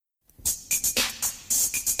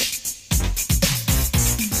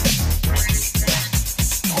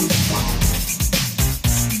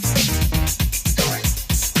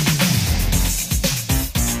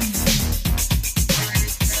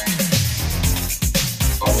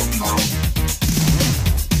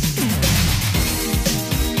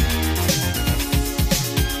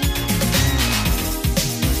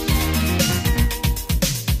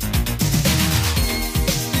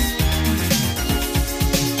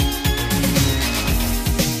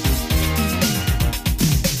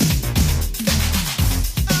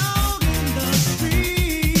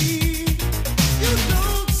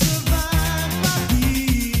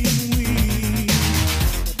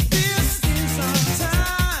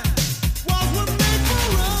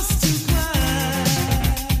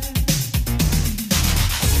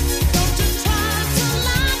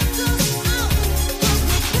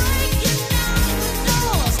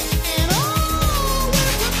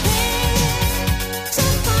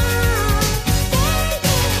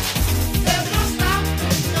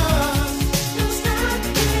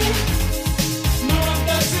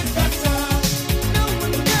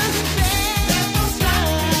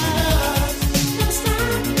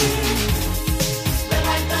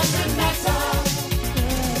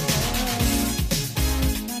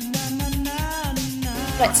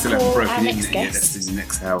Let's Still haven't call our broken in next yet. guest. That's his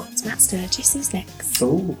next hell. It's Matt Sturgis who's next.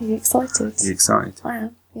 Ooh. Are you excited? Are you excited? I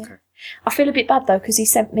am, yeah. Okay. I feel a bit bad though because he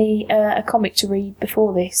sent me a comic to read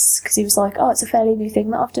before this because he was like, "Oh, it's a fairly new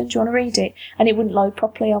thing that I've done. Do you want to read it?" And it wouldn't load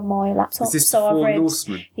properly on my laptop. Is this so before I've read.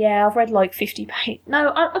 Norseman? Yeah, I've read like 50 pages.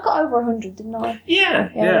 No, I got over 100, didn't I? Yeah.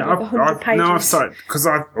 Yeah, like 100 pages. No, I've started because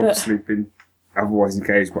I've obviously been otherwise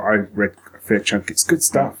engaged, but I've read a fair chunk. It's good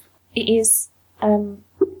stuff. It is.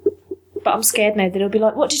 But I'm scared now that he'll be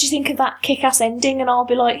like, "What did you think of that kick-ass ending?" And I'll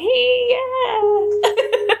be like, "Yeah."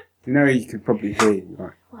 You know, you could probably hear you,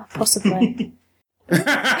 right? Well, possibly.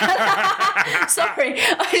 Sorry,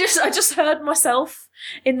 I just heard myself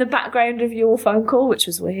in the background of your phone call, which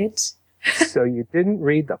was weird. So you didn't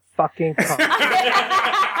read the fucking comic.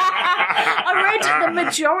 I read the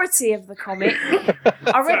majority of the comic.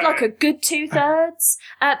 I read like a good 2/3.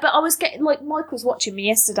 But I was getting, like, Mike was watching me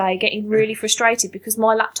yesterday getting really frustrated because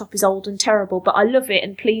my laptop is old and terrible, but I love it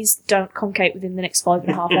and please don't concave within the next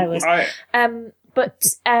 5.5 hours.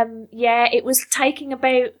 Yeah, it was taking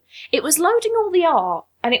it was loading all the art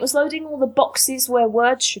and it was loading all the boxes where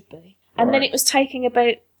words should be. And then it was taking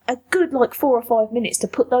about a good, like, 4 or 5 minutes to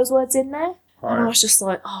put those words in there. Right. And I was just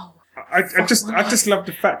like, oh. I just love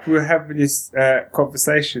the fact we're having this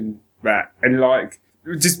conversation, Matt, and like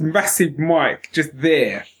just massive mic just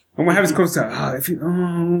there, and we're having this conversation.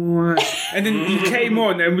 And then you came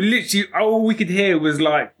on, and we literally all we could hear was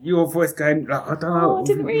like your voice going, like, I don't know, I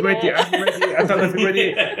didn't read it. I haven't read it. I don't know if you read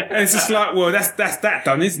it. And it's just like, well, that's that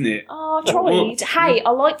done, isn't it? Oh, I tried. Hey, I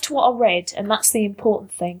liked what I read, and that's the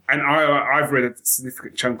important thing. And I've read a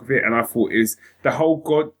significant chunk of it, and I thought it was the whole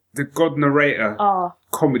God narrator.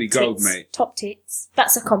 Comedy gold, Tits. mate. Top tits.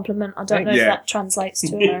 That's a compliment. I don't know if that translates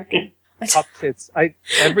to American. Top tits.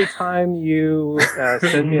 Every time you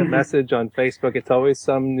send me a message on Facebook, it's always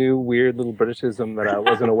some new weird little Britishism that I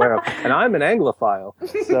wasn't aware of. And I'm an Anglophile,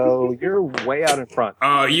 so you're way out in front.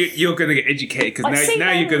 Oh, you're going to get educated because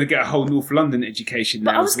now you're going to get a whole North London education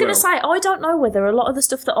now. But I was going to say, I don't know whether a lot of the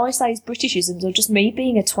stuff that I say is Britishisms or just me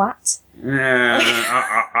being a twat.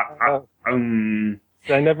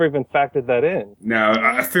 I never even factored that in. No,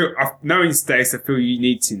 I feel, knowing Stace, I feel you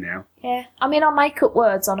need to now. Yeah. I mean, I make up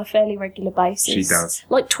words on a fairly regular basis. She does.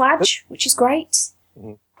 Like twatch, which is great.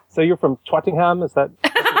 Mm-hmm. So you're from Twattingham? That's what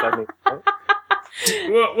that means,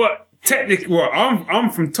 right? What? Technically, I'm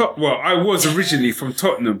from I was originally from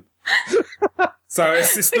Tottenham. So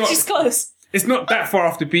it's not... Which is close. It's not that far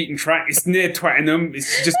off the beaten track. It's near Twattingham.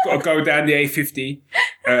 It's just got to go down the A50,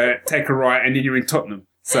 take a right, and then you're in Tottenham.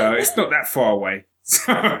 So it's not that far away.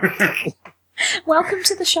 Welcome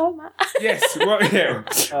to the show, Matt. Yes, well, yeah.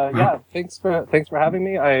 Thanks for having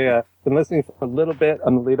me. I been listening for a little bit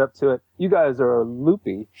on the lead up to it. You guys are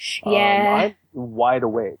loopy. Yeah. I'm wide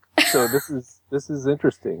awake, so this is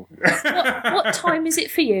interesting. What time is it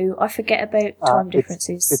for you? I forget about time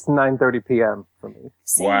differences. It's 9:30 p.m. for me.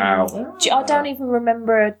 Wow. I don't even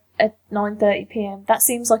remember at 9:30 p.m. That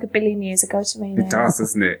seems like a billion years ago to me now. It does,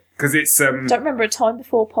 doesn't it? Because it's Don't remember a time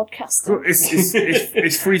before podcasting. Well, it's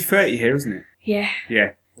 3:30 here, isn't it? Yeah.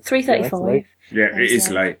 Yeah. 3:35. Yeah, it is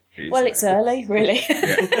late. It's early, really.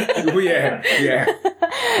 Yeah.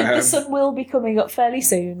 The sun will be coming up fairly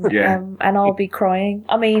soon. Yeah. And I'll be crying.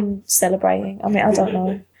 I mean, celebrating. I mean, I don't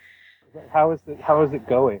know. How is it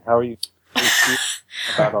going? How are you?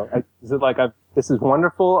 About all? Is it like this is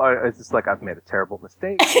wonderful, or is this like I've made a terrible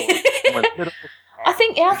mistake? I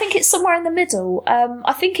think it's somewhere in the middle.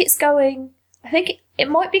 I think it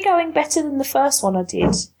might be going better than the first one I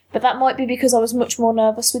did, but that might be because I was much more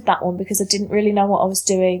nervous with that one because I didn't really know what I was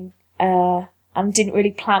doing, and didn't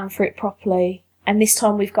really plan for it properly. And this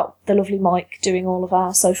time we've got the lovely Mike doing all of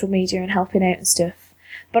our social media and helping out and stuff.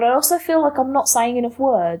 But I also feel like I'm not saying enough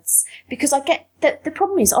words because I get that the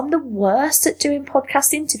problem is I'm the worst at doing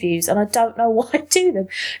podcast interviews and I don't know why I do them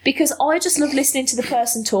because I just love listening to the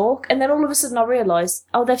person talk and then all of a sudden I realise,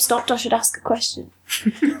 oh, they've stopped, I should ask a question.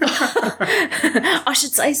 I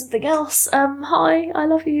should say something else. Hi, I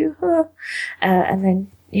love you. And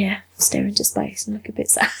then, stare into space and look a bit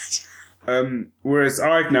sad. Whereas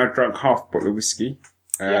I've now drunk half a bottle of whiskey.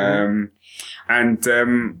 And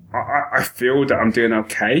I feel that I'm doing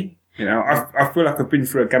okay. You know, I feel like I've been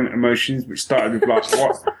through a gamut of emotions, which started with like,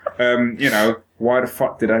 why the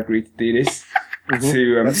fuck did I agree to do this?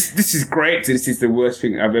 To this is great. This is the worst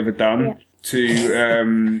thing I've ever done. Yeah. To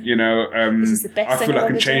this is the best I thing feel like I I've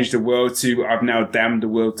can ever change the world. To I've now damned the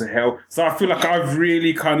world to hell. So I feel like I've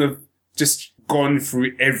really kind of just gone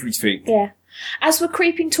through everything. Yeah. As we're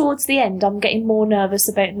creeping towards the end, I'm getting more nervous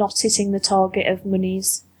about not hitting the target of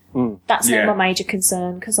monies. That's not my major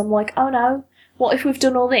concern, because I'm like, oh no, what if we've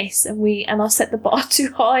done all this and I set the bar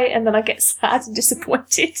too high and then I get sad and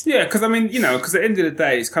disappointed? Yeah, because I mean, because at the end of the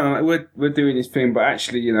day, it's kind of like we're doing this thing, but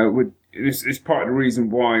actually, it's part of the reason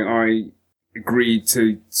why I agreed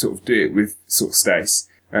to sort of do it with sort of Stace.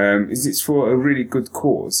 Is it's for a really good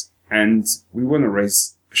cause, and we want to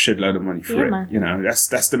raise a shed load of money for it. Man.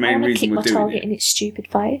 That's the main reason we're doing it. keep my target in its stupid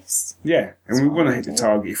face. Yeah, and we want to hit the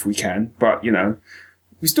target if we can, but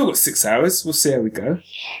we still got 6 hours. We'll see how we go.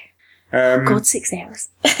 God, 6 hours.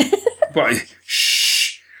 But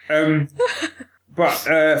shh. But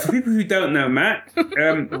for people who don't know Matt,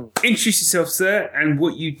 introduce yourself, sir, and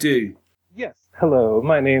what you do. Yes. Hello,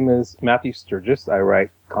 my name is Matthew Sturgis. I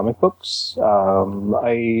write comic books.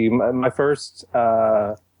 My first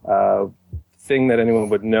thing that anyone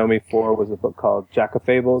would know me for was a book called Jack of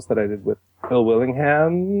Fables that I did with Bill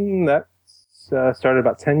Willingham. That started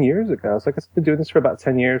about 10 years ago. So I guess I've been doing this for about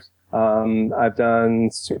 10 years. I've done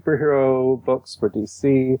superhero books for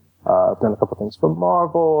DC. I've done a couple things for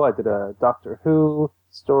Marvel. I did a Doctor Who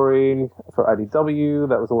story for IDW.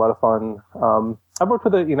 That was a lot of fun. I've worked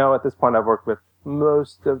with at this point I've worked with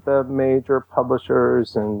most of the major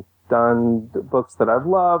publishers and done books that I've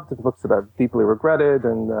loved and books that I've deeply regretted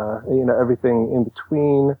and, everything in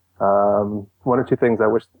between. One or two things I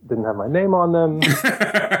wish didn't have my name on them.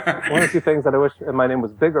 One or two things that I wish my name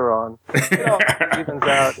was bigger on. It evens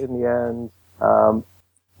out in the end.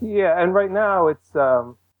 And right now it's,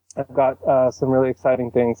 I've got some really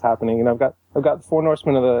exciting things happening, and I've got The Four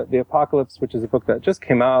Norsemen of the Apocalypse, which is a book that just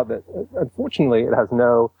came out. That unfortunately it has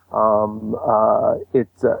no.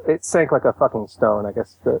 It sank like a fucking stone. I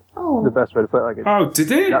guess the best way to put it. Like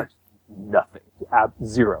did it? Nothing.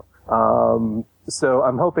 Zero. So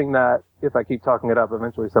I'm hoping that if I keep talking it up,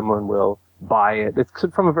 eventually someone will buy it. It's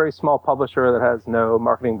from a very small publisher that has no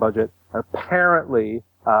marketing budget. Apparently,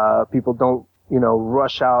 people don't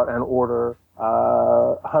rush out and order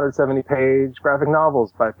 170-page graphic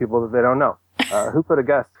novels by people that they don't know. Who could have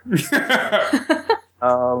guessed?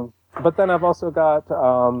 But then I've also got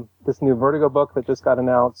this new Vertigo book that just got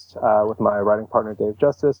announced with my writing partner Dave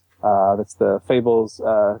Justice. That's the Fables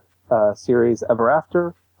series Ever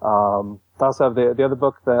After. I also have the other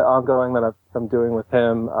book, the ongoing that I'm doing with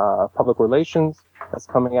him, Public Relations, that's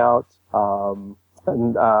coming out.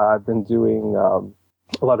 And I've been doing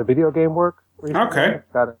a lot of video game work recently. Okay.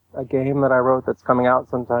 I've got a game that I wrote that's coming out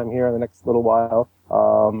sometime here in the next little while.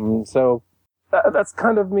 So that's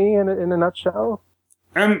kind of me in a nutshell.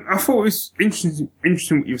 I thought it was interesting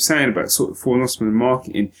what you were saying about sort of Four Norsemen and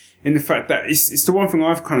marketing, in the fact that it's the one thing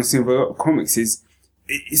I've kind of seen with a lot of comics is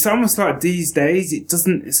it's almost like these days it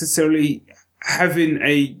doesn't necessarily having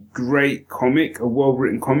a great comic, a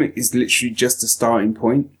well-written comic is literally just a starting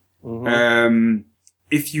point. Mm-hmm.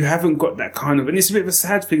 If you haven't got that kind of, and it's a bit of a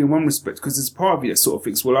sad thing in one respect because there's part of you that sort of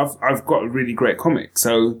thinks, well, I've got a really great comic,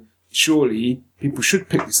 so surely people should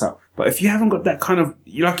pick this up. But if you haven't got that kind of,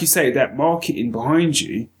 like you say, that marketing behind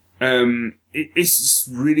you, it's just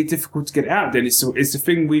really difficult to get out there. It's the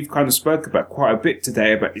thing we've kind of spoke about quite a bit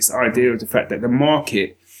today, about this idea of the fact that the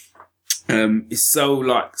market is so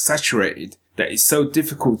like saturated that it's so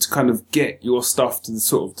difficult to kind of get your stuff to the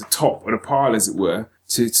sort of the top of the pile, as it were,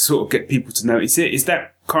 to sort of get people to notice it. Is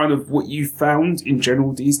that kind of what you found in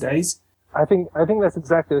general these days? I think that's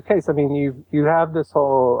exactly the case. I mean, you have this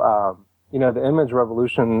whole, the image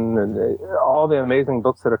revolution and all the amazing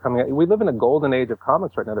books that are coming out. We live in a golden age of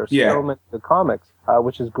comics right now. There's so many good comics,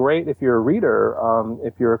 which is great if you're a reader.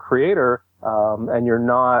 If you're a creator, and you're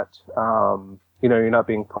not, you're not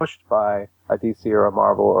being pushed by a DC or a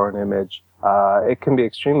Marvel or an Image, it can be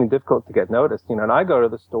extremely difficult to get noticed. And I go to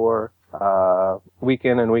the store, week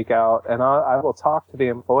in and week out, and I will talk to the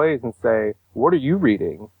employees and say, what are you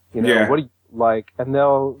reading? What do you like? And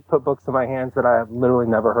they'll put books in my hands that I have literally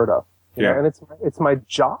never heard of. You know, and it's my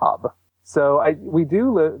job. So we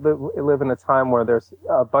do live in a time where there's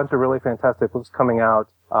a bunch of really fantastic books coming out.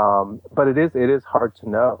 But it is hard to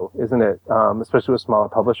know, isn't it? Especially with smaller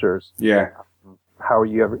publishers. Yeah. How are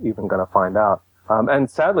you ever even going to find out? And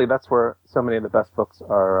sadly, that's where so many of the best books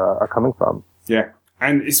are coming from. Yeah.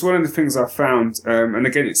 And it's one of the things I found, and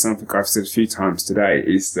again, it's something I've said a few times today,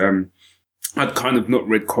 is, I'd kind of not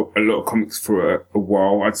read a lot of comics for a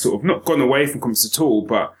while. I'd sort of not gone away from comics at all,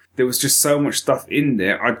 but there was just so much stuff in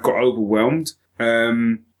there. I'd got overwhelmed,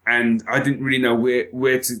 and I didn't really know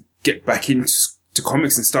where to get back into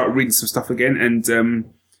comics and start reading some stuff again.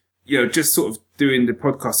 And, just sort of doing the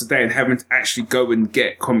podcast today and having to actually go and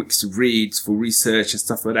get comics to read for research and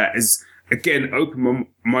stuff like that has, again, opened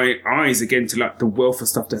my eyes again to like the wealth of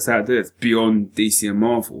stuff that's out there that's beyond DC and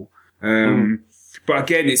Marvel. But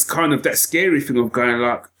again, it's kind of that scary thing of going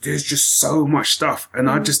like, there's just so much stuff and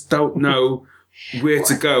I just don't know where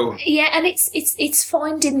to go. Yeah, and it's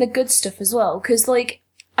finding the good stuff as well, because like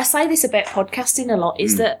I say this about podcasting a lot,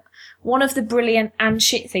 is that one of the brilliant and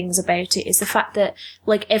shit things about it is the fact that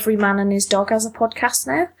like every man and his dog has a podcast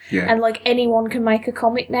now, and like anyone can make a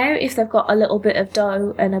comic now if they've got a little bit of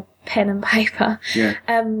dough and a pen and paper.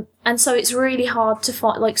 And so it's really hard to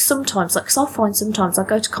find, like sometimes, like, 'cause I'll find sometimes I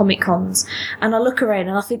go to Comic Cons and I look around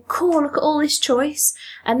and I think, cool, look at all this choice,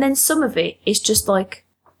 and then some of it is just like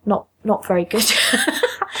not very good.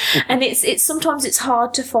 And it's sometimes it's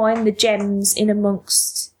hard to find the gems in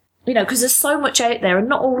amongst, you know, because there's so much out there and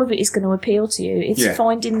not all of it is going to appeal to you. It's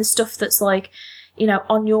finding the stuff that's like, you know,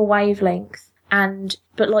 on your wavelength,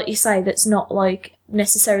 but like you say, that's not like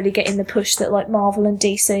necessarily getting the push that like Marvel and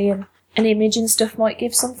DC and Image and stuff might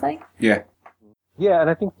give something. Yeah, and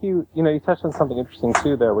I think you touched on something interesting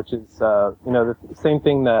too there, which is the same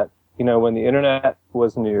thing that, you know, when the internet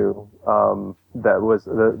was new, that was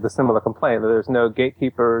the similar complaint that there's no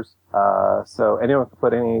gatekeepers, so anyone can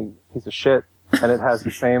put any piece of shit, and it has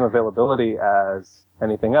the same availability as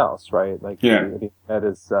anything else, right? Like the internet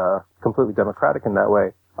is completely democratic in that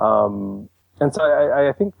way. And so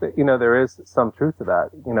I think that, you know, there is some truth to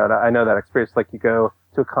that. You know, I know that experience. Like, you go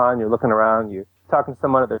to a con, you're looking around, you're talking to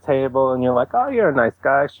someone at their table, and you're like, oh, you're a nice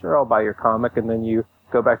guy, sure, I'll buy your comic. And then you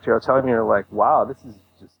go back to your hotel and you're like, wow, this is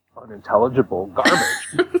just unintelligible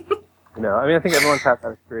garbage. You know, I mean, I think everyone's had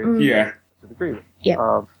that experience. Yeah. To a degree.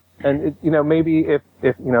 Yeah. And it, you know, maybe if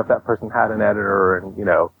you know, if that person had an editor and, you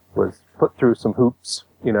know, was put through some hoops,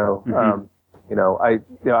 you know, you know,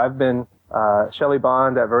 I've been, Shelley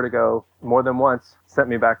Bond at Vertigo more than once sent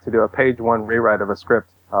me back to do a page 1 rewrite of a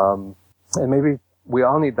script. And maybe we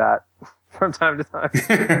all need that from time to time.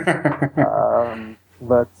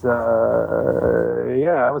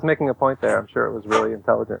 Yeah, I was making a point there. I'm sure it was really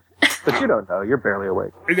intelligent. But you don't know. You're barely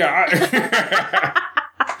awake. Yeah,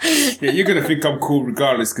 yeah, you're going to think I'm cool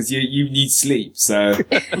regardless because you need sleep. So,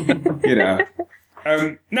 you know.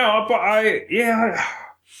 No, but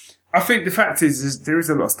I think the fact is there is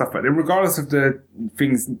a lot of stuff out there, regardless of the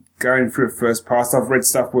things going through a first pass. I've read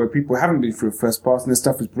stuff where people haven't been through a first pass and the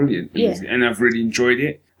stuff is brilliant. And I've really enjoyed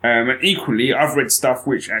it. And equally, I've read stuff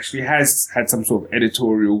which actually has had some sort of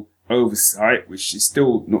editorial oversight, which is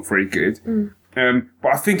still not very good.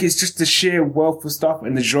 But I think it's just the sheer wealth of stuff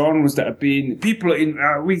and the genres that are being, people are in,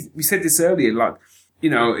 we said this earlier, like, you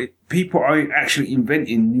know, people are actually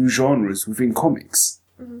inventing new genres within comics.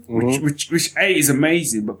 Which A is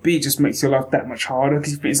amazing, but B just makes your life that much harder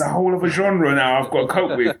because it's a whole other genre now I've got to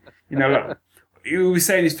cope with. You know, like you were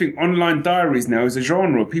saying this thing, online diaries now is a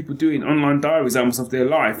genre. People doing online diaries almost of their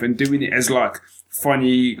life and doing it as like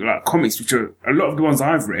funny like comics, which are a lot of the ones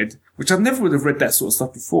I've read, which I never would have read that sort of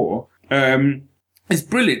stuff before. It's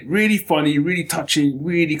brilliant, really funny, really touching,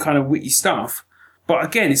 really kind of witty stuff. But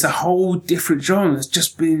again, it's a whole different genre that's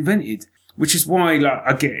just been invented. Which is why, like,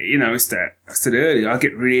 I get, you know, it's that, I said earlier, I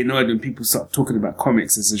get really annoyed when people start talking about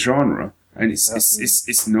comics as a genre. And it's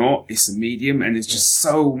not, it's a medium, and there's just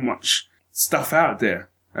so much stuff out there.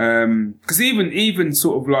 Cause even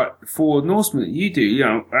sort of like For Norseman that you do, you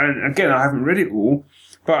know, and again, I haven't read it all,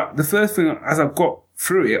 but the first thing, as I got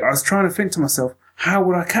through it, I was trying to think to myself, how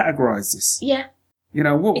would I categorize this? Yeah. You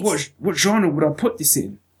know, what genre would I put this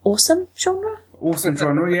in? Awesome genre? Awesome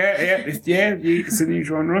genre, it's a new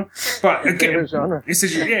genre. But again, it's a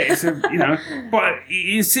you know. But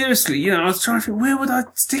seriously, you know, I was trying to think, where would I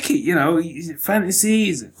stick it? You know, is it fantasy?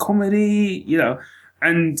 Is it comedy? You know,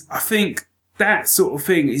 and I think that sort of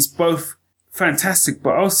thing is both fantastic,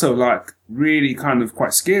 but also like really kind of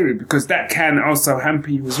quite scary because that can also hamper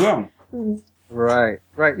you as well. Right.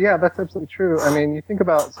 Yeah, that's absolutely true. I mean, you think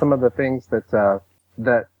about some of the things that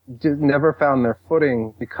just never found their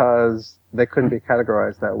footing because they couldn't be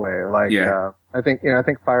categorized that way. Like, I think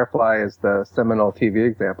Firefly is the seminal TV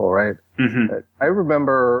example, right? I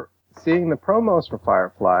remember seeing the promos for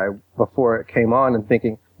Firefly before it came on and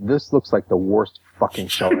thinking, this looks like the worst fucking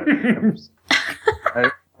show I've ever seen.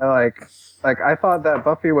 I thought that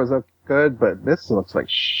Buffy was good, but this looks like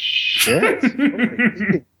shit.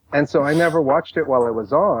 And so I never watched it while it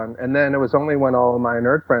was on. And then it was only when all of my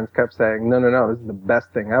nerd friends kept saying, no, this is the best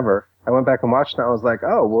thing ever. I went back and watched it and I was like,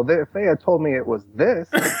 oh, well, if they had told me it was this,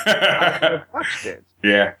 I would have watched it.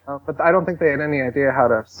 Yeah. But I don't think they had any idea how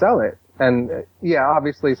to sell it. And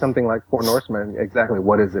obviously something like Four Norsemen, exactly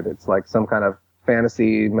what is it? It's like some kind of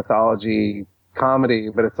fantasy, mythology, comedy,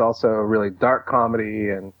 but it's also really dark comedy.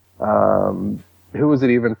 And who is it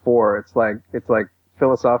even for? It's like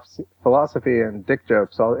philosophy and dick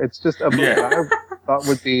jokes. So it's just a book that I thought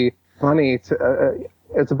would be funny. It's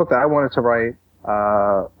a book that I wanted to write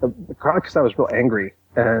because I was real angry,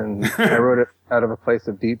 and I wrote it out of a place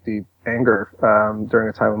of deep, deep anger during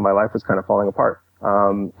a time when my life was kind of falling apart.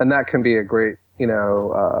 And that can be a great,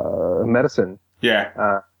 medicine.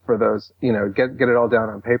 Yeah. For those, get it all down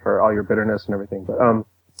on paper, all your bitterness and everything.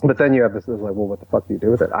 But then you have this like, well, what the fuck do you do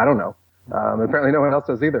with it? I don't know. Apparently no one else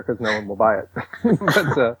does either because no one will buy it.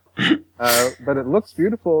 But it looks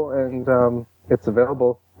beautiful and it's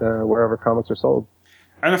available wherever comics are sold.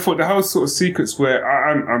 And I thought the whole sort of sequence where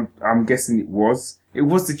I'm guessing it was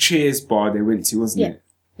the Cheers bar they went to, wasn't it?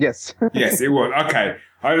 Yes. Yes, it was. Okay.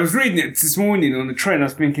 I was reading it this morning on the train. I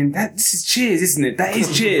was thinking, this is Cheers, isn't it? That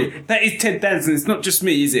is Cheers. That is Ted Danson. It's not just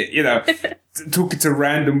me, is it? Talking to a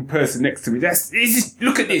random person next to me.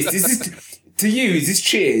 Look at this. Is this, to you, is this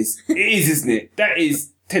Cheers? It is, isn't it? That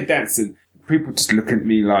is Ted Danson. People just look at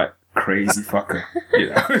me like crazy fucker,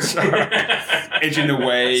 edging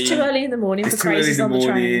away. It's too early in the morning for crazies on the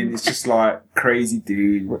train. It's just like, crazy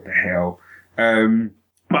dude, what the hell?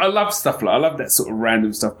 But I love stuff I love that sort of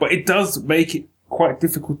random stuff, but it does make it quite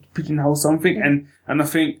difficult to pigeonhole something. And I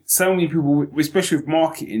think so many people, especially with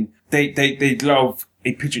marketing, they love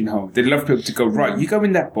a pigeonhole. They love people to go, right, you go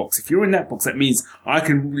in that box. If you're in that box, that means I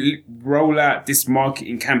can roll out this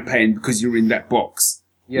marketing campaign because you're in that box.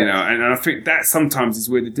 Yes. And I think that sometimes is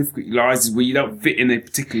where the difficulty lies, is where you don't fit in a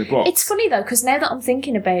particular box. It's funny though, because now that I'm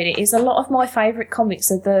thinking about it, is a lot of my favourite comics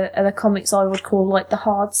are the comics I would call like the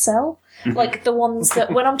hard sell. Mm-hmm. Like the ones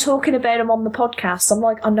that when I'm talking about them on the podcast, I'm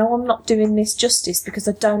like, I know I'm not doing this justice because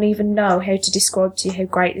I don't even know how to describe to you how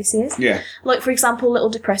great this is. Yeah. Like, for example,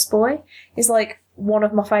 Little Depressed Boy is like one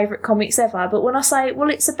of my favourite comics ever. But when I say,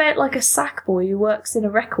 well, it's about like a sack boy who works in a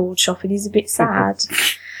record shop and he's a bit sad.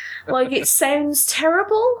 Like, it sounds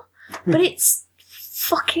terrible, but it's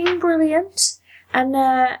fucking brilliant. And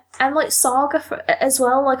like Saga as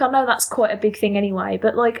well, like I know that's quite a big thing anyway,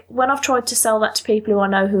 but like when I've tried to sell that to people who I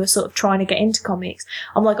know who are sort of trying to get into comics,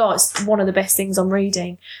 I'm like, oh, it's one of the best things I'm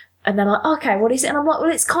reading. And then like, okay, what is it? And I'm like,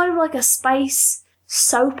 well, it's kind of like a space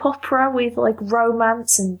soap opera with like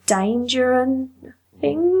romance and danger and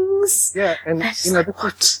things. Yeah, and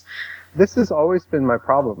this has always been my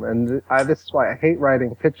problem, and this is why I hate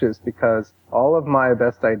writing pitches, because all of my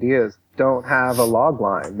best ideas don't have a log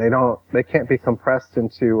line. They can't be compressed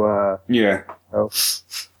into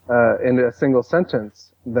into a single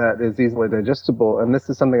sentence that is easily digestible. And this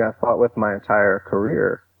is something I've fought with my entire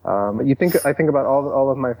career. I think about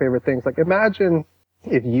all of my favorite things. Like, imagine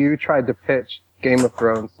if you tried to pitch Game of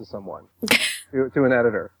Thrones to someone, to an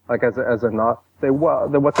editor, like as a not,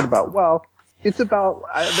 what's it about? Well, it's about,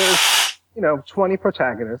 there's, 20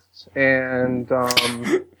 protagonists, and,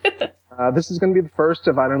 this is going to be the first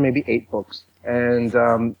of, I don't know, maybe 8 books. And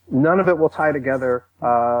none of it will tie together.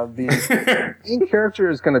 The main character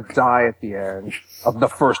is going to die at the end of the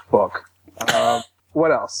first book.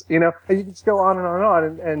 What else? And you can just go on and on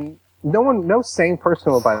and on. And no sane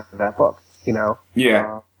person will buy that book,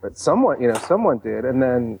 Yeah. But someone did, and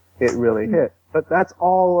then it really hit. But that's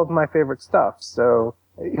all of my favorite stuff. So,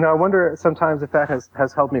 I wonder sometimes if that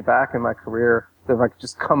has held me back in my career. If I could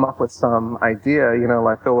just come up with some idea,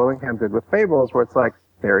 like Phil Willingham did with Fables, where it's like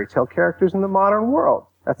fairy tale characters in the modern world.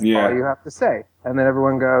 That's all you have to say. And then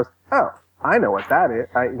everyone goes, oh, I know what that is.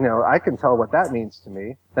 I can tell what that means to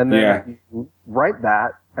me. And then you write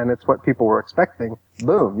that, and it's what people were expecting.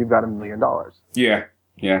 Boom, you've got $1 million. Yeah,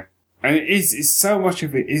 yeah. And it's so much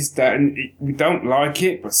of it is that, and we don't like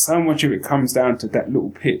it, but so much of it comes down to that little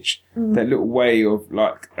pitch, that little way of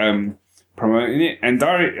like, promoting it. And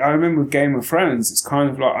I remember with Game of Thrones, it's kind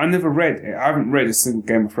of like, I haven't read a single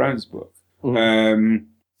Game of Thrones book. Mm-hmm.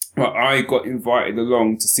 But I got invited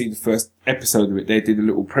along to see the first episode of it. They did a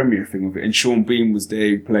little premiere thing of it, and Sean Bean was there,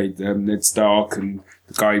 who played Ned Stark, and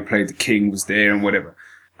the guy who played the King was there, and whatever.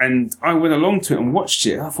 And I went along to it and watched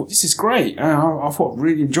it. I thought, this is great. I thought I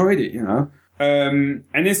really enjoyed it, And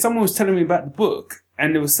then someone was telling me about the book,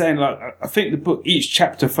 and they were saying, like, I think the book, each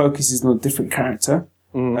chapter focuses on a different character.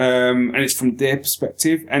 And it's from their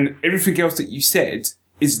perspective, and everything else that you said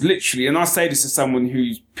is literally, and I say this as someone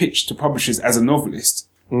who's pitched to publishers as a novelist,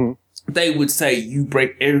 they would say you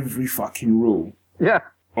break every fucking rule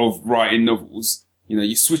of writing novels.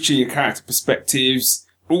 You're switching your character perspectives,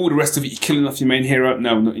 all the rest of it, you're killing off your main hero.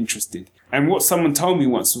 No, I'm not interested. And what someone told me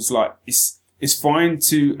once was like, it's fine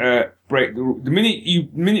to break the rule. The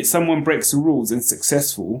minute someone breaks the rules and is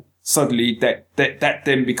successful, suddenly that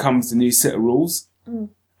then becomes the new set of rules.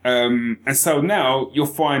 And so now you'll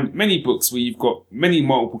find many books where you've got many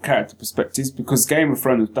multiple character perspectives, because Game of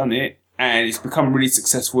Thrones have done it and it's become really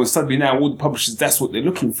successful, and suddenly now all the publishers, that's what they're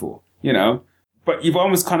looking for, But you've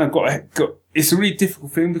almost kind of got, it's a really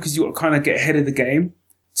difficult thing, because you've got to kind of get ahead of the game.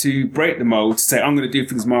 to break the mold, to say, I'm going to do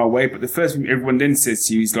things my way. But the first thing everyone then says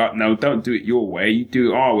to you is like, no, don't do it your way. You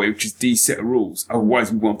do it our way, which is these set of rules.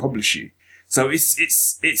 Otherwise, we won't publish you. So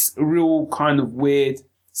it's a real kind of weird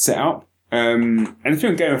setup. And the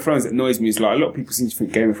thing with Game of Thrones that annoys me is like, a lot of people seem to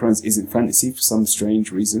think Game of Thrones isn't fantasy for some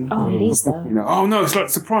strange reason. Oh, it is though. You know, oh no, it's like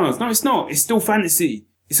Sopranos. No, it's not. It's still fantasy.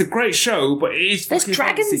 It's a great show, but it is There's fucking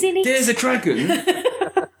dragons fantasy. in it. There's a dragon.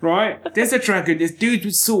 Right? There's a dragon, there's dudes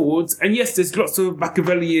with swords, and yes, there's lots of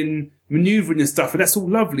Machiavellian manoeuvring and stuff, and that's all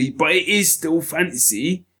lovely, but it is still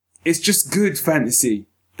fantasy. It's just good fantasy.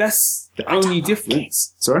 That's the only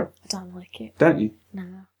difference. Sorry? I don't like it. Don't you? No.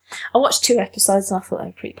 I watched 2 episodes and I thought they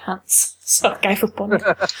were pretty pants, so I gave up on it.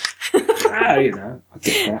 You know, I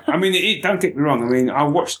get that. I mean, don't get me wrong. I mean, I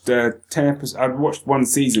watched 10 episodes. I watched one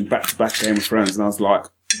season back to back Game of Thrones, and I was like,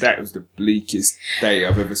 that was the bleakest day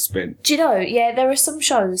I've ever spent. Do you know, yeah, there are some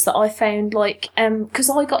shows that I found, like, because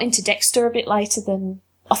I got into Dexter a bit later than,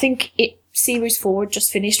 I think Series 4 had just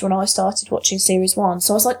finished when I started watching Series 1,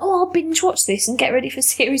 so I was like, oh, I'll binge watch this and get ready for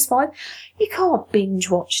Series 5. You can't binge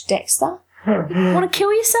watch Dexter. You want to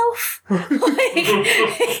kill yourself? Well,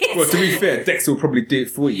 to be fair, Dexter will probably do it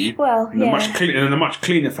for you. Well, in yeah. a much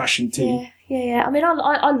cleaner fashion too. Yeah. I mean,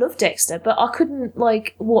 I love Dexter, but I couldn't,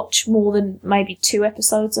 like, watch more than maybe 2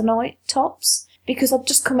 episodes a night, tops, because I'd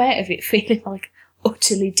just come out of it feeling, like,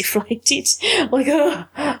 utterly deflated. Like,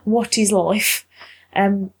 what is life?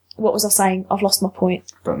 What was I saying? I've lost my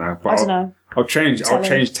point. I don't know. I don't know. I'll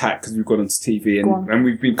change tack because we've gone onto TV and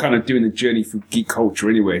we've been kind of doing a journey through geek culture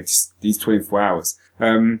anyway, just these 24 hours.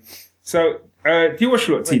 So, do you watch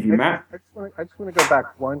a lot of TV, Matt? I just want to go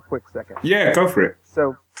back one quick second. Yeah, go for it.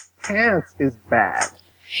 So, pants is bad.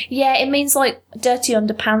 Yeah, it means, like, dirty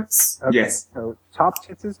underpants. Okay, Yes. So, top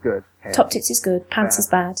tits is good. Pants. Top tits is good. Pants is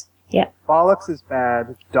bad. Yeah. Bollocks is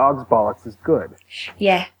bad. Dog's bollocks is good.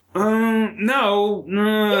 Yeah. No.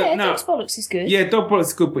 Yeah, dog's bollocks is good. Yeah, dog bollocks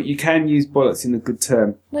is good, but you can use bollocks in a good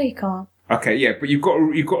term. No, you can't. Okay, yeah, but you've got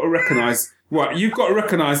to recognise. What you've got to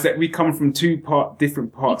recognise that we come from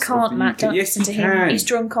different parts. You can't, of the Matt. UK. Don't Yes, listen you to him. can. He's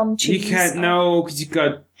drunk on cheese. You can't. No, because you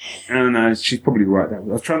go. I don't know. She's probably right. That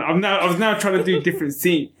I was now trying to do different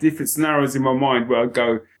scenarios in my mind where I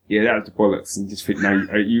go, yeah, that was the bollocks, and just think, no,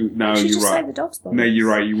 you're just right. say the dog's bollocks. No, you're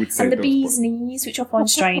right. You would say and the dog's bee's bollocks. knees, which I find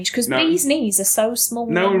strange, because No. bee's knees are so small.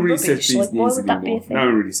 No one and really rubbish. says bee's Like, why knees would that be a anymore. thing? No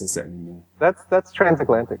one really says that anymore. That's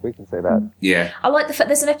transatlantic. We can say that. Yeah. I like the fact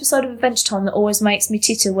there's an episode of Adventure Time that always makes me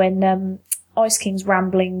titter when Ice King's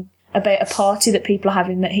rambling about a party that people are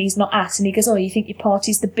having that he's not at, and he goes, oh, you think your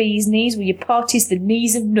party's the bee's knees? Well, your party's the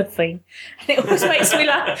knees of nothing. And it always makes me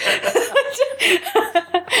laugh.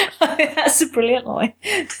 That's a brilliant line.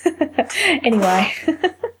 Anyway.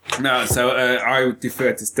 No, so I would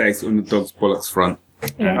defer to Stacey on the dog's bollocks front.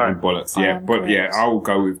 Yeah. And bollocks, I yeah. am But yeah, correct. I will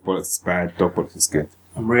go with bollocks is bad, dog bollocks is good.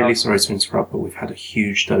 I'm really sorry to interrupt, but we've had a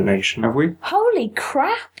huge donation. Have we? Holy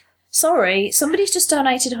crap. Sorry, somebody's just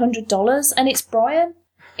donated $100 and it's Brian.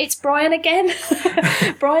 It's Brian again.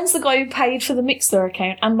 Brian's the guy who paid for the Mixler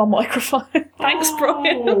account and my microphone. Thanks,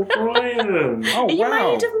 Brian. Oh, Brian! Oh, Are you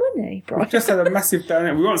wow. made of money, Brian? We've just had a massive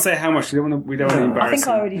donation. We won't say how much. We don't want to I embarrass think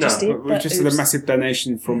I him. already No, just did. But we've But just had a oops. massive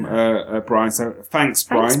donation from Brian. So thanks,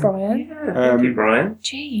 Thanks, Brian. Brian. Thank you, Brian.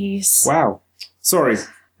 Jeez. Wow. Sorry.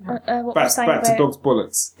 What were you saying Back to about dog's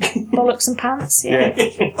bollocks. bollocks and pants? Yeah.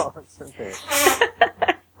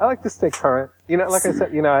 I like to stay current. You know, like I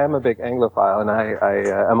said, I am a big Anglophile, and I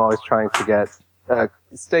am always trying to get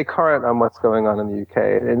stay current on what's going on in the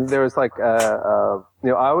UK. And there was like, I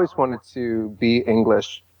always wanted to be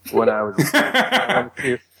English when I was.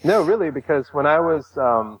 No, really, because when I was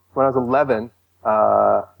 11,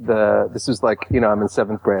 this was like, I'm in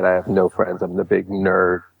 7th grade. I have no friends. I'm the big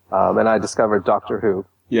nerd, and I discovered Doctor Who.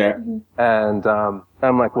 Yeah. And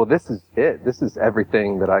I'm like, well, this is it. This is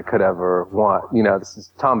everything that I could ever want. This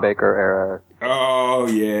is Tom Baker era. Oh,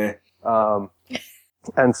 yeah.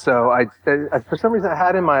 And so I for some reason I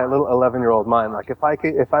had in my little 11-year-old mind, like if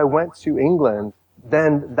I went to England,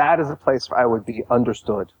 then that is a place where I would be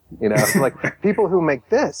understood. Like people who make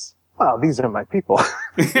this, well, these are my people.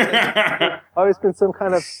 Always been some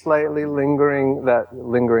kind of slightly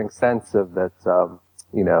lingering sense of that.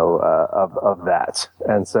 Of that.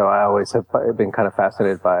 And so I always have been kind of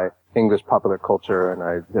fascinated by English popular culture, and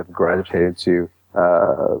I have gravitated to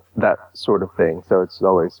that sort of thing. So it's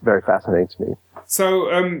always very fascinating to me. So,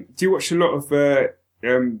 do you watch a lot of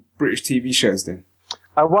British TV shows then?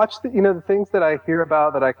 I watch the things that I hear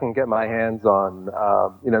about that I can get my hands on.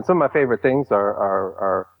 Some of my favorite things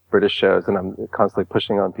are British shows, and I'm constantly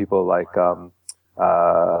pushing on people like,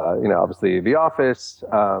 obviously The Office.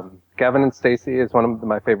 Gavin and Stacey is one of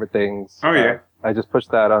my favorite things. Oh, yeah. I just pushed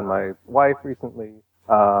that on my wife recently.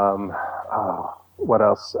 What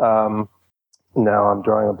else? Now I'm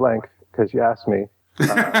drawing a blank because you asked me.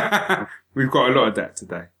 We've got a lot of that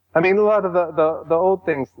today. I mean, a lot of the old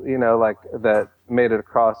things, like that made it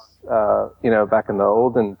across, back in the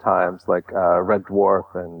olden times, like Red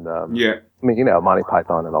Dwarf and Yeah. I mean, Monty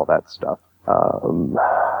Python and all that stuff.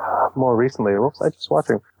 More recently, what was I just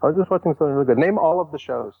watching? I was just watching something really good. Name all of the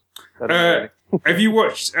shows. Have you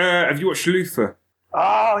watched Luther?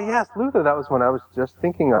 Oh yes, Luther. That was one I was just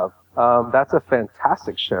thinking of. That's a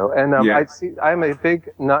fantastic show, and Yeah. I'm a big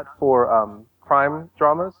nut for crime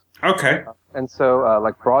dramas, Okay. and so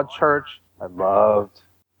like Broadchurch. I loved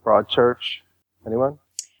Broadchurch. Anyone?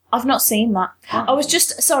 I've not seen that. I was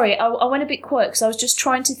just sorry. I went a bit quiet because I was just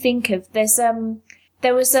trying to think of. There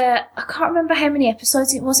was I can't remember how many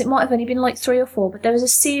episodes it was. It might have only been like 3 or 4, but there was a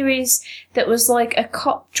series that was like a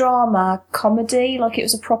cop drama comedy, like it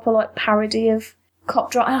was a proper like parody of cop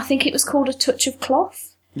drama. And I think it was called A Touch of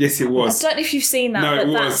Cloth. Yes, it I was. don't know if you've seen that, No, but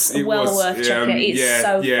it that's was. It well was. worth checking. It's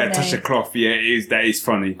so yeah. funny. Touch of Cloth. Yeah, it is. That is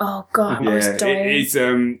funny. Oh god, I was Yeah, dying. it's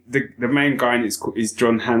the main guy in it is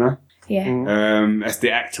John Hannah. Yeah. As the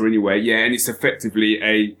actor anyway. Yeah, and it's effectively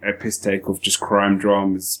a piss take of just crime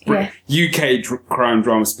dramas. Yeah. UK crime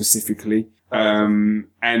dramas specifically. So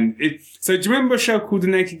do you remember a show called The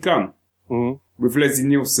Naked Gun? Mm-hmm. With Leslie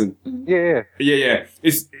Nielsen? Yeah. Yeah.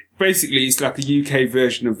 It's like a UK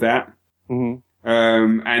version of that. Mm-hmm.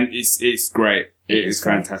 And it's great. It is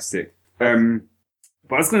great. fantastic. But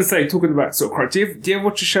I was going to say, talking about sort of crime, do you ever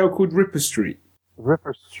watch a show called Ripper Street?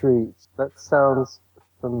 Ripper Street. That sounds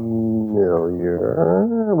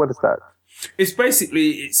familiar. What is that? It's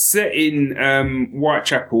set in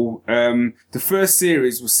Whitechapel. The first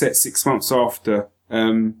series was set 6 months after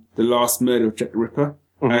the last murder of Jack the Ripper.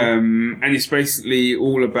 Mm-hmm. And it's basically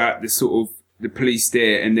all about the police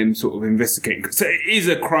there and them sort of investigating. So it is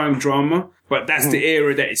a crime drama, but that's the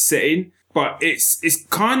era that it's set in. But it's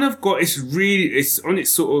on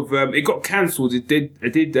its sort of, it got cancelled. It did, I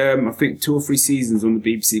think 2 or 3 seasons on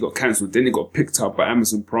the BBC. It got cancelled. Then it got picked up by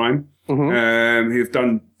Amazon Prime,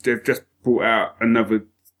 they've just brought out another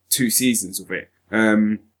 2 seasons of it.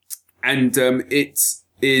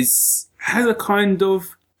 It has a kind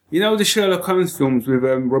of, the Sherlock Holmes films with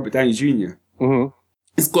Robert Downey Jr. Mm-hmm.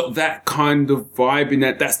 It's got that kind of vibe in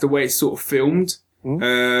that. That's the way it's sort of filmed.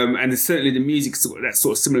 And certainly the music's got that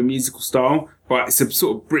sort of similar musical style, but it's a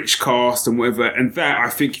sort of British cast and whatever. And that,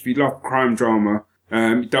 I think, if you love crime drama,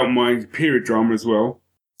 you don't mind period drama as well,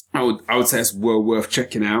 I would say it's well worth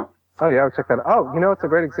checking out. Oh yeah, I'll check that out. Oh, it's a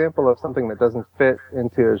great example of something that doesn't fit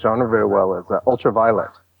into a genre very well is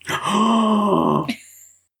Ultraviolet. I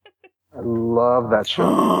love that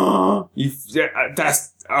show. We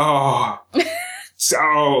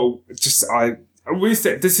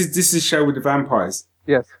said this is a show with the vampires.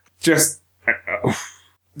 Yes.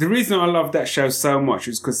 The reason I love that show so much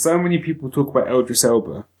is because so many people talk about Idris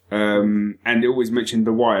Elba, and they always mention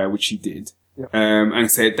The Wire, which he did,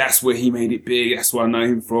 and say that's where he made it big. That's where I know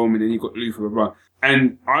him from, and then you got Luther, blah, blah.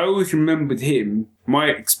 And I always remembered him. My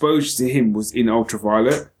exposure to him was in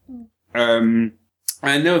Ultraviolet.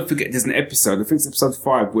 I never forget. There's an episode, I think it's episode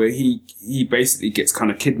 5, where he basically gets kind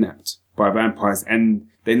of kidnapped by vampires, and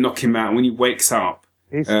they knock him out. And when he wakes up,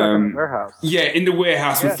 he's stuck in the warehouse. Yeah, in the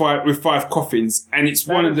warehouse with 5 coffins, and it's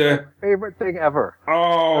one of the favorite thing ever.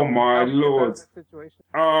 Oh my lord!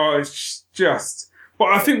 Oh, it's just. But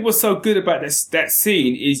I think what's so good about that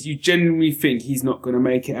scene is you genuinely think he's not going to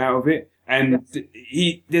make it out of it, and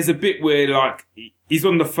there's a bit where like he's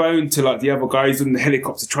on the phone to like the other guys on the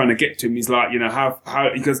helicopter trying to get to him. He's like, how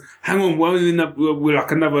he goes, hang on, we're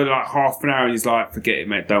like another like half an hour. And he's like, forget it,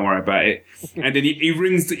 mate, don't worry about it. And then he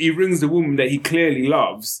rings the woman that he clearly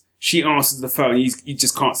loves. She answers the phone. He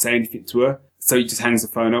just can't say anything to her, so he just hangs the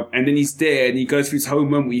phone up. And then he's there and he goes through his whole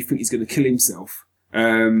moment where you think he's going to kill himself.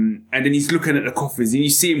 And then he's looking at the coffins and you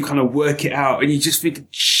see him kind of work it out, and you just think,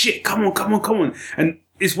 shit, come on. And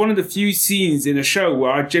it's one of the few scenes in a show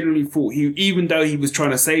where I generally thought even though he was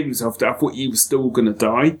trying to save himself, I thought he was still going to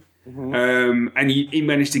die. Mm-hmm. And he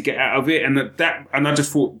managed to get out of it. And and I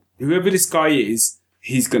just thought, whoever this guy is,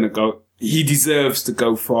 he's going to go, he deserves to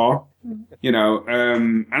go far, and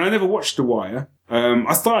I never watched The Wire. I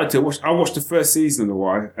watched the first season of The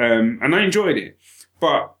Wire, and I enjoyed it.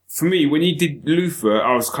 But for me, when he did Luther,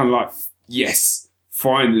 I was kind of like, yes,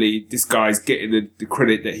 finally, this guy's getting the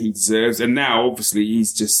credit that he deserves. And now, obviously,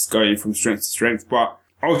 he's just going from strength to strength. But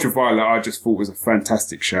Ultraviolet, I just thought was a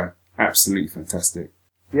fantastic show. Absolutely fantastic.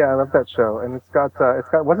 Yeah, I love that show. And it's got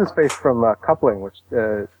what's his face from Coupling, which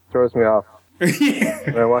throws me off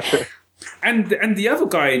when I watch it. And the other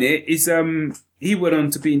guy in it is, he went on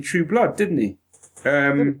to be in True Blood, didn't he?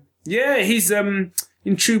 Yeah, he's,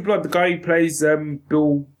 in True Blood, the guy who plays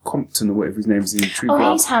Bill Compton or whatever his name is in True Blood.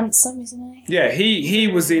 Oh, he's handsome, isn't he? Yeah, he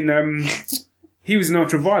was in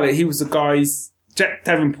Ultraviolet. He was the guy's Jack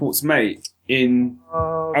Davenport's mate in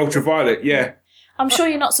Ultraviolet. Yeah. I'm sure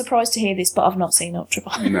you're not surprised to hear this, but I've not seen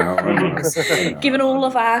Ultraviolet. No, I'm not. Given all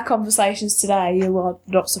of our conversations today, you are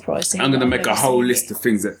not surprised to hear I'm going to that. make a whole list of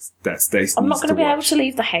things that Stacey I'm not needs going to be watch. able to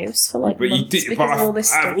leave the house for like But you months did. because But of all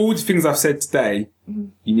this out stuff. of all the things I've said today,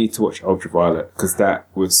 you need to watch Ultraviolet because that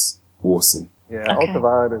was awesome. Yeah, Okay.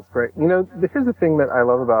 Ultraviolet is great. You know, here's the thing that I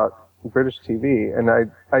love about British TV, and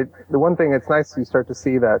the one thing, it's nice you start to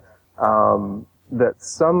see that that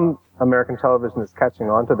some American television is catching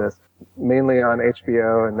on to this, mainly on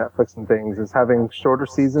HBO and Netflix and things, is having shorter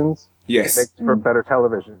seasons. Yes. Makes for better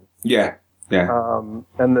television. Yeah. Yeah.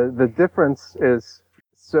 And the difference is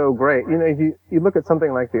so great. You know, if you look at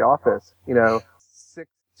something like The Office, you know,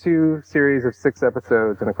 2 series of 6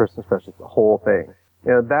 episodes and a Christmas special, the whole thing.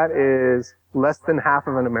 You know, that is less than half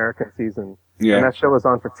of an American season. Yeah. And that show was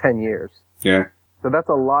on for 10 years. Yeah. So that's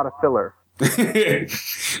a lot of filler.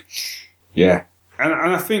 Yeah. And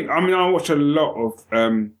I think, I mean, I watch a lot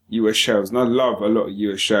of US shows, and I love a lot of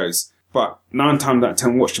US shows. But 9 times out of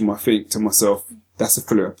 10 watching them, I think to myself, that's a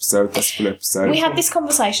filler episode, that's a filler episode. We had this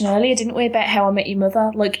conversation earlier, didn't we, about How I Met Your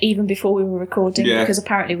Mother, like even before we were recording, Yeah. because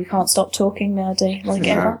apparently we can't stop talking now, like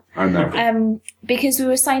Yeah, ever. I know. Because we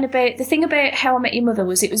were saying about, the thing about How I Met Your Mother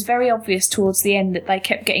was it was very obvious towards the end that they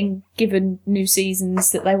kept getting given new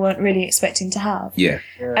seasons that they weren't really expecting to have. Yeah.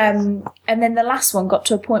 And then the last one got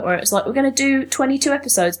to a point where it was like, we're going to do 22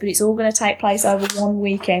 episodes, but it's all going to take place over one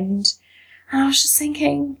weekend. And I was just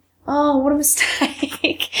thinking, oh, what a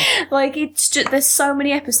mistake. Like, it's just, there's so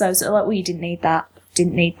many episodes that are like, well, you didn't need that,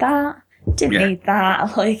 didn't need that, didn't Yeah. need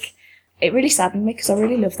that. Like, it really saddened me because I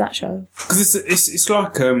really love that show. Because it's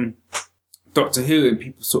like Doctor Who, and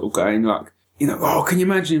people sort of going like, you know, oh, can you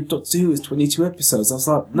imagine if Doctor Who was 22 episodes? I was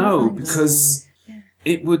like, no, because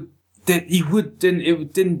it would, then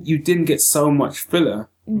you didn't get so much filler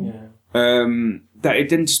Yeah. that it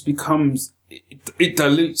then just becomes, it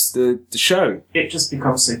dilutes the show. It just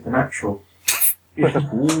becomes supernatural.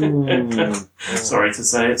 Ooh. Sorry to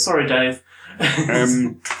say it. Sorry, Dave.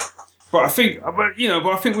 But I think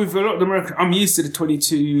with a lot of the American, I'm used to the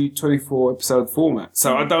 22, 24 episode format.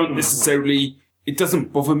 So I don't necessarily, it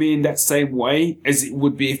doesn't bother me in that same way as it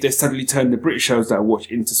would be if they suddenly turned the British shows that I watch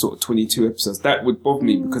into sort of 22 episodes. That would bother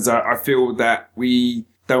me because I feel that we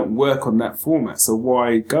don't work on that format. So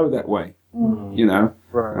why go that way? You know?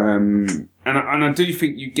 Right. And I do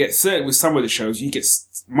think you get, certainly with some of the shows, you get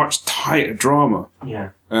much tighter drama. Yeah.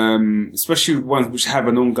 Especially with ones which have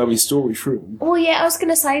an ongoing story through them. Well, yeah, I was going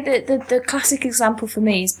to say that the classic example for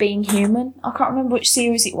me is Being Human. I can't remember which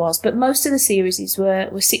series it was, but most of the series were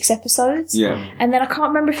 6 episodes. Yeah. And then I can't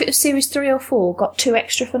remember if it was series 3 or 4, got 2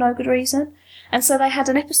 extra for no good reason. And so they had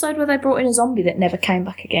an episode where they brought in a zombie that never came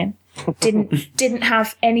back again. Didn't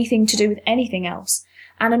have anything to do with anything else.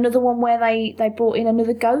 And another one where they brought in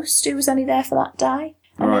another ghost who was only there for that day.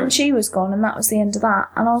 And then Right. she was gone, and that was the end of that.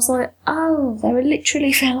 And I was like, oh, they were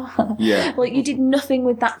literally filler. Yeah. Like, you did nothing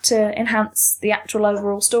with that to enhance the actual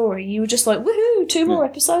overall story. You were just like, woohoo, 2 more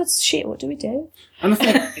episodes. Shit, what do we do? And I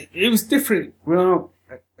think it was different when I was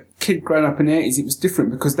a kid growing up in the 80s. It was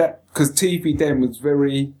different because TV then was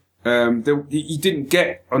very, you didn't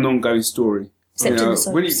get an ongoing story. Except in the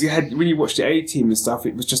soaps. When you watched the A-Team and stuff,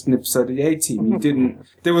 it was just an episode of the A-Team. You didn't,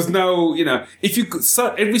 there was no, if you could,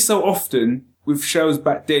 every so often with shows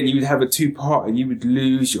back then, you would have a 2-part and you would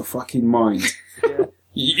lose your fucking mind.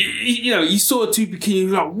 You saw a 2 bikini, you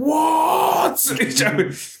were like, what?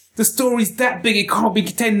 The story's that big, it can't be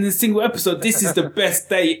contained in a single episode. This is the best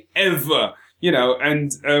day ever.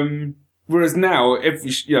 And whereas now,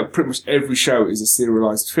 pretty much every show is a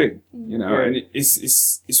serialized thing, and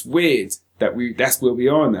it's weird that that's where we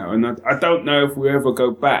are now. And I don't know if we ever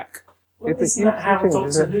go back. Well, It's a isn't that huge how thing, Doctor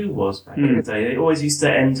isn't Who was back in the day? It always used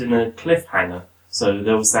to end in a cliffhanger. So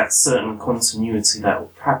there was that certain continuity that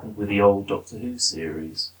happened with the old Doctor Who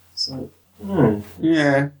series. So,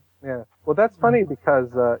 Yeah. Yeah. Well, that's funny because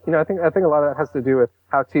I think a lot of that has to do with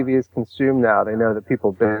how TV is consumed now. They know that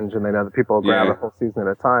people binge and they know that people grab Yeah. a whole season at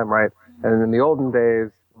a time, right? And in the olden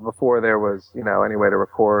days, before there was any way to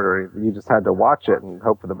record, or you just had to watch it and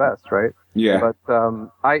hope for the best, right? Yeah. But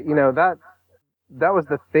that was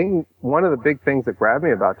the thing. One of the big things that grabbed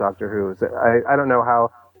me about Doctor Who is that I don't know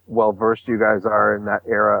how well versed you guys are in that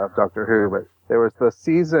era of Doctor Who, but there was the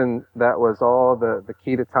season that was all the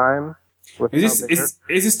key to time. With Is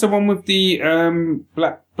this the one with the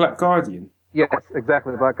Black Guardian? Yes,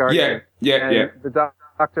 exactly. The Black Guardian. Yeah. And the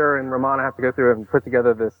Doctor and Romana have to go through and put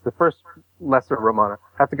together the first lesser Romana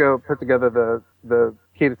have to go put together the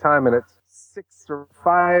Key to Time, and it's 6 or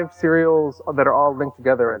 5 serials that are all linked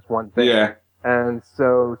together as one thing. Yeah. And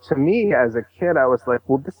so to me as a kid, I was like,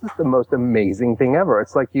 well, this is the most amazing thing ever.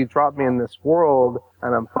 It's like you drop me in this world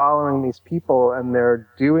and I'm following these people and they're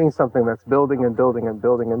doing something that's building and building and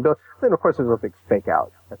building and building. Then of course there's a big fake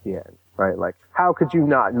out at the end, right? Like, how could you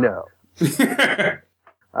not know?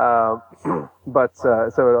 But so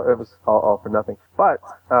it was all for nothing. But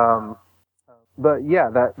yeah,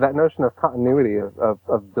 that notion of continuity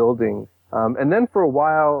of building, and then for a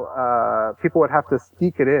while, people would have to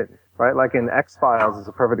sneak it in, right? Like in X-Files is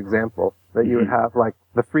a perfect example that you would have like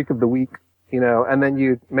the Freak of the Week, and then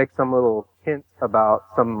you'd make some little hint about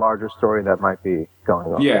some larger story that might be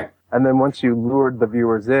going on. Yeah. And then once you lured the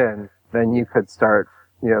viewers in, then you could start,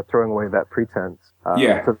 throwing away that pretense.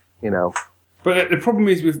 Yeah. But the problem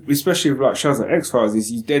is, especially with like shows like X-Files,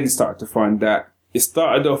 is you then start to find that it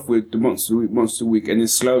started off with the Monster Week, and then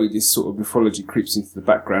slowly this sort of mythology creeps into the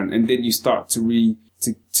background, and then you start to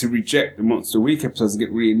reject the Monster Week episodes and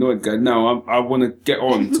get really annoyed and go, no, I want to get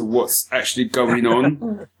on to what's actually going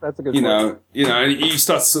on. That's a good point. And you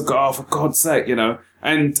start to sort of go, oh, for God's sake,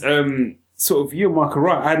 and sort of, you and Mike are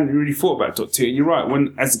right, I hadn't really thought about Doctor Who, and you're right,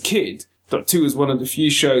 when, as a kid, Doctor Who was one of the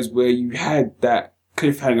few shows where you had that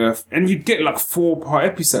cliffhanger, and you'd get like 4-part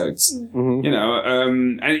episodes, and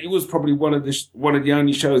it was probably one of the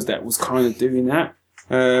only shows that was kind of doing that.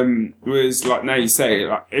 Whereas, like now you say,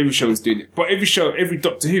 like every show was doing it, but every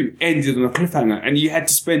Doctor Who ended on a cliffhanger, and you had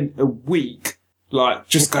to spend a week like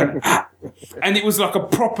just going, and it was like a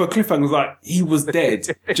proper cliffhanger. It was like he was dead.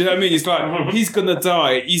 Do you know what I mean? It's like he's gonna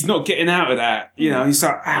die. He's not getting out of that. He's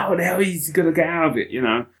like, how the hell is he gonna get out of it?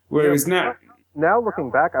 Whereas now looking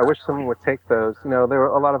back, I wish someone would take those. There were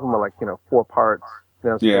a lot of them were like 4 parts.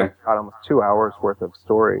 So got almost 2 hours worth of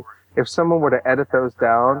story. If someone were to edit those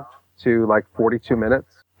down to like 42 minutes,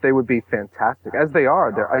 they would be fantastic. As they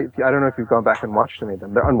are, I don't know if you've gone back and watched any of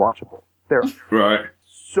them. They're unwatchable. They're right.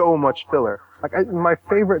 So much filler. Like my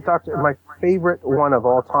favorite one of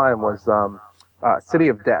all time was City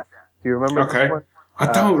of Death. Do you remember this one?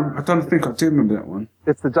 I don't think I do remember that one.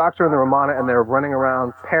 It's the Doctor and the Romana, and they're running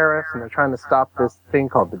around Paris, and they're trying to stop this thing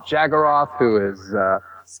called the Jaggeroth, who is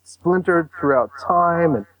splintered throughout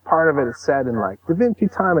time, and part of it is set in like Da Vinci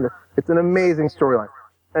time, and it's an amazing storyline.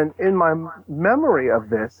 And in my memory of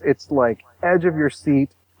this, it's like edge of your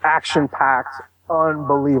seat, action-packed,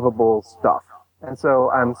 unbelievable stuff. And so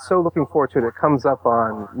I'm so looking forward to it. It comes up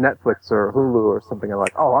on Netflix or Hulu or something. I'm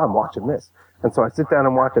like, oh, I'm watching this. And so I sit down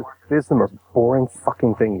and watch it. It is the most boring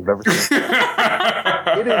fucking thing you've ever seen.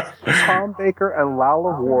 It is Tom Baker and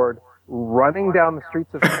Lalla Ward running down the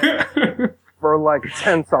streets of Paris for like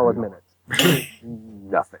 10 solid minutes.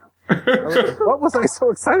 Nothing. What was I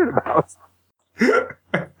so excited about?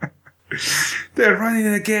 They're running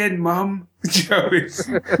again, Mum. Joey.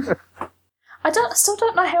 I still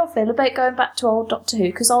don't know how I feel about going back to old Doctor Who,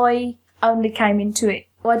 because I only came into it.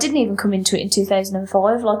 Well, I didn't even come into it in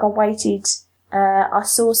 2005. Like, I waited. I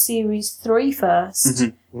saw series 3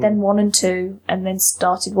 first, then 1 and 2, and then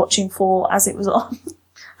started watching 4 as it was on.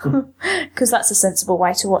 Because that's a sensible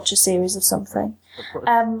way to watch a series of something.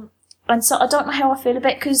 And so I don't know how I feel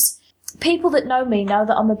about it, because people that know me know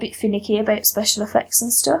that I'm a bit finicky about special effects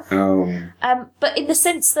and stuff. Oh. But in the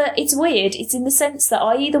sense that it's weird, it's in the sense that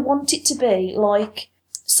I either want it to be like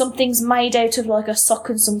something's made out of like a sock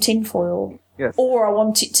and some tinfoil, yes, or I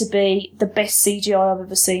want it to be the best CGI I've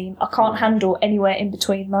ever seen. I can't handle anywhere in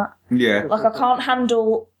between that. Yeah. Like, I can't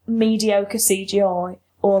handle mediocre CGI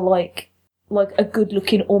or like a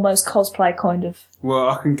good-looking, almost cosplay kind of. Well,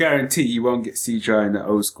 I can guarantee you won't get CGI in the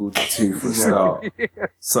old school Doctor Who for a start.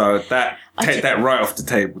 So take that right off the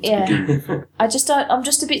table to begin with. I'm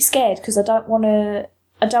just a bit scared because I don't want to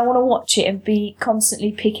watch it and be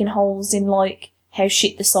constantly picking holes in like how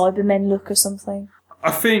shit the Cybermen look or something.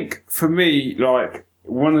 I think for me, like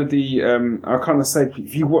one of the I kind of say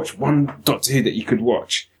if you watch one Doctor Who that you could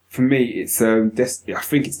watch, for me it's I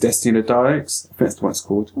think it's Destiny of the Daleks. I think that's what it's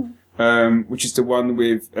called. Which is the one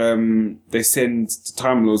with they send the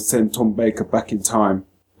Time Lords send Tom Baker back in time.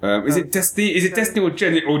 Is it Destiny? Is it Destiny or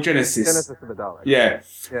Genesis? Genesis of the Daleks. Yeah.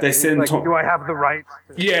 They send like, Tom. do I have the right?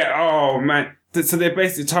 Yeah. Oh man. So they're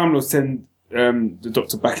basically Time Lords send the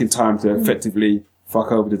Doctor back in time to effectively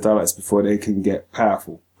fuck over the Daleks before they can get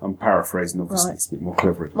powerful. I'm paraphrasing, obviously. Right. It's a bit more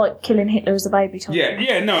clever. Like killing Hitler as a baby time.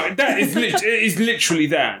 Yeah. No, that is it is literally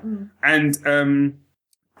that. And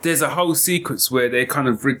there's a whole sequence where they kind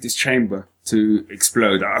of rig this chamber to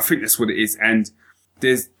explode. I think that's what it is. And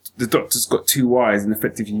the Doctor's got 2 wires, and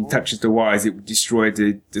effectively, if he touches the wires, it will destroy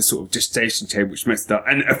the sort of gestation chamber, which messes it up,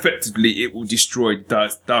 and effectively, it will destroy.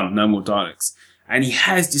 Done. No more Daleks. And he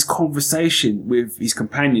has this conversation with his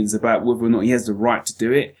companions about whether or not he has the right to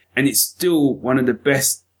do it, and it's still one of the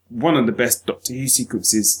best Doctor Who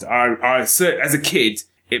sequences. As a kid,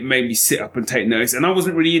 it made me sit up and take notice. And I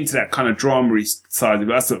wasn't really into that kind of drama-y side of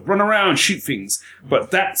it. I sort of run around, shoot things.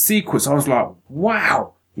 But that sequence, I was like,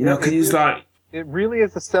 wow. You know, because it's like... It really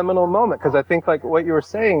is a seminal moment, because I think, like, what you were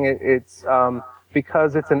saying, it's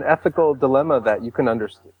because it's an ethical dilemma that you can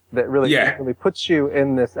understand, that really puts you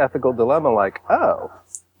in this ethical dilemma, like, oh,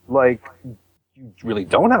 like, you really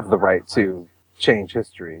don't have the right to change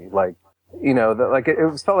history. Like, you know,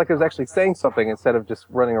 it felt like it was actually saying something instead of just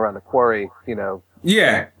running around a quarry, you know,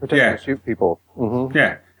 pretending to shoot people. Mm-hmm.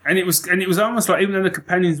 Yeah. And it was almost like, even though the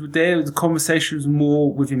companions were there, the conversation was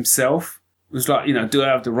more with himself. It was like, you know, do I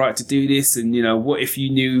have the right to do this? And, you know, what if you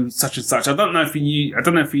knew such and such? I don't know if he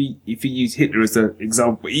used Hitler as an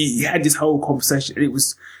example, but he had this whole conversation, and it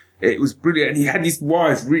was brilliant. And he had these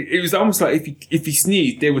wires. It was almost like if he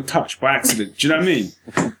sneezed, they would touch by accident. Do you know what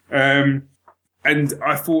I mean? And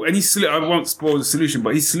I thought, I won't spoil the solution,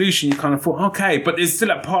 but his solution, you kind of thought, okay, but there's still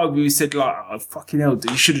that part of you who said, like, oh, fucking hell,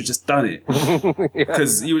 you should have just done it.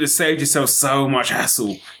 Because you would have saved yourself so much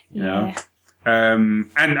hassle, you know?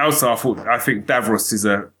 And also I think Davros is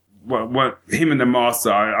him and the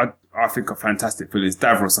Master, I think are fantastic villains.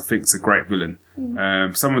 Davros, I think, is a great villain.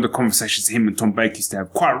 Some of the conversations him and Tom Baker used to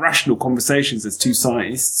have, quite rational conversations as 2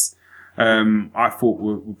 scientists, I thought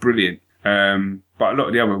were brilliant. But a lot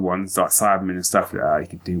of the other ones, like Cybermen and stuff, you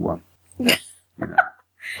could do one. Yeah. You know.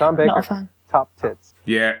 Tom Baker, top tits.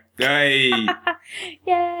 Yeah. Hey.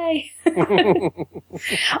 Yay.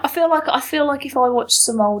 I feel like if I watched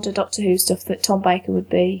some older Doctor Who stuff, that Tom Baker would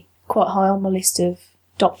be quite high on my list of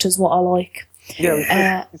doctors what I like.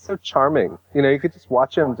 Yeah, he's so charming. You know, you could just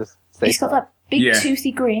watch him just say He's got that big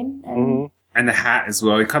toothy grin. And the hat as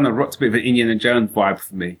well. It kind of rocked a bit of an Indiana Jones vibe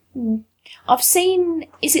for me. I've seen,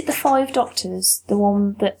 is it the 5 Doctors? The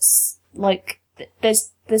one that's like,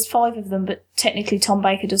 there's 5 of them, but technically Tom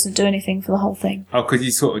Baker doesn't do anything for the whole thing. Oh, because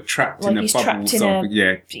he's sort of trapped in a bubble or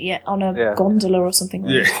something. On a gondola or something.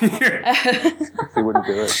 Yeah. He wouldn't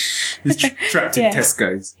do it. He's trapped in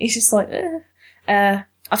Tesco's. He's just like,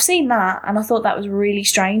 I've seen that, and I thought that was really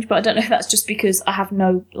strange, but I don't know if that's just because I have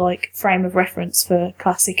no, like, frame of reference for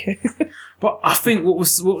classic Who. But I think what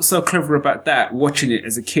was so clever about that, watching it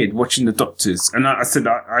as a kid, watching the Doctors, and I said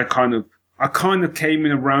I kind of came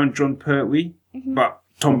in around John Pertwee, but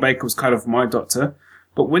Tom Baker was kind of my Doctor.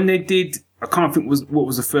 But when they did, I can't think what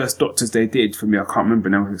was the first Doctors they did for me. I can't remember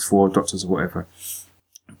now if it's 4 Doctors or whatever.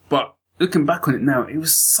 But looking back on it now, it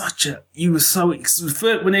was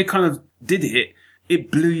when they kind of did it, it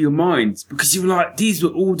blew your mind, because you were like, these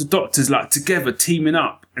were all the Doctors like together teaming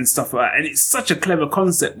up and stuff like that. And it's such a clever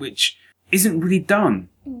concept, which isn't really done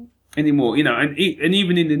anymore, you know, and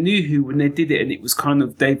even in the New Who, when they did it, and it was kind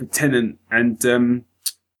of David Tennant and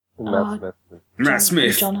Matt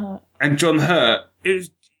Smith, John Hurt, and John Hurt.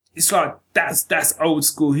 It's like that's old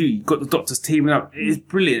school Who. You got the Doctors teaming up. It's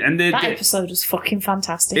brilliant, and that episode was fucking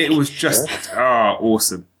fantastic. It was just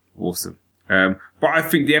awesome. But I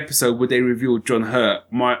think the episode where they revealed John Hurt,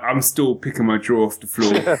 I'm still picking my jaw off the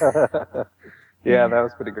floor. Yeah, that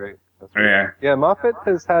was pretty great. Yeah, Moffat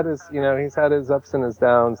has had he's had his ups and his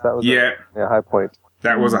downs. That was a high point.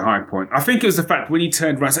 That was a high point. I think it was the fact when he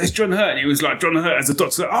turned around and said, it's John Hurt, and it was like John Hurt as a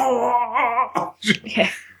Doctor. Yeah.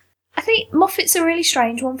 I think Moffat's a really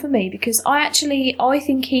strange one for me, because I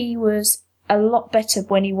think he was a lot better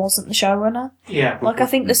when he wasn't the showrunner. Yeah. Like, I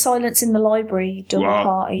think the Silence in the Library double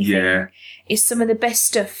party thing is some of the best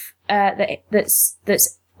stuff that's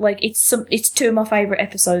like, it's 2 of my favourite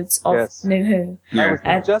episodes of New Who. Yeah.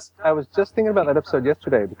 I was just thinking about that episode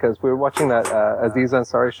yesterday, because we were watching that Aziz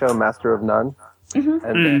Ansari show, Master of None.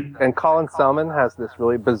 And Colin Salmon has this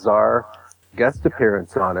really bizarre guest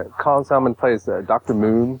appearance on it. Colin Salmon plays Dr.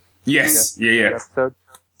 Moon. Yes. Episode.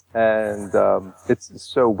 And it's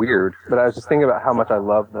so weird. But I was just thinking about how much I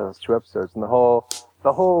love those 2 episodes, and the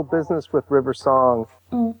whole business with River Song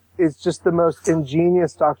is just the most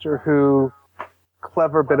ingenious Doctor Who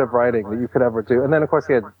clever bit of writing that you could ever do. And then, of course,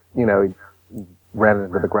 he ran it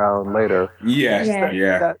into the ground later.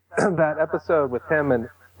 That episode with him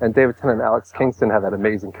and David Tennant and Alex Kingston had that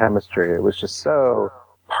amazing chemistry. It was just so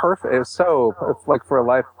perfect. It was so, like, for a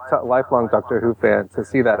lifelong Doctor Who fan to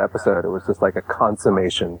see that episode, it was just like a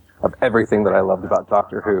consummation of everything that I loved about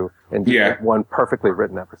Doctor Who in one perfectly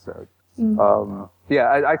written episode.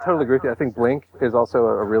 Yeah, I totally agree with you. I think Blink is also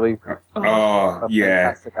a really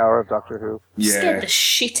fantastic hour of Doctor Who. Yeah. Scared the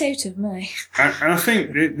shit out of me. And I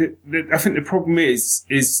think the problem is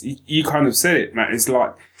you kind of said it, Matt. It's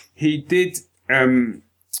like he did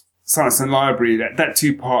Science and Library. That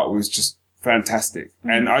 2-part was just fantastic,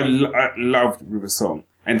 and I loved River Song,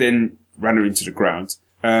 and then ran her into the ground.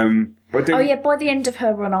 But then, by the end of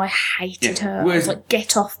her run, I hated her. I was like,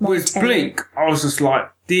 get off my telly. Blink, I was just like,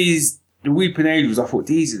 the Weeping Angels, I thought,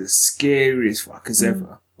 these are the scariest fuckers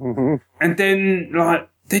ever. Mm-hmm. And then, like,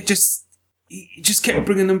 he just kept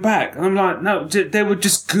bringing them back. And I'm like, no, they were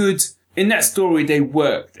just good. In that story, they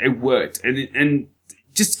worked. And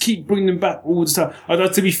just keep bringing them back all the time. Although,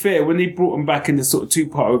 to be fair, when they brought them back in the sort of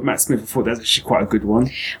 2-part with Matt Smith, I thought that's actually quite a good one.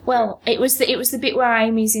 Well, it was the bit where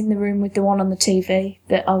Amy's in the room with the one on the TV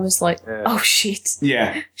that I was like, oh shit.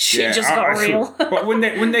 Yeah. Shit just got real. But when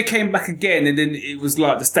they came back again, and then it was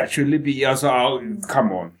like the Statue of Liberty, I was like, oh,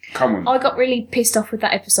 come on. I got really pissed off with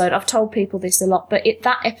that episode. I've told people this a lot, but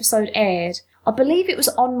that episode aired, I believe it was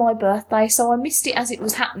on my birthday, so I missed it as it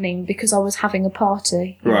was happening because I was having a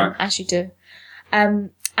party, right? As you do. And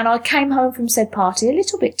I came home from said party a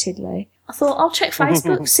little bit tiddly. I thought, I'll check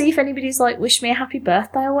Facebook, see if anybody's like wished me a happy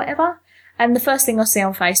birthday or whatever. And the first thing I see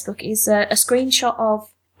on Facebook is a screenshot of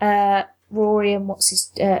Rory and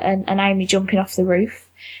and Amy jumping off the roof,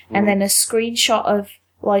 and then a screenshot of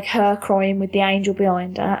like her crying with the angel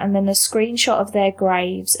behind her, and then a screenshot of their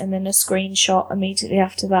graves, and then a screenshot immediately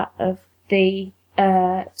after that of the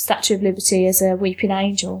Statue of Liberty as a weeping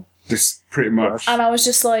angel. Just pretty much. And I was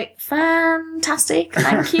just like, fantastic.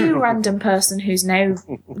 Thank you, random person who's now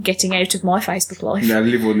getting out of my Facebook life. Now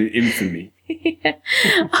live on the infamy. Yeah.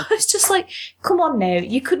 I was just like, come on now.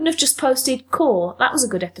 You couldn't have just posted Core. That was a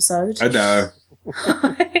good episode. I know.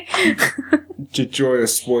 The joy of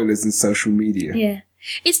spoilers in social media. Yeah.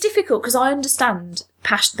 It's difficult because I understand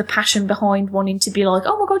the passion behind wanting to be like,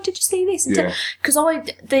 oh my god, did you see this? Because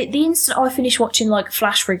the instant I finish watching like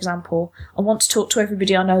Flash, for example, I want to talk to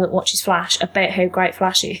everybody I know that watches Flash about how great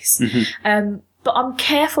Flash is. Mm-hmm. But I'm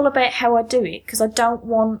careful about how I do it because I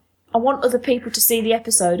want other people to see the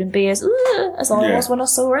episode and be as I was when I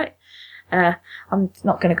saw it. I'm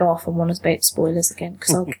not going to go off on one about spoilers again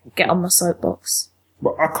because I'll get on my soapbox.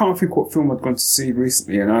 But I can't think what film I'd gone to see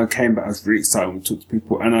recently, and I came back, I was really excited when we talked to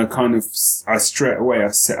people, and I straight away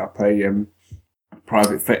set up a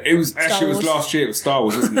private it was last year, it was Star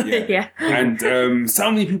Wars, wasn't it? Yeah. And so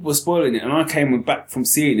many people were spoiling it, and I came back from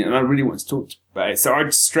seeing it, and I really wanted to talk about it. So I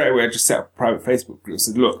just straight away set up a private Facebook group. I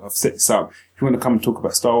said, look, I've set this up. If you want to come and talk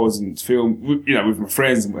about Star Wars and film, with my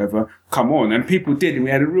friends and whatever, come on. And people did, and we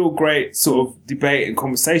had a real great sort of debate and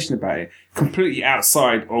conversation about it, completely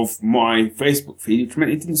outside of my Facebook feed, which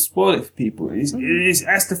meant it didn't spoil it for people. That's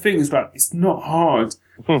the thing, it's like, it's not hard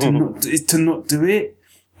to not do it.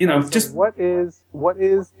 Just what is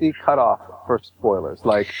the cutoff for spoilers?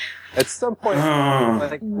 Like, at some point,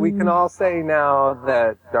 we can all say now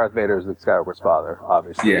that Darth Vader is Luke Skywalker's father,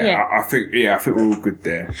 obviously. Yeah. I think we're all good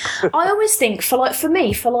there. I always think for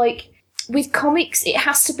with comics, it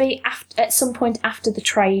has to be at some point after the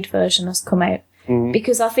trade version has come out,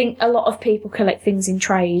 because I think a lot of people collect things in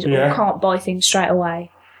trade or can't buy things straight away.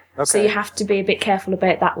 Okay. So you have to be a bit careful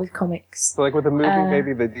about that with comics. So, like with the movie,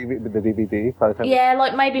 maybe the DVD. By the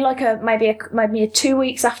time maybe 2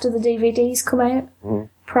 weeks after the DVDs come out,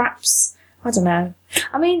 perhaps. I don't know.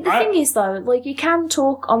 I mean, the thing is though, like you can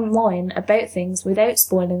talk online about things without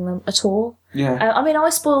spoiling them at all. Yeah. I mean, I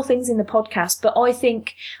spoil things in the podcast, but I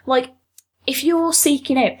think like if you're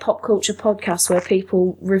seeking out pop culture podcasts where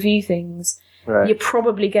people review things, you're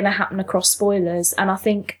probably going to happen across spoilers, and I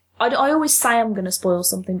think. I always say I'm going to spoil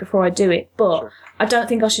something before I do it, but I don't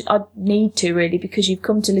think I need to really, because you've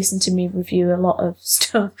come to listen to me review a lot of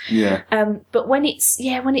stuff. Yeah. But when it's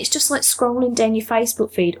just like scrolling down your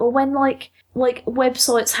Facebook feed, or when like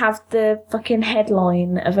websites have the fucking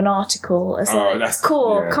headline of an article as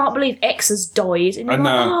can't believe X has died, and you're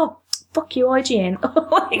like, oh, fuck you, IGN.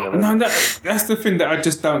 No, that's the thing that I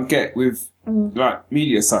just don't get with like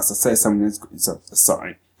media sites. I say something that's a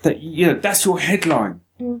site that that's your headline.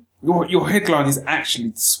 Your headline is actually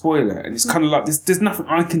the spoiler, and it's kind of like there's nothing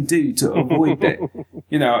I can do to avoid it,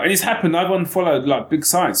 And it's happened. I've unfollowed like big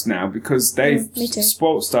sites now because they've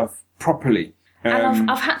spoiled stuff properly.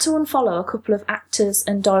 And I've had to unfollow a couple of actors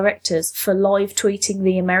and directors for live tweeting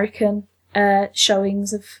the American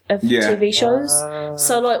showings of TV shows.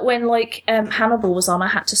 So like when Hannibal was on, I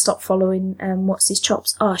had to stop following what's his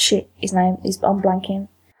chops? Oh shit, his name is I'm blanking.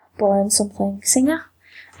 Brian something singer.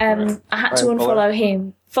 I had to unfollow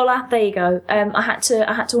him. There you go. I had to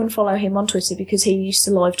unfollow him on Twitter because he used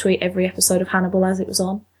to live tweet every episode of Hannibal as it was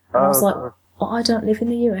on. And I was like, well, I don't live in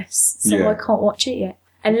the US, so Yeah. I can't watch it yet.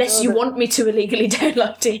 Unless you want me to illegally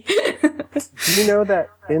download it. Do you know that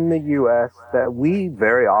in the U.S. that we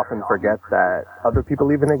very often forget that other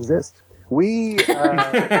people even exist? We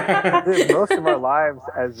live most of our lives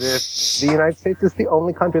as if the United States is the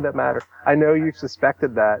only country that matters. I know you've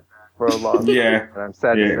suspected that for a long time, Yeah. and I'm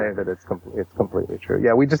sad to Yeah. say that it's completely true.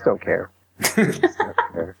 Yeah, we just don't care. We just don't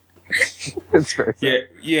care. It's very sad.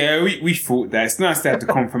 Yeah, we thought that. It's nice to have the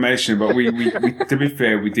confirmation, but we to be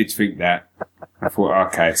fair, we did think that. I thought,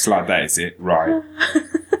 okay, it's like that, is it? Right.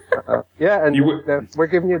 Yeah, and You would- we're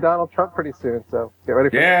giving you Donald Trump pretty soon, so get ready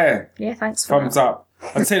for Yeah. Yeah, thanks for Thumbs that. up.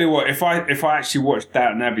 I'll tell you what, if I actually watched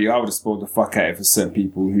Downton Abbey, I would have spoiled the fuck out of it for certain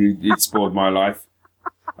people who it spoiled my life.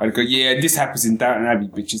 I'd go, yeah, this happens in Downton Abbey,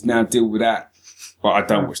 bitches, now deal with that. But I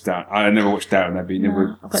don't watch Downton. I never watched Downton Abbey. Never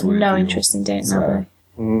No, I've got saw it no anymore. interest in Downton So-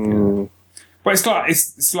 Abbey. But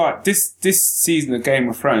it's like this season of Game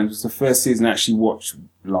of Thrones was the first season I actually watched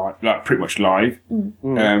live, like pretty much live.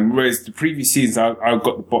 Whereas the previous seasons I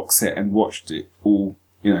got the box set and watched it all,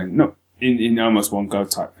 not in almost one go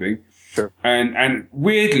type thing. Sure. And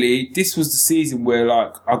weirdly, this was the season where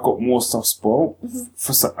like I got more stuff spoiled.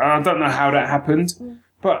 I don't know how that happened,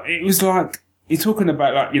 but it was like you're talking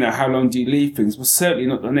about like how long do you leave things? Well, certainly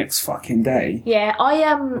not the next fucking day. Yeah,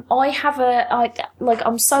 I'm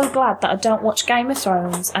so glad that I don't watch Game of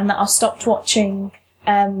Thrones and that I stopped watching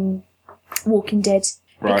Walking Dead.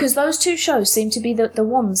 Right. Because those two shows seem to be the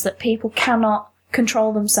ones that people cannot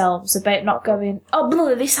control themselves about not going, oh,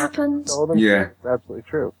 blah, this happened. Yeah. It's absolutely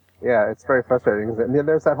true. Yeah, it's very frustrating. And then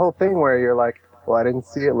there's that whole thing where you're like, well, I didn't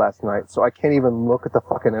see it last night, so I can't even look at the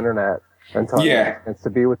fucking internet until I Yeah. get a chance to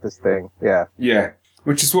be with this thing. Yeah. Yeah,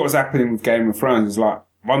 which is what was happening with Game of Thrones. Is like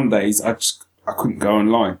Mondays I couldn't go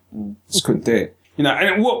online, just couldn't do it.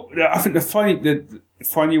 And what I think the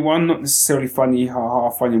funny one, not necessarily funny,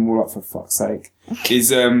 funny, more like for fuck's sake,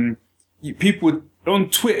 is people would on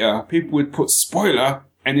Twitter people would put spoiler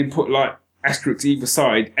and then put like asterisks either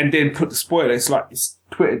side and then put the spoiler. It's like it's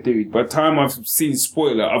Twitter, dude. By the time I've seen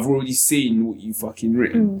spoiler, I've already seen what you fucking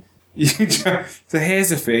written. So here's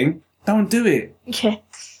the thing. Don't do it. Yeah.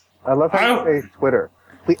 I love how you say Twitter.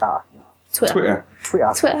 Twitter. Twitter.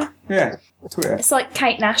 Twitter. Yeah. Twitter. It's like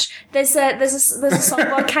Kate Nash. There's a song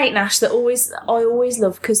by Kate Nash that I always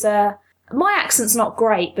love because my accent's not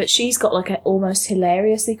great, but she's got like an almost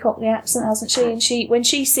hilariously Cockney accent, hasn't she? And when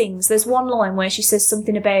she sings, there's one line where she says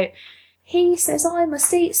something about, he says I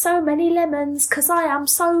must eat so many lemons because I am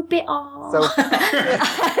so bitter.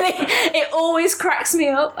 It always cracks me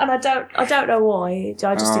up, and I don't know why.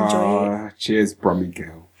 I just enjoy it. Cheers, Brummy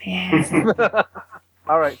girl. Yeah.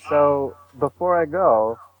 All right, so before I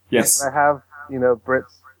go, Yes. I have,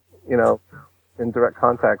 Brits, in direct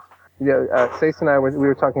contact. Stacey and I, we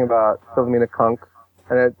were talking about Philomena Kunk,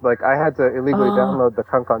 and I had to illegally download the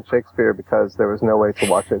Kunk on Shakespeare because there was no way to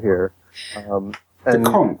watch it here. The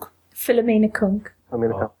conch. Philomena Kunk.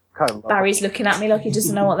 Philomena Kunk. Barry's looking at me like he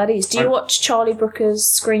doesn't know what that is. Do you watch Charlie Brooker's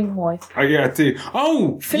Screen Wife? Oh yeah, I do.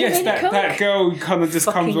 Oh yes, Philomena Kunk? that girl kind of just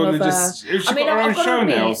Fucking comes on and love just. her. She's got her own show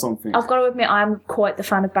now or something. I've got to admit, I'm quite the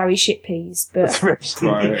fan of Barry Shitpeas, but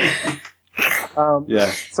Right.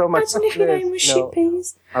 Yeah. So my imagine if question your name was is,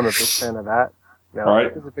 Shitpeas. I'm a big fan of that.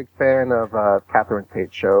 Right. I was a big fan of Catherine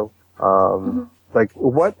Tate's show. Like,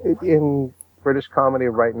 what in British comedy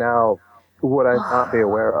right now would I not be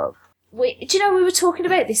aware of? Do you know we were talking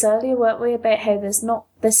about this earlier, weren't we? About how there's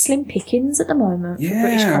slim pickings at the moment for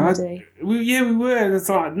British comedy. We were. There's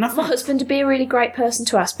like My nothing. husband would be a really great person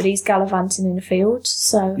to ask, but he's gallivanting in a field,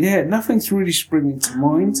 so. Yeah, nothing's really springing to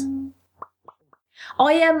mind.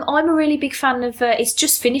 I'm a really big fan of. It's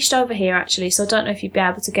just finished over here actually, so I don't know if you'd be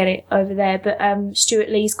able to get it over there. But Stuart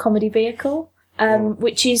Lee's Comedy Vehicle,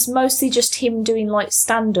 which is mostly just him doing like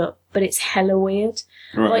stand up, but it's hella weird.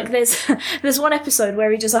 Right. Like there's one episode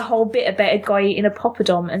where he does a whole bit about a guy eating a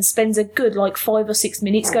poppadom and spends a good like 5 or 6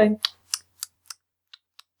 minutes going.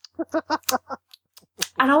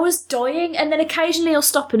 And I was dying, and then occasionally he'll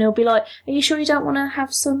stop and he'll be like, "Are you sure you don't want to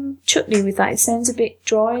have some chutney with that? It sounds a bit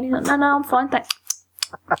dry." And he's like, "No, I'm fine, thanks."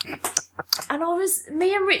 And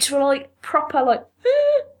me and Rich were like proper like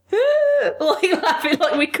laughing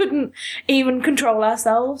like we couldn't even control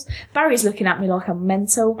ourselves. Barry's looking at me like I'm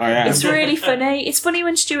mental. I am. It's really funny. It's funny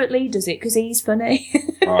when Stuart Lee does it because he's funny.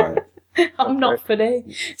 Right. I'm not funny.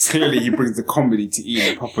 Clearly, he brings the comedy to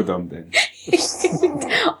eat a poppadom then.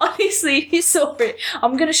 Honestly, if you saw it,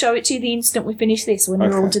 I'm going to show it to you the instant we finish this when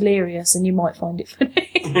you're all Okay. delirious and you might find it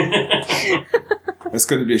funny. That's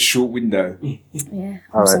going to be a short window. Yeah, I'm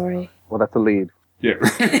All right. sorry. Well, that's a lead. Yeah.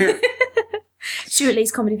 Stuart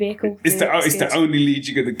Lee's Comedy Vehicle. It's the only lead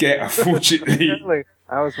you're going to get, unfortunately.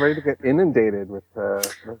 I was ready to get inundated with.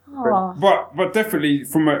 Aw. But definitely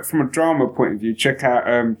from a drama point of view, check out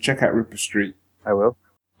Ripper Street. I will.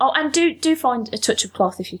 Oh, and do find A Touch of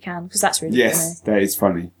Cloth if you can, because that's really funny. Yes, that is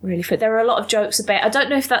funny. Really funny. There are a lot of jokes about. I don't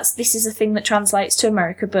know if this is a thing that translates to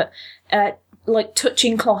America, but like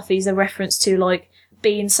touching cloth is a reference to like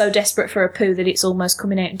being so desperate for a poo that it's almost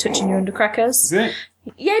coming out and touching your undercrackers. Is it?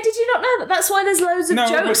 Yeah, did you not know that? That's why there's loads of No,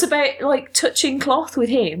 jokes but- about like touching cloth with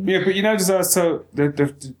him. Yeah, but there's also the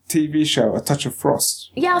TV show A Touch of Frost.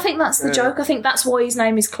 Yeah, I think that's the joke. I think that's why his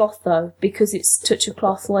name is Cloth, though, because it's Touch of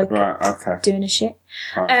Cloth, like Right. Okay. doing a shit.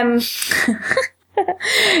 Right.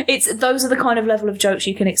 Those are the kind of level of jokes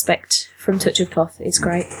you can expect from Touch of Cloth. It's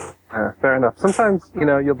great. Fair enough. Sometimes,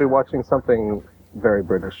 you'll be watching something very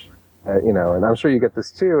British, and I'm sure you get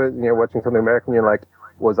this too, and you're watching something American, you're like,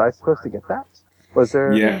 was I supposed to get that? Was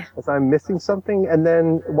I missing something? And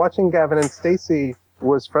then watching Gavin and Stacey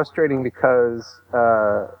was frustrating because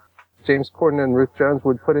James Corden and Ruth Jones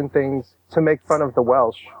would put in things to make fun of the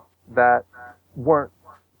Welsh that weren't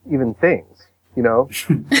even things,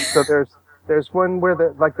 So there's one where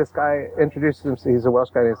this guy introduces himself, he's a Welsh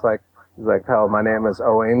guy, and he's like, oh, my name is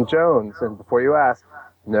Owain Jones, and before you ask,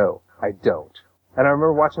 no, I don't. And I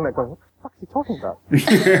remember watching that going, what the fuck is he talking about?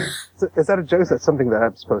 Is that a joke? Is that something that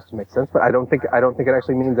I'm supposed to make sense? But I don't think it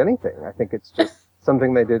actually means anything. I think it's just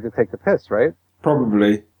something they did to take the piss, right?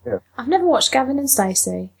 Probably. I've never watched Gavin and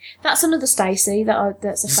Stacey. That's another Stacey.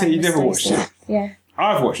 That's a famous So you never watched Stacey. it? Yeah.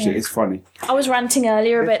 I've watched it. It's funny. I was ranting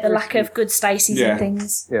earlier about It's the very lack of good Staceys Yeah. and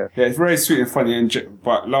things. Yeah. Yeah, it's very sweet and funny,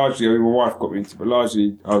 but largely, my wife got me into it, but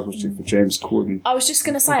largely I was watching it for James Corden. I was just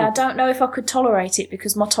going to say, I don't know if I could tolerate it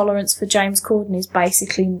because my tolerance for James Corden is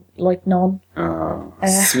basically like none.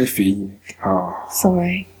 Smithy. Oh,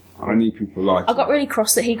 Sorry. I need people like I got really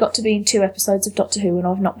cross that he got to be in 2 episodes of Doctor Who and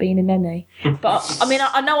I've not been in any. But, I mean,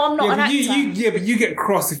 I know I'm not yeah, an but actor. but you get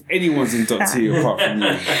cross if anyone's in Doctor Who apart from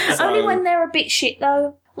you. So- Only when they're a bit shit,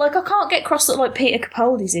 though. Like, I can't get cross that, like, Peter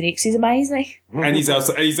Capaldi's in it 'cause he's amazing. And he's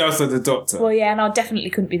also the Doctor. Well, yeah, and I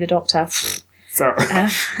definitely couldn't be the Doctor. So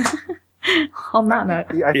On that note.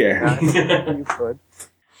 Yeah. You could.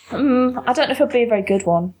 I don't know if it'll be a very good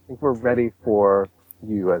one. I think we're ready for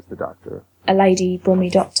you as the Doctor. A lady bummy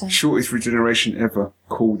doctor. Shortest regeneration ever.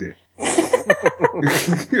 Called it.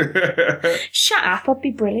 Shut up, I'd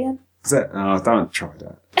be brilliant. Don't try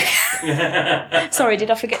that. Sorry, did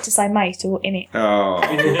I forget to say mate or in it? Oh.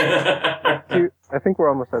 I think we're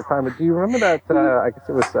almost out of time, but do you remember that, I guess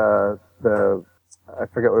it was I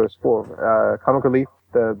forget what it was for, Comic Relief,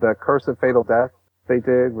 the Curse of Fatal Death they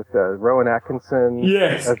did with Rowan Atkinson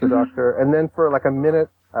Yes. as the Doctor, and then for like a minute,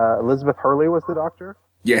 Elizabeth Hurley was the Doctor.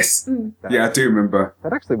 Yes. Yeah, I do remember.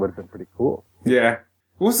 That actually would have been pretty cool. Yeah.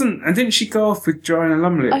 And didn't she go off with Joanna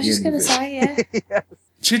Lumley at I was the just end going of to it? say, yeah.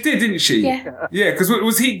 She did, didn't she? Yeah. Yeah, because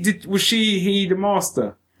was he the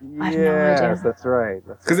master? I have no idea. Yes, that's right.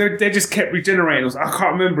 Because they just kept regenerating us. I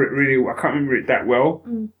can't remember it really. I can't remember it that well.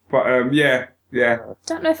 But yeah.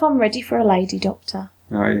 Don't know if I'm ready for a lady doctor.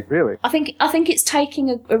 No, yeah. Really? I think it's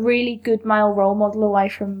taking a really good male role model away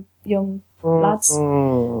from young lads.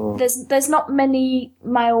 Mm. There's not many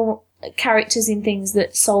male characters in things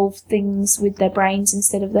that solve things with their brains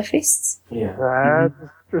instead of their fists. Yeah.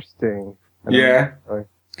 That's interesting. Yeah.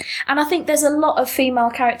 And I think there's a lot of female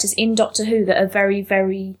characters in Doctor Who that are very,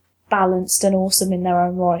 very balanced and awesome in their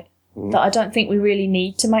own right. That I don't think we really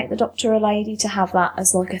need to make the Doctor a lady to have that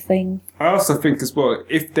as like a thing. I also think as well,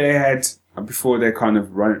 if they had, before they kind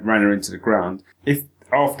of ran her into the ground, if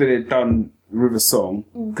after they'd done River Song,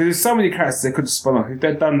 because there's so many characters they could have spun off, if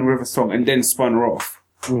they'd done River Song and then spun her off,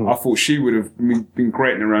 I thought she would have been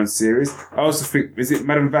great in her own series. I also think, is it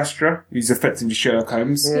Madame Vastra, who's effectively Sherlock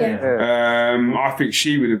Holmes? Yeah. I think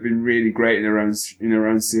she would have been really great in her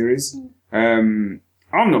own series.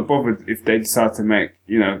 I'm not bothered if they decide to make,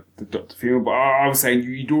 the Doctor female, but I was saying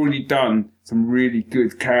you'd already done some really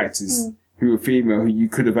good characters who were female who you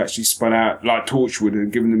could have actually spun out, like Torchwood,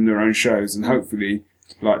 and given them their own shows, and hopefully,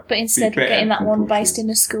 like. But instead we're getting that one based in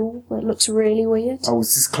a school that looks really weird. Oh,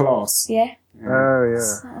 it's this Class. Yeah. Oh, yeah.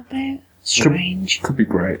 What's that about? Strange. Could be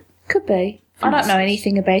great. Could be. I don't know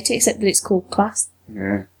anything about it except that it's called Class.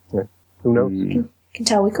 Yeah. Who knows? Can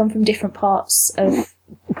tell we come from different parts of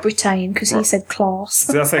Britain because he said class.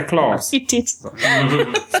 Did I say Class? He did. It's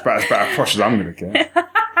about as posh as I'm going to get.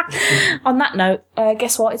 On that note,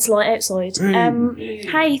 guess what? It's light outside.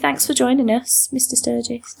 Hey, thanks for joining us, Mr. Sturgis.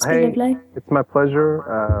 It's been lovely. It's my pleasure.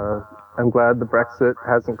 I'm glad the Brexit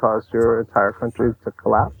hasn't caused your entire country to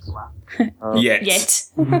collapse. Yet. Yet.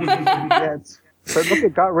 Yet. But look,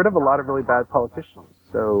 it got rid of a lot of really bad politicians.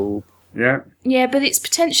 So Yeah. Yeah, but it's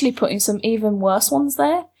potentially putting some even worse ones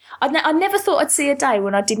there. I never thought I'd see a day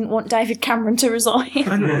when I didn't want David Cameron to resign.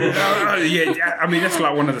 Yeah, I mean that's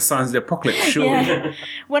like one of the signs of the apocalypse. Surely. Yeah.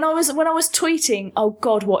 When I was tweeting, oh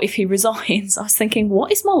God, what if he resigns? I was thinking,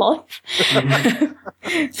 what is my life?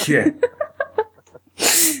 Yeah.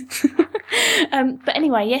 But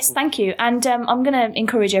anyway, yes, thank you. And I'm going to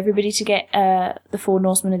encourage everybody to get The Four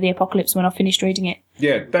Norsemen of the Apocalypse when I've finished reading it.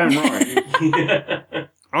 Yeah, damn right.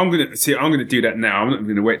 I'm gonna do that now. I'm not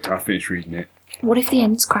gonna wait till I finish reading it. What if the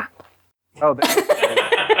end's crap? Oh,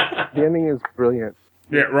 the ending is brilliant.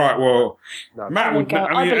 Yeah, right. Well, No. Matt would. There you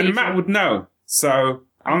go. I believe Matt you. would know. So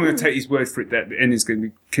I'm going to take his word for it that the ending's going to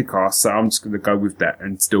be kick-ass. So I'm just going to go with that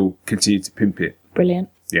and still continue to pimp it. Brilliant.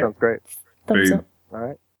 Yeah. Sounds great. Thumbs Boom. up. All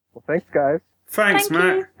right. Well, thanks, guys. Thanks, Thank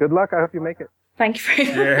Matt. you. Good luck. I hope you make it. Thank you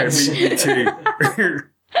very much. Yeah, me too.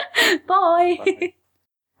 Bye.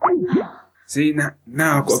 See,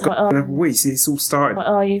 now I've got to go another week. See, it's all started.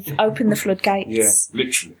 Oh, you've opened the floodgates. Yeah,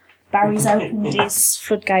 literally. Barry's opened his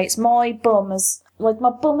floodgates. My bum my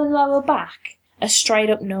bum and lower back are straight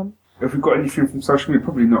up numb. Have we got anything from social media?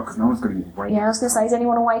 Probably not, because no one's going to get away. Yeah, I was going to say, is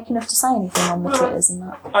anyone awake enough to say anything on the Twitters and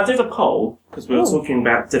that? I did a poll, because we were Ooh. talking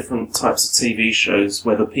about different types of TV shows,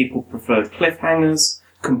 whether people preferred cliffhangers,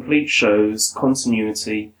 complete shows,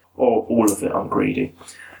 continuity, or all of it. I'm greedy.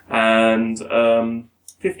 And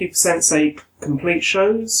 50% say complete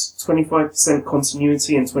shows, 25%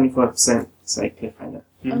 continuity, and 25% say cliffhanger.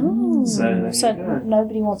 Oh, So there you go.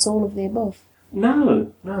 nobody wants all of the above.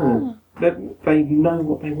 No. They know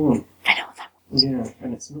what they want. I know that. Yeah,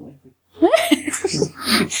 and it's not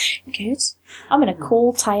every... Good. I'm going to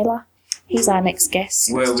call Taylor. He's our next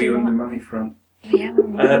guest. Where are we Do on the that. money front? Yeah, we're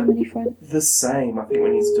on the money front. The same. I think we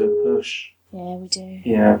need to do a push. Yeah, we do.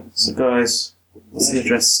 Yeah. So guys, what's the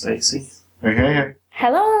address, Stacey? Hey.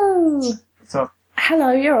 Hello. What's up?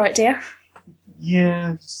 Hello, you alright, dear?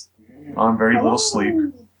 Yeah, I'm very little sleep.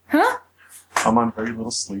 Huh? I'm on very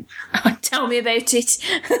little sleep. Tell me about it.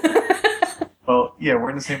 Well, yeah, we're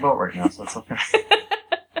in the same boat right now, so it's okay.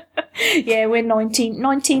 Yeah, we're 19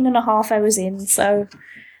 and a half hours in, so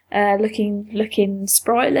looking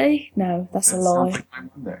sprightly. No, that's a That lie. sounds like my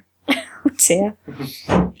Monday. Oh dear.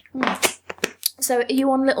 So, are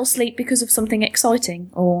you on little sleep because of something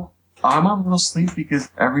exciting, or? I'm on little sleep because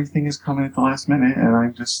everything is coming at the last minute, and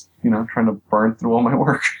I'm just, trying to burn through all my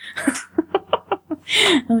work.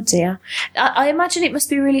 Oh dear. I imagine it must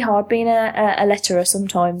be really hard being a letterer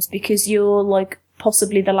sometimes, because you're like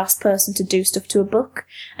possibly the last person to do stuff to a book,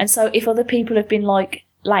 and so if other people have been like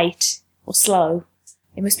late or slow,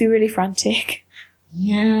 it must be really frantic.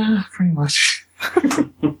 Yeah, pretty much.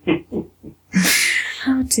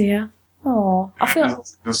 Oh dear. Oh, I feel.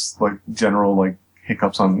 Just like general like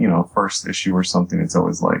hiccups on, first issue or something. It's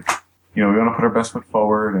always like, we want to put our best foot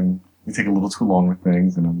forward, and we take a little too long with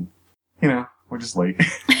things, and then, we're just late.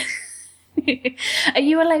 Are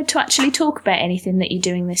you allowed to actually talk about anything that you're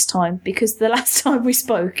doing this time? Because the last time we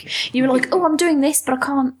spoke, you were like, "Oh, I'm doing this, but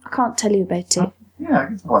I can't tell you about it." Yeah, I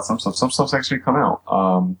can talk about some stuff. Some stuff's actually come out.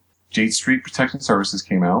 Jade Street Protection Services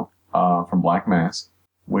came out from Black Mask,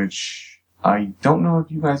 which I don't know if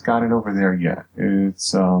you guys got it over there yet.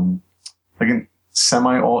 It's like a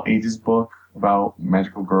semi all ages book about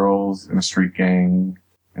magical girls in a street gang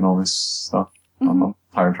and all this stuff. I'm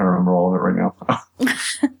tired trying to remember all of it right now.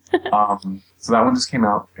 So that one just came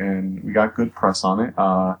out, and we got good press on it.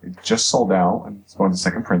 It just sold out, and it's going to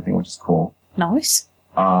second printing, which is cool. Nice.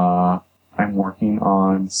 I'm working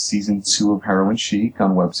on season 2 of Heroin Chic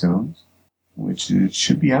on Webtoons, which it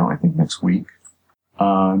should be out, I think, next week.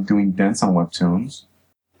 Doing Dents on Webtoons.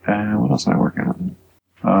 What else am I working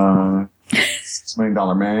on? $6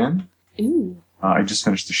 Million Man. Ooh, I just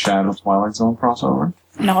finished the Shadow Twilight Zone crossover.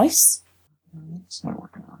 nice. What else am I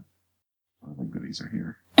working on? What other goodies are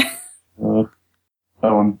here?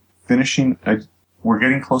 I'm finishing. We're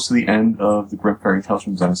getting close to the end of the Grim Fairy Tales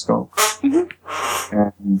from Zenescope.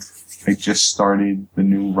 And I just started the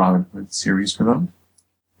new Robin Hood series for them.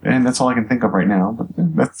 And that's all I can think of right now, but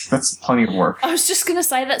that's plenty of work. I was just going to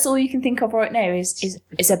say that's all you can think of right now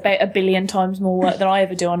is about 1 billion times more work than I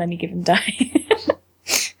ever do on any given day.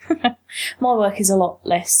 My work is a lot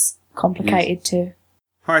less complicated too.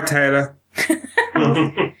 Hi, Taylor.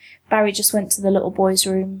 Barry just went to the little boy's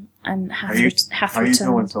room and half How you returned.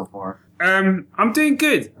 doing so far? I'm doing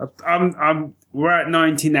good. We're at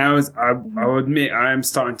 19 hours. I'll admit I am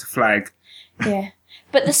starting to flag. Yeah.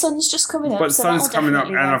 But the sun's just coming up. But the so sun's that'll coming up,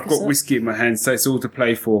 definitely and wake I've us got up. whiskey in my hand, so it's all to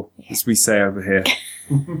play for, as we say over here.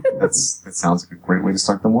 That sounds like a great way to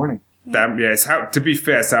start the morning. Damn, yeah. To be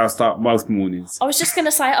fair, it's how I start most mornings. I was just going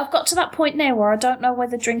to say, I've got to that point now where I don't know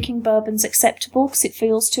whether drinking bourbon's acceptable because it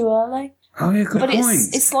feels too early. Oh yeah, good But point.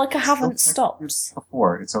 it's like I haven't stopped.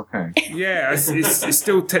 Before, it's okay. Yeah, it's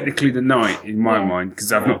still technically the night in my Yeah. mind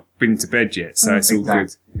because I've not been to bed yet, so it's all good.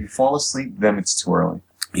 Exactly. If you fall asleep, then it's too early.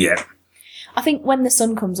 Yeah. I think when the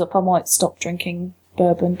sun comes up, I might stop drinking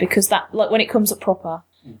bourbon because that, like, when it comes up proper,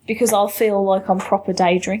 because I'll feel like I'm proper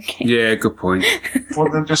day drinking. Yeah, good point. Well,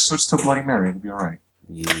 then just switch to Bloody Mary. It'll be all right.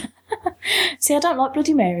 Yeah. See, I don't like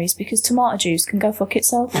Bloody Marys because tomato juice can go fuck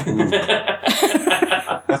itself.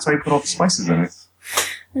 That's why you put all the spices in it.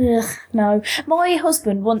 Ugh, no. My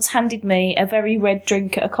husband once handed me a very red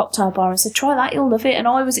drink at a cocktail bar and said, try that, you'll love it. And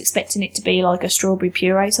I was expecting it to be like a strawberry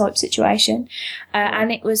puree type situation.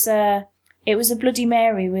 And it was a Bloody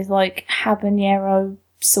Mary with like habanero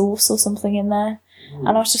sauce or something in there. And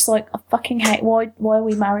I was just like, I fucking hate, why are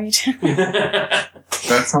we married?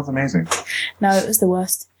 That sounds amazing. No, it was the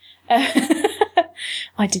worst.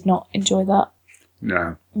 I did not enjoy that.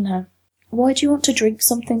 No. No. Why do you want to drink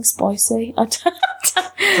something spicy? I don't.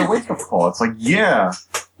 It's a wake-up call. It's like, yeah,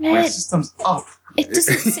 my It, system's up. it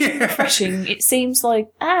doesn't seem refreshing. It seems like,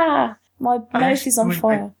 my mouth is on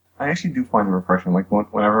fire. I actually do find it refreshing. Like,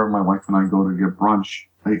 whenever my wife and I go to get brunch,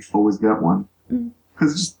 I always get one.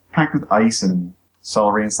 Because it's just packed with ice and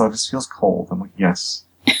celery and stuff. It just feels cold. I'm like, yes.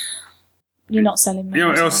 You're not selling me. You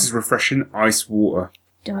know what else is refreshing? Ice water.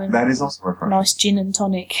 Doing That is also refreshing. nice gin and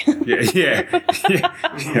tonic. Yeah.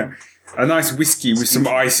 A nice whiskey with some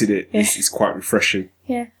ice in it is quite refreshing.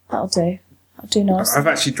 Yeah, that'll do. That'll do nice. I've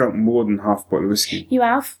actually drunk more than half a bottle of whiskey. You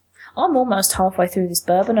have? I'm almost halfway through this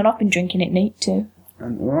bourbon and I've been drinking it neat too. All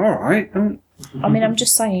right. I mean, I'm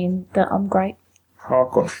just saying that I'm great.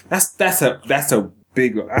 Hardcore. That's a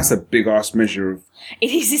big ass measure of.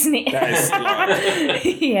 It is, isn't it? That is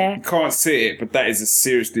like, yeah. you can't see it, but that is a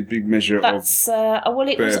seriously big measure That's well,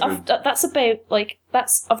 it was. bourbon. That's about like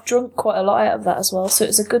that's. I've drunk quite a lot out of that as well, so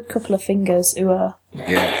it's a good couple of fingers. Who are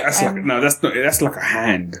Yeah, that's like no, that's not. That's like a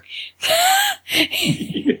hand.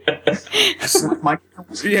 My,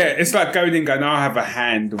 Yeah, it's like going in and going, I'll have a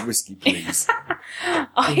hand of whiskey, please. can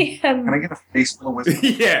I get a face full of whiskey?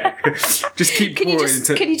 Yeah, just keep Can pouring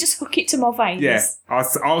you just hook it to my veins? Yeah,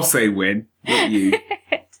 I'll say when, not you.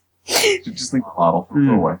 Just leave the bottle.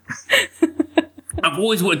 Throw away. I've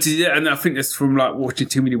always wanted to do that, and I think that's from like watching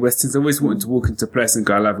too many westerns. I always wanted to walk into a place and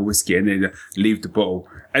go, I'll have a whiskey, and then leave the bottle.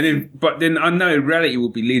 But then I know in reality will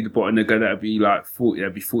be leave the bottle and they go, that'll be like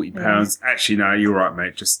 £40. Actually, no, you're right,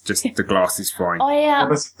 mate. Just the glass is fine. Well,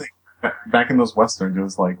 that's the thing. Back in those westerns, it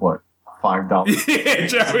was like, what,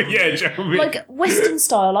 $5? Joe. like Western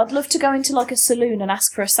style, I'd love to go into like a saloon and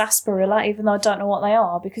ask for a sarsaparilla, even though I don't know what they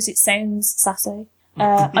are because it sounds sassy.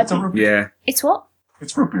 It's a root beer. Yeah. It's what?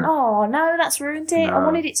 It's root beer. Oh no, that's ruined it. I No.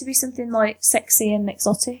 wanted it to be something like sexy and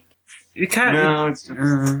exotic. You can. No, it's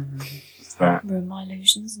just that. Ruin my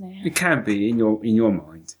illusions now. It can be in your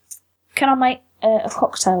mind. Can I make a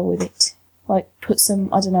cocktail with it? Like put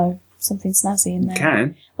some, I don't know, something snazzy in You there.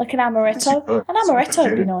 can. Like an amaretto. could. An amaretto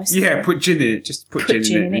would be nice. Yeah, put gin in it. Just put gin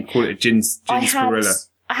in it and call it a gin sparilla.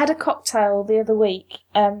 I had a cocktail the other week.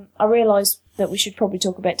 I realised that we should probably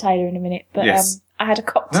talk about Taylor in a minute, but Yes. I had a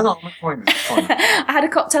cocktail. No, I'm fine. It's fine. I had a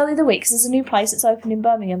cocktail the other week because there's a new place that's opened in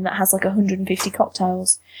Birmingham that has like 150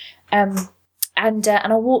 cocktails. And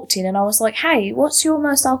I walked in and I was like, hey, what's your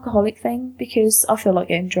most alcoholic thing? Because I feel like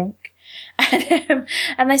getting drunk.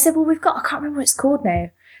 And they said, well, we've got, I can't remember what it's called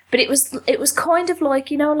now. But it was kind of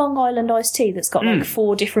like, you know, a Long Island iced tea that's got like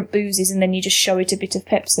 4 different boozes and then you just show it a bit of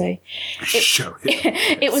Pepsi. Show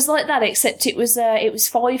it. It was like that, except it was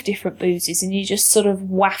 5 different boozes and you just sort of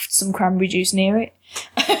waft some cranberry juice near it.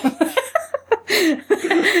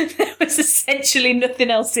 There was essentially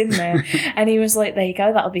nothing else in there. And he was like, there you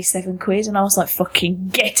go, that'll be £7. And I was like, fucking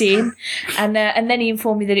get in. And then he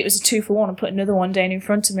informed me that it was a 2-for-1 and put another one down in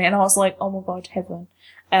front of me. And I was like, oh my God, heaven.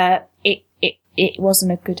 It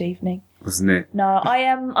wasn't a good evening. Wasn't it? No,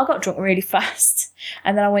 I got drunk really fast.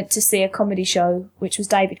 And then I went to see a comedy show, which was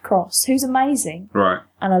David Cross, who's amazing. Right.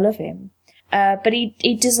 And I love him. But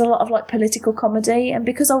he does a lot of like political comedy, and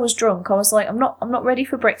because I was drunk, I was like, I'm not ready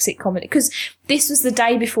for Brexit comedy, because this was the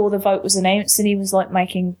day before the vote was announced, and he was like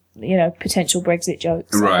making, you know, potential Brexit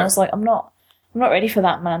jokes. Right. And I was like, I'm not ready for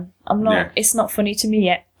that, man. I'm not. Yeah. It's not funny to me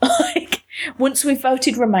yet. Like once we've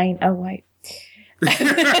voted Remain, oh wait.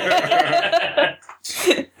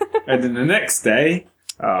 And then the next day,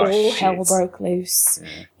 All hell broke loose.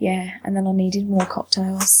 Yeah, and then I needed more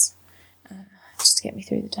cocktails just to get me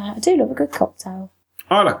through the day. I do love a good cocktail.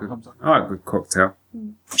 I like a good cocktail.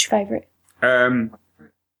 What's your favourite?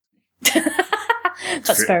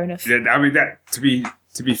 That's fair enough. Yeah, I mean that to be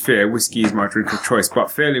fair, whiskey is my drink of choice,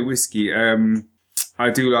 but fairly whiskey. I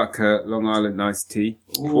do like a Long Island iced tea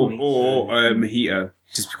or mojito.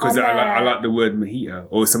 Just because I like the word mojito.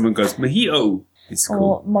 Or someone goes, mojito. It's cool.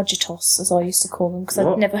 Or mojitos, as I used to call them, because I'd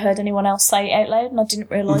What? never heard anyone else say it out loud, and I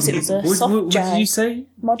didn't realise it was a soft What J. did you say?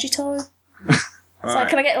 Mojito. It's like, Alright.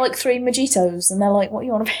 can I get like 3 mojitos? And they're like, what are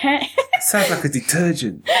you on about? Sounds like a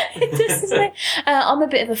detergent. It does, doesn't it? I'm a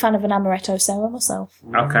bit of a fan of an amaretto sour myself.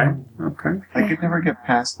 Okay. I could never get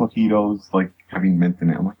past mojitos like having mint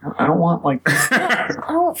in it. I'm like, I don't want like I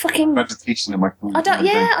don't fucking. vegetation in my food. I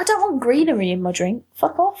don't want greenery in my drink.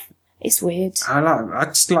 Fuck off. It's weird. I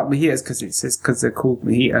just like mojitos because they're called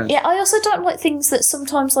mojitos. Yeah, I also don't like things that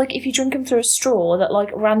sometimes, like, if you drink them through a straw, that like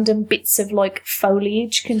random bits of like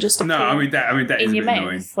foliage can just appear No, I mean that is in a your bit mouth,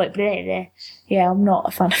 annoying. like bleh. Yeah, I'm not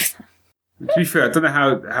a fan of that. To be fair, I don't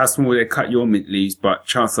know how small they cut your mint leaves, but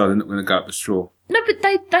chances are they're not going to go up the straw. No, but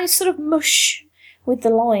they sort of mush with the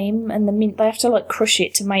lime and the mint. They have to like crush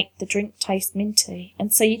it to make the drink taste minty,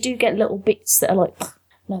 and so you do get little bits that are like,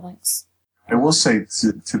 no thanks. I will say,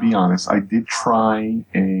 to be honest, I did try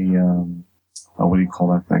a what do you call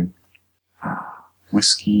that thing?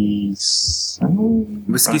 Whiskey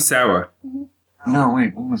sour. No,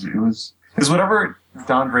 wait, what was it? It was whatever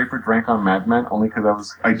Don Draper drank on Mad Men. Only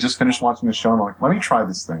because I just finished watching the show and I'm like, let me try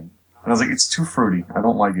this thing. And I was like, it's too fruity. I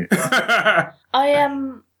don't like it.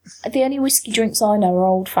 The only whiskey drinks I know are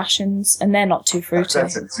old fashions, and they're not too fruity.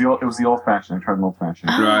 That's it. It was the old fashioned. I tried an old fashioned,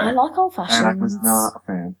 Ah, Right. I like old and fashions. I was not a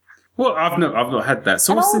fan. Well, I've not had that.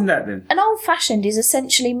 So what's in that then? An old fashioned is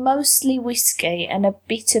essentially mostly whiskey and a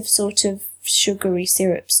bit of sort of sugary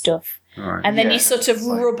syrup stuff. Right. And then Yeah, you sort of it's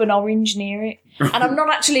like- rub an orange near it. And I'm not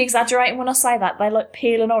actually exaggerating when I say that. They like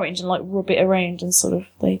peel an orange and like rub it around and sort of,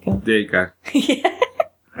 there you go. There you go. Yeah.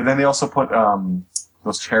 And then they also put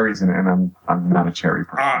those cherries in it, and I'm not a cherry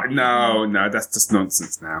person. No, that's just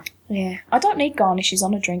nonsense now. Yeah. I don't need garnishes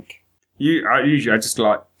on a drink. I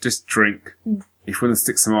just drink. If you want to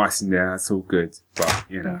stick some ice in there, that's all good. But,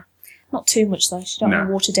 you know. Not too much though. You don't No. want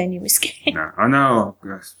to water down your whiskey. No, I know.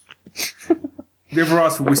 Yes. You ever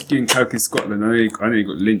asked for whiskey and coke in Scotland? I nearly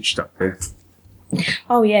got lynched up there.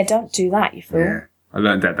 Oh yeah, don't do that, you fool. Yeah. I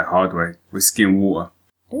learned that the hard way. Whiskey and water.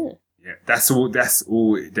 Ugh. Yeah. That's all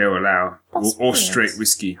they'll allow. That's Or weird. straight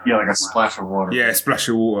whiskey. Yeah, like a splash of water. Yeah, splash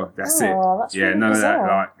of water. That's it. Oh, that's Yeah, really none of that.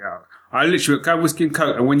 bizarre. Like, I literally got whiskey and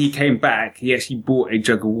coke, and when he came back, he actually bought a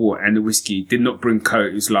jug of water and the whiskey. Did not bring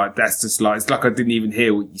coke. It was like, that's just like, it's like I didn't even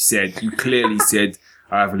hear what you said. You clearly said,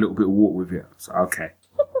 I have a little bit of water with it. So okay.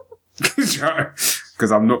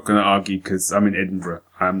 Because I'm not going to argue, because I'm in Edinburgh.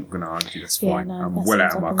 I'm not going to argue. That's Yeah, fine. no, I'm that well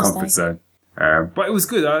out sounds of my like a comfort mistake. zone. But it was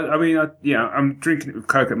good. I'm drinking it with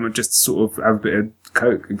coke. I'm just sort of have a bit of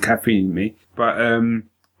coke and caffeine in me. But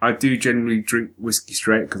I do generally drink whiskey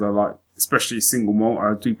straight because I like, especially single malt.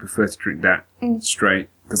 I do prefer to drink that straight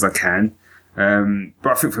because I can.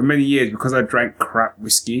 But I think for many years, because I drank crap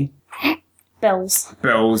whiskey, bells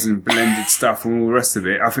and blended stuff and all the rest of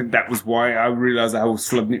it, I think that was why I realised I was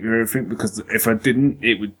flooding it with everything, because if I didn't,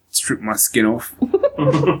 it would strip my skin off.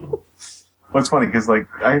 Well, it's funny because like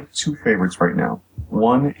I have 2 favorites right now.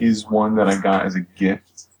 One is one that I got as a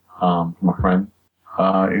gift from a friend.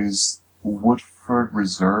 Is Woodford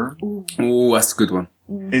Reserve. Oh, that's a good one.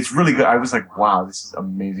 It's really good. I was like, wow, this is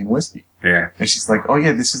amazing whiskey. Yeah. And she's like, oh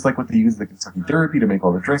yeah, this is like what they use at the Kentucky Derby to make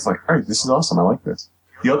all the drinks. Like, all right, this is awesome. I like this.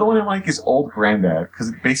 The other one I like is Old Grandad because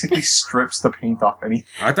it basically strips the paint off anything.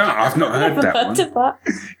 I've not heard that one. that.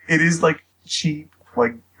 It is like cheap,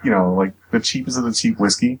 like, you know, like the cheapest of the cheap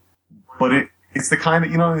whiskey. But it's the kind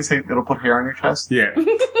that, you know, they say it'll put hair on your chest. Yeah.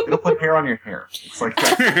 It'll put hair on your hair. It's like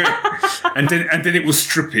that. and then it will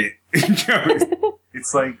strip it.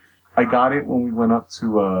 It's like, I got it when we went up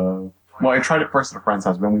to, well, I tried it first at a friend's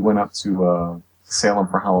house, then we went up to, Salem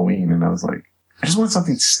for Halloween, and I was like, I just want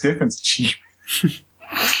something stiff and cheap.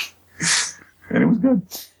 And it was good.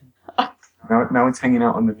 Now it's hanging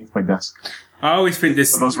out underneath my desk. I always think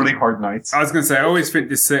this. For those really hard nights. I was going to say, I always think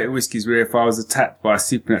there's certain whiskies where if I was attacked by a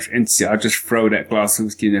supernatural entity, I'd just throw that glass of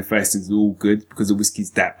whiskey in their face and it's all good, because the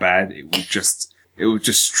whiskey's that bad. It will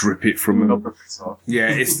just strip it from It'll them. rip itself off. Yeah,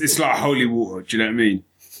 it's like holy water. Do you know what I mean?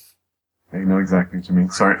 I know exactly what you mean.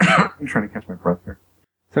 Sorry. I'm trying to catch my breath here.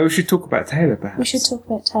 So we should talk about Taylor, perhaps. We should talk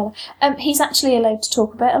about Taylor. He's actually allowed to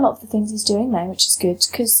talk about a lot of the things he's doing now, which is good,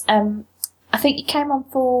 because I think he came on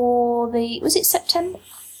for was it September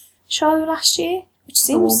show last year? Which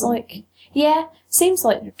seems seems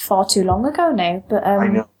like far too long ago now, but I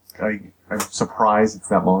know. I'm surprised it's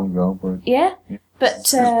that long ago, but yeah. But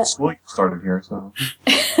school started here, so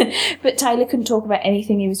but Taylor couldn't talk about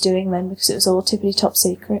anything he was doing then because it was all tippity top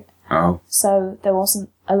secret. Oh. So there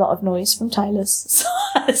wasn't a lot of noise from Taylor's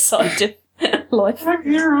side of life. I'm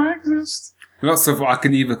here. I exist. Lots of I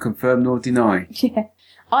can neither confirm nor deny. Yeah.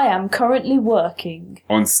 I am currently working.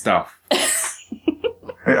 On stuff.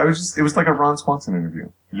 It was like a Ron Swanson interview.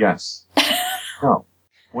 Yes. No.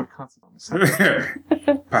 What consequences?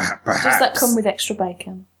 Perhaps. Does that come with extra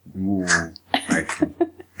bacon? Ooh, bacon.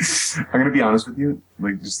 I'm gonna be honest with you,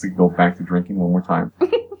 like just to go back to drinking one more time.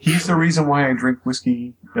 He's the reason why I drink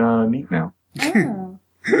whiskey neat now. Oh.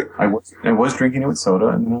 I was drinking it with soda,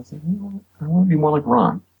 and then I was like, you know what? I want to be more like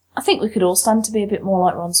Ron. I think we could all stand to be a bit more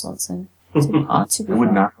like Ron Swanson. I To be would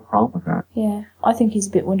fair. not have a problem with that. Yeah, I think he's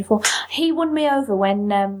a bit wonderful. He won me over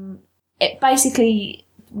when it basically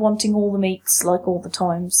wanting all the meats like all the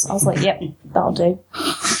times. I was like, yep, that'll do.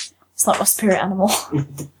 It's like my spirit animal.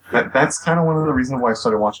 That's kind of one of the reasons why I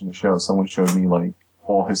started watching the show. Someone showed me like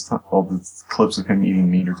all the clips of him eating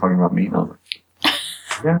meat or talking about meat, and I was like,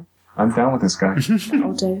 yeah, I'm down with this guy.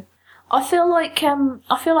 That'll do. I feel like I'm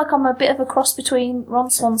a bit of a cross between Ron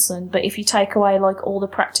Swanson, but if you take away like all the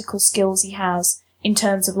practical skills he has in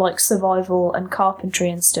terms of like survival and carpentry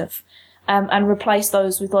and stuff, and replace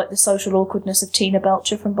those with like the social awkwardness of Tina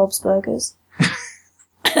Belcher from Bob's Burgers.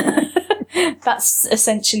 That's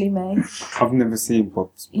essentially me. I've never seen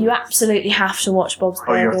Bob's. You absolutely have to watch Bob's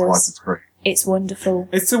Oh, you have to watch. Burgers. It's great. It's wonderful.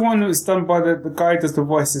 It's the one that's done by the guy who does the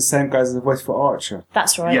voice, the same guy as the voice for Archer.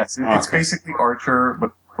 That's right. Yes, it's Okay. basically Archer,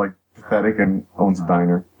 but like pathetic and owns a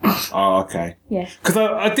diner. Oh, okay. Yeah. Because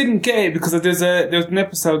I didn't get it because there was an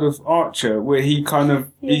episode of Archer where he kind of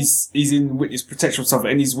Yeah. he's in witness protection or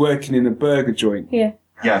something and he's working in a burger joint. Yeah.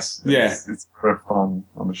 Yes. Yeah. It's very fun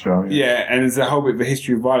on the show. Yeah, and there's a whole bit of a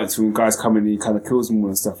history of violence when guys come in and he kind of kills them all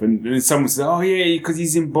and stuff. And then someone says, "Oh yeah, because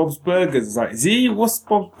he's in Bob's Burgers." It's like, is he? What's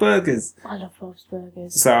Bob's Burgers? I love Bob's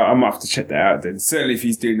Burgers. So I might have to check that out then. Certainly if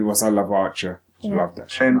he's doing the voice, I love Archer. Yeah. Love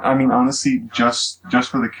that show. And I mean, honestly, just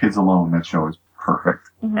for the kids alone, that show is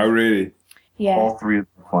perfect. Oh really? Yeah. All three of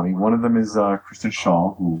them are funny. One of them is Kristen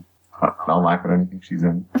Shaw, who I'll laugh at anything she's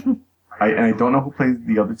in. I don't know who plays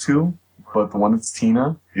the other two, but the one that's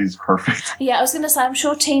Tina is perfect. Yeah, I was going to say, I'm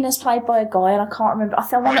sure Tina's played by a guy, and I can't remember.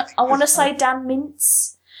 I want to say Dan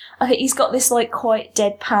Mintz. I think he's got this like quite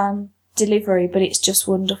deadpan delivery, but it's just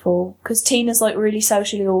wonderful because Tina's like really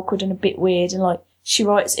socially awkward and a bit weird, and like she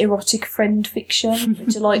writes erotic friend fiction,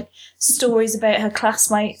 which are like stories about her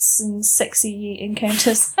classmates and sexy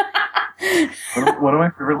encounters. One of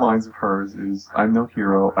my favorite lines of hers is, "I'm no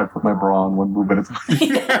hero. I put my bra on one boob at a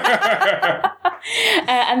time."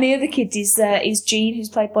 And the other kid is Gene, who's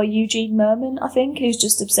played by Eugene Merman, I think, who's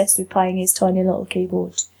just obsessed with playing his tiny little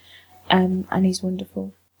keyboard. And he's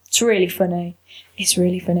wonderful. It's really funny. It's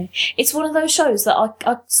really funny. It's one of those shows that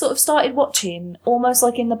I sort of started watching almost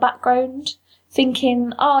like in the background,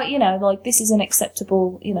 thinking, like this isn't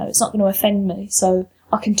acceptable, it's not going to offend me, so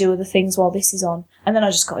I can do other things while this is on. And then I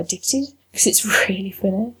just got addicted because it's really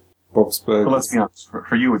funny. Bob's Burgers. But let's be honest,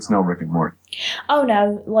 for you, it's no Rick and Morty. Oh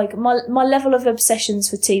no, like my level of obsessions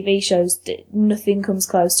for TV shows, nothing comes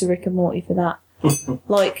close to Rick and Morty for that.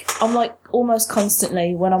 Like, I'm like almost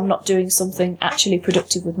constantly when I'm not doing something actually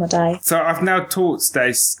productive with my day. So I've now taught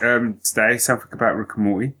Stace today something about Rick and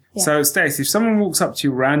Morty. Yeah. So Stace, if someone walks up to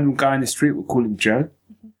you, a random guy in the street, we'll call him Joe,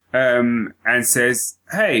 and says,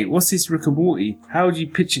 "Hey, what's this Rick and Morty?" How would you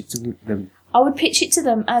pitch it to them? I would pitch it to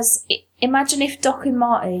them as, imagine if Doc and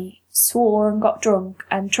Marty swore and got drunk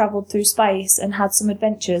and travelled through space and had some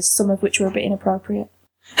adventures, some of which were a bit inappropriate.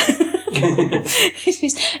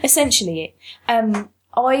 Essentially it.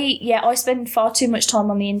 I spend far too much time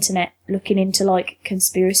on the internet looking into like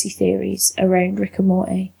conspiracy theories around Rick and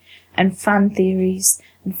Morty and fan theories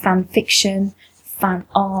and fan fiction, fan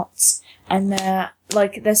art, and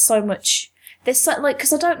there's so much. Because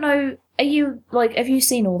I don't know. Have you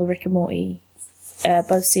seen all the Rick and Morty,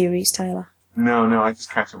 both series, Taylor? No, I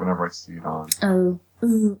just catch it whenever I see it on. Oh,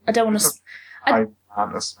 I don't want to.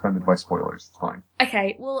 I'm not offended by spoilers. It's fine.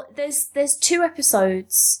 Okay, well, there's 2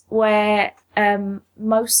 episodes where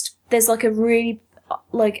there's like a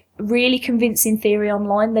really convincing theory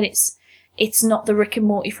online that it's not the Rick and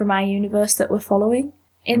Morty from our universe that we're following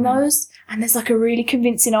in those, and there's like a really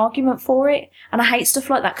convincing argument for it, and I hate stuff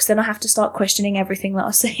like that because then I have to start questioning everything that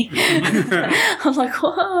I see. I'm like,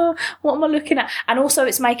 whoa, what am I looking at? And also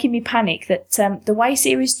it's making me panic that the way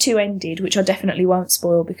series 2 ended, which I definitely won't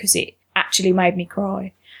spoil because it actually made me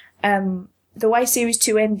cry. The way series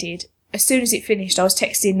 2 ended, as soon as it finished, I was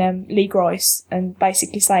texting Lee Grice and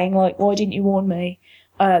basically saying, like, why didn't you warn me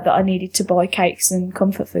that I needed to buy cakes and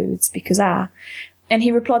comfort foods because And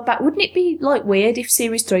he replied back, wouldn't it be like weird if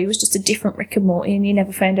series 3 was just a different Rick and Morty and you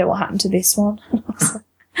never found out what happened to this one? And I was like,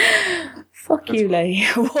 fuck you, Lee.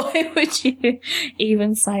 Why would you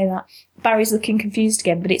even say that? Barry's looking confused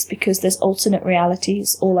again, but it's because there's alternate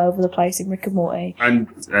realities all over the place in Rick and Morty. And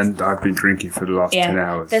I've been drinking for the last 10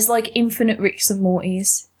 hours. There's like infinite Ricks and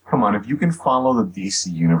Mortys. Come on, if you can follow the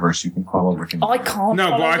DC universe, you can follow Rick and Morty. I can't.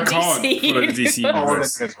 No, but I follow the can't DC follow the DC Oh,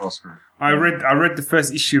 universe. that's well screwed. I read the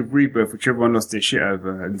first issue of Rebirth, which everyone lost their shit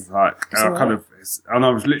over, and I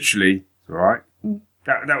was literally, it's alright.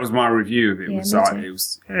 That was my review of it. Yeah, Was me like, too.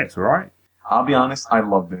 it's alright. I'll be honest, I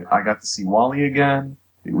loved it. I got to see Wally again.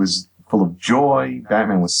 It was full of joy.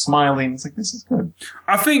 Batman was smiling. It's like, this is good.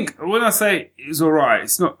 I think when I say it was alright,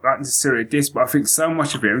 it's not like necessarily this, but I think so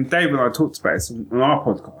much of it, and Dave and I talked about this on our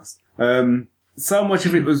podcast, so much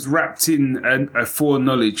of it was wrapped in a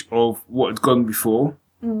foreknowledge of what had gone before.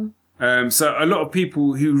 So a lot of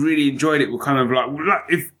people who really enjoyed it were kind of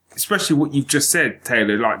especially what you've just said,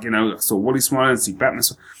 Taylor, like, I saw Wally smile and see Batman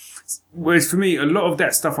smile. Whereas for me, a lot of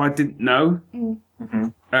that stuff I didn't know,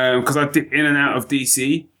 because I dipped in and out of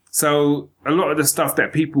DC. So a lot of the stuff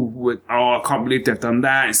that people would, I can't believe they've done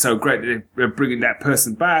that. It's so great that they're bringing that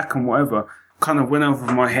person back and whatever, kind of went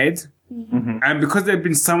over my head. And because there'd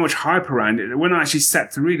been so much hype around it, when I actually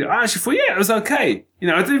sat to read it, I actually thought, yeah, it was okay.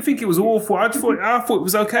 I didn't think it was awful. I thought it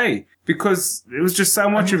was okay because it was just so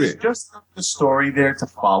much of it. There's just the story there to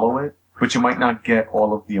follow it, but you might not get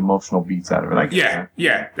all of the emotional beats out of it.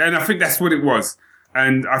 Yeah. And I think that's what it was.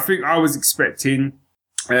 And I think I was expecting,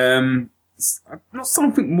 not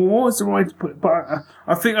something more is the right to put it, but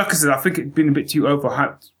I think, like I said, I think it'd been a bit too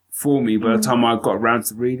overhyped for me by the time I got around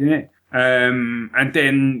to reading it. And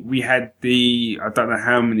then we had I don't know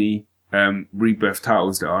how many, Rebirth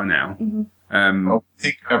titles there are now. I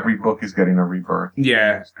think every book is getting a rebirth.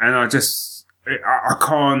 Yeah. And I just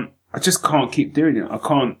can't keep doing it. I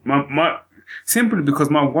can't, simply because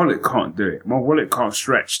my wallet can't do it. My wallet can't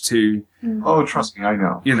stretch to, Oh, trust me, I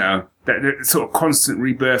know. that sort of constant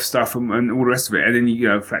Rebirth stuff and all the rest of it. And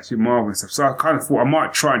then, Factory Marvel and stuff. So I kind of thought I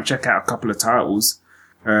might try and check out a couple of titles.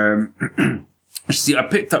 See, I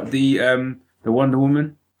picked up the Wonder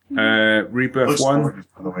Woman, Rebirth Looks one. gorgeous,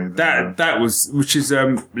 by the way. That was, which is,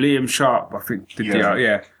 Liam Sharp, I think, did the art,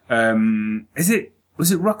 yeah.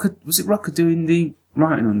 Was it Rucker doing the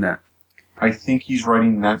writing on that? I think he's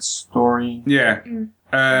writing that story. Yeah. He's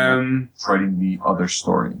writing the other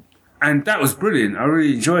story. And that was brilliant. I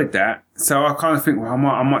really enjoyed that. So I kind of think, well,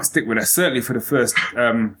 I might stick with that. Certainly for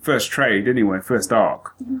the first trade anyway, first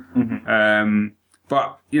arc.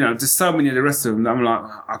 But, there's so many of the rest of them that I'm like,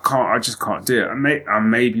 I just can't do it. I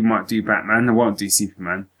maybe might do Batman. I won't do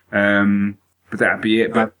Superman. But that'd be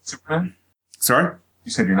it. But Superman? Sorry?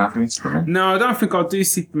 You said you're not doing Superman? No, I don't think I'll do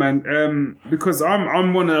Superman. Because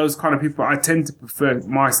I'm one of those kind of people. I tend to prefer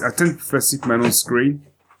Superman on screen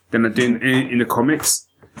than I do in the comics.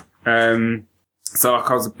 So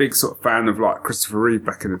I was a big sort of fan of like Christopher Reeve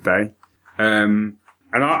back in the day.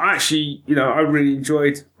 And I actually, I really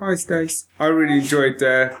enjoyed, I really enjoyed,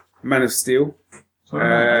 Man of Steel. So,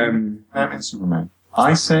 Batman, Superman.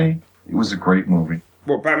 I say it was a great movie.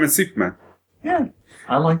 What, Batman, Superman? Yeah,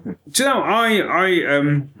 I liked it. Do you know,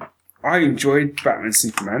 I enjoyed Batman,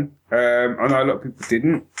 Superman. I know a lot of people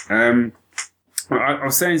didn't. I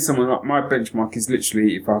was saying to someone, like, my benchmark is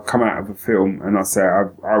literally if I come out of a film and I say I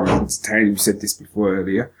was entertained, you said this before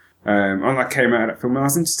earlier, and I came out of that film and I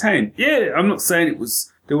was entertained. Yeah, I'm not saying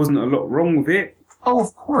there wasn't a lot wrong with it. Oh,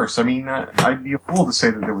 of course. I mean, I'd be a fool to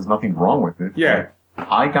say that there was nothing wrong with it. Yeah.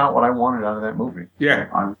 I got what I wanted out of that movie. Yeah.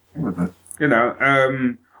 I'm okay with it.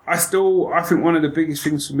 I think one of the biggest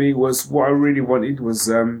things for me was what I really wanted was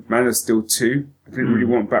Man of Steel 2. I didn't really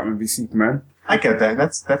want Batman v Superman. I get that.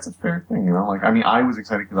 That's a fair thing, I was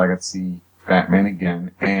excited because I got to see Batman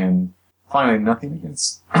again, and finally, nothing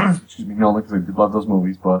against, Nolan, because I did love those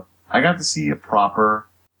movies, but I got to see a proper,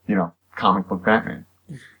 comic book Batman.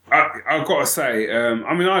 I've got to say,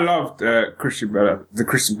 I loved the Christian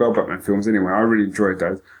Bale Batman films anyway. I really enjoyed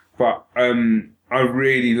those, but I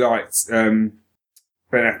really liked Ben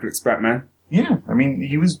Affleck's Batman. Yeah,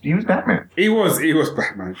 he was Batman. He was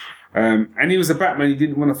Batman. And he was a Batman you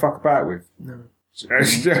didn't want to fuck about with. No. Do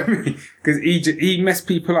you know what I mean? Because he messed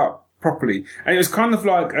people up properly. And it was kind of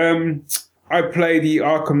like, I play the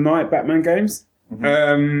Arkham Knight Batman games.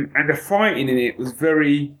 And the fighting in it was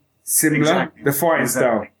very similar. Exactly. The fighting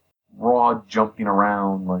style. Raw jumping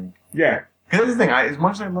around, Yeah. Because that's the thing, as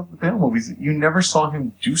much as I love the Bale movies, you never saw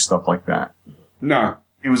him do stuff like that. No.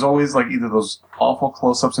 It was always either those awful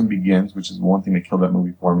close-ups in Begins, which is one thing that killed that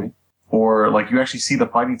movie for me, or you actually see the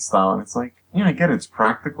fighting style and it's I get it, it's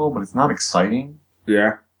practical, but it's not exciting.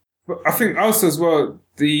 Yeah. But I think also as well,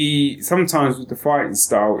 sometimes with the fighting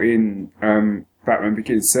style in Batman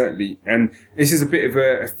Begins, certainly, and this is a bit of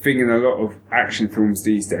a thing in a lot of action films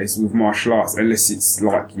these days with martial arts, unless it's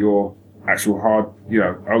like you're actual hard,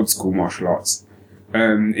 old school martial arts.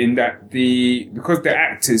 In that because the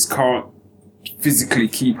actors can't physically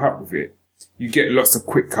keep up with it, you get lots of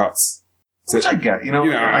quick cuts. So, which I get,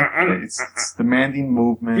 it's demanding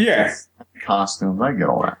movement, it's costumes, I get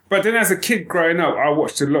all that. But then as a kid growing up, I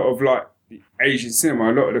watched a lot of like Asian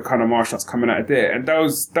cinema, a lot of the kind of martial arts coming out of there, and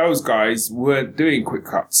those guys weren't doing quick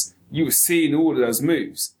cuts. You were seeing all of those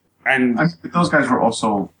moves, and those guys were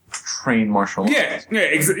also trained martial arts.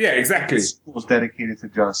 Exactly. Schools dedicated to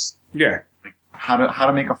just how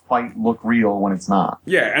to make a fight look real when it's not.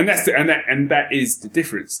 Yeah, and that is the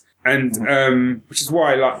difference. And which is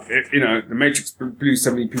why, like, the Matrix blew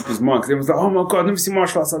so many people's minds. Because it was like, oh my god, I've never seen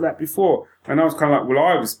martial arts like that before. And I was kind of like, well,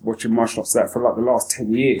 I was watching martial arts like that for like the last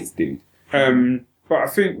 10 years, dude. But I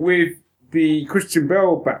think with the Christian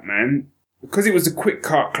Bale Batman, because it was a quick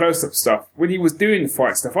cut, close-up stuff, when he was doing the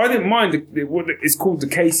fight stuff, I didn't mind what it's called the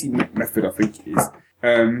Casey method, I think it is.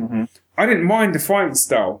 I didn't mind the fighting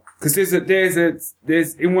style because there's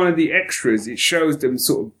in one of the extras it shows them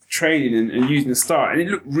sort of training and using the style, and it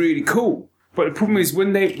looked really cool. But the problem is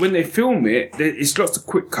when they film it, it's lots of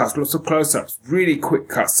quick cuts, lots of close-ups, really quick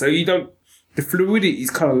cuts. So the fluidity is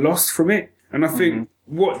kind of lost from it. And I think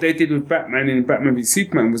what they did with Batman in Batman v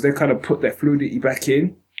Superman was they kind of put that fluidity back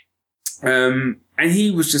in. And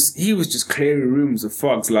he was just clearing rooms of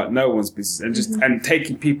thugs like no one's business, and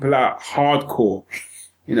taking people out hardcore.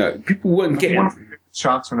 People weren't getting. One of the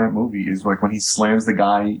shots from that movie is like when he slams the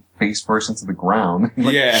guy face first into the ground.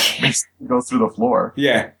 He goes through the floor.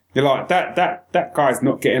 Yeah, you're like that guy's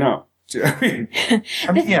not getting up. Do you know what I mean?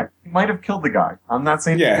 I mean, he might have killed the guy. I'm not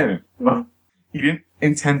saying he didn't. But he didn't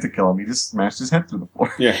intend to kill him. He just smashed his head through the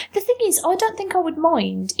floor. Yeah. The thing is, I don't think I would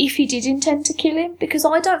mind if he did intend to kill him, because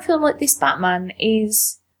I don't feel like this Batman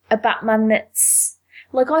is a Batman that's...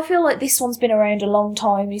 Like, I feel like this one's been around a long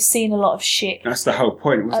time. He's seen a lot of shit. That's the whole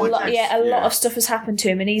point. A lot of stuff has happened to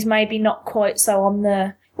him, and he's maybe not quite so on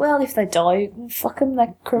the... Well, if they die, fuck them,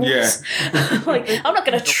 they're criminals. Yeah. Like, I'm not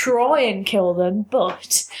going to try and kill them,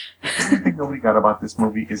 but... The thing nobody got about this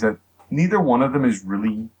movie is that neither one of them is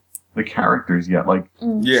really the characters yet. Like,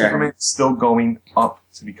 Superman's still going up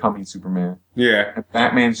to becoming Superman. Yeah. And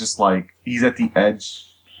Batman's just like, he's at the edge,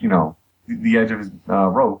 the edge of his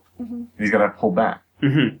rope, and he's got to pull back.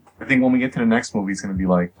 I think when we get to the next movie, it's going to be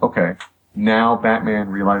like, okay, now Batman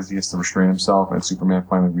realizes he has to restrain himself, and Superman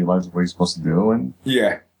finally realizes what he's supposed to do, and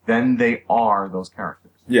then they are those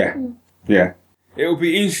characters. Yeah. Yeah. It'll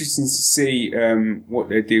be interesting to see what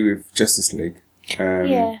they do with Justice League.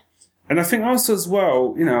 And I think also as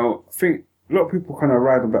well, I think a lot of people kind of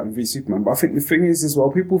ride on Batman v Superman, but I think the thing is as well,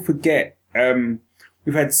 people forget,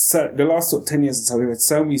 we've had the last sort of 10 years or so, we've had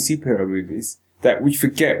so many superhero movies that we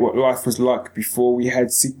forget what life was like before we had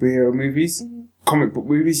superhero movies, comic book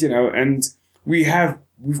movies, and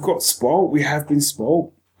we've got spoiled, we have been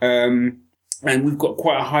spoiled, and we've got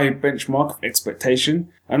quite a high benchmark of expectation.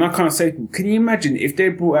 And I kind of say to people, can you imagine if they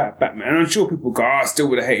brought out Batman? And I'm sure people go, I still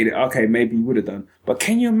would have hated it. Okay, maybe you would have done. But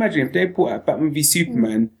can you imagine if they brought out Batman v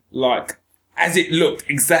Superman, like, as it looked,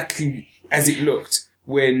 exactly as it looked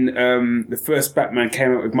when the first Batman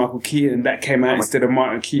came out with Michael Keaton, and that came out instead of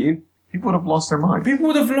Michael Keaton? People would have lost their mind. People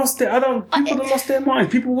would have lost their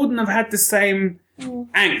minds. People wouldn't have had the same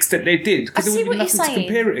angst that they did, because there would be nothing to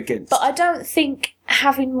compare it against. But I don't think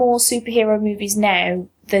having more superhero movies now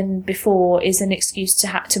than before is an excuse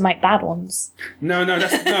to make bad ones. No. But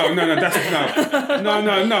like,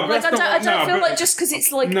 I don't feel like just because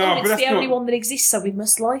it's like it's the only one that exists, so we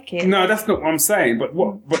must like it. No, that's not what I'm saying. But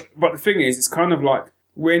the thing is, it's kind of like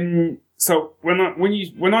when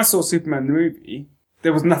I saw Superman the movie,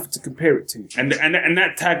 there was nothing to compare it to, and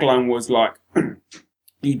that tagline was like,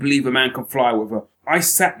 "You believe a man can fly with her." I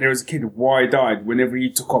sat there as a kid, wide-eyed, whenever he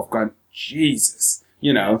took off, going, "Jesus,"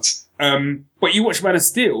 But you watch Man of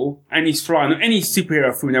Steel, and he's flying. Any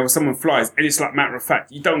superhero film now where someone flies, and it's like matter of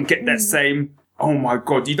fact, you don't get that same. Oh my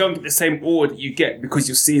god, you don't get the same awe that you get because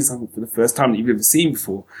you're seeing something for the first time that you've never seen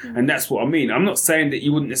before, and that's what I mean. I'm not saying that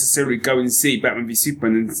you wouldn't necessarily go and see Batman v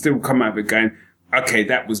Superman and still come out of it going, okay,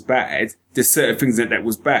 that was bad. There's certain things that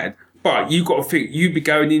was bad. But you got to think, you'd be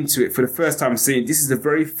going into it for the first time saying, this is the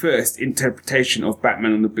very first interpretation of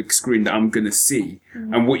Batman on the big screen that I'm going to see.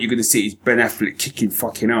 And what you're going to see is Ben Affleck kicking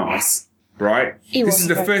fucking ass, right? This is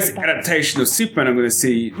the first adaptation of Superman I'm going to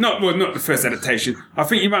see. Not the first adaptation. I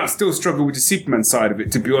think you might still struggle with the Superman side of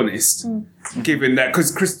it, to be honest. Given that,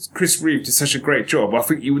 because Chris Reeve did such a great job. I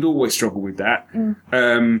think you would always struggle with that.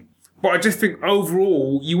 But I just think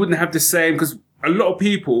overall, you wouldn't have the same, because a lot of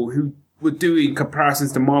people who were doing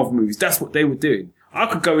comparisons to Marvel movies, that's what they were doing. I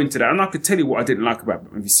could go into that and I could tell you what I didn't like about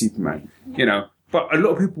Batman v Superman. But a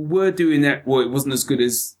lot of people were doing that. Well, it wasn't as good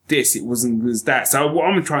as this. It wasn't as good as that. So what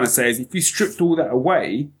I'm trying to say is, if you stripped all that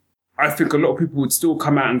away, I think a lot of people would still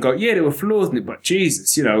come out and go, yeah, there were flaws in it, but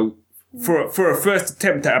Jesus, you know, for a first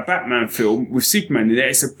attempt at a Batman film with Superman in there,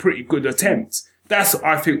 it's a pretty good attempt. That's,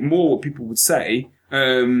 I think, more what people would say.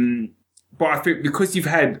 But I think because you've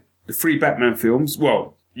had the 3 Batman films,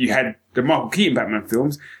 well, you had the Michael Keaton Batman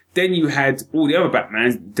films, then you had all the other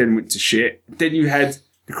Batmans, then went to shit. Then you had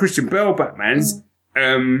the Christian Bale Batmans.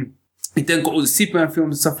 You then got all the Superman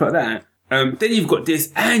films and stuff like that. Then you've got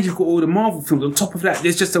this, and you've got all the Marvel films. On top of that,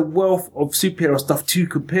 there's just a wealth of superhero stuff to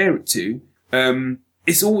compare it to.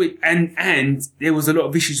 It's always, and there was a lot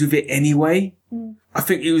of issues with it anyway. I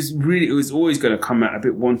think it was always going to come out a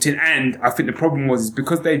bit wanting. And I think the problem is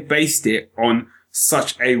because they based it on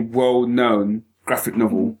such a well-known graphic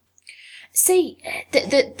novel. See,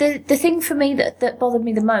 the thing for me that bothered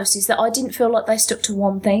me the most is that I didn't feel like they stuck to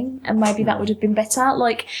one thing, and maybe that would have been better.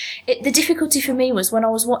 Like, the difficulty for me was when I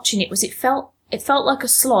was watching it was it felt like a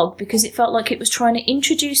slog, because it felt like it was trying to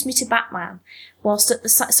introduce me to Batman, whilst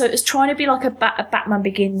so it was trying to be like a Batman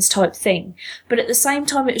Begins type thing, but at the same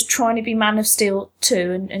time it was trying to be Man of Steel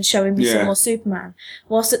 2 and showing me some more Superman,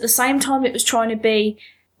 whilst at the same time it was trying to be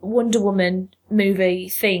Wonder Woman movie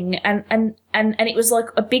thing, and it was like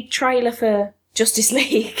a big trailer for Justice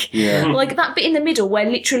League. Yeah. Like that bit in the middle where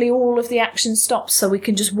literally all of the action stops so we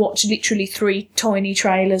can just watch literally 3 tiny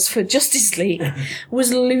trailers for Justice League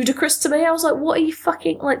was ludicrous to me. I was like, what are you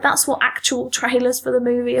fucking, like, that's what actual trailers for the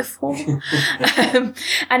movie are for.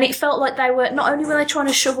 And it felt like they were, not only were they trying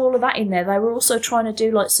to shove all of that in there, they were also trying to do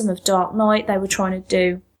like some of Dark Knight, they were trying to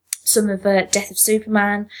do some of Death of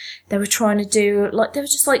Superman, they were trying to do, like,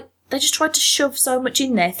 they just tried to shove so much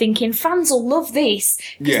in there, thinking fans will love this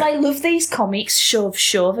because they love these comics.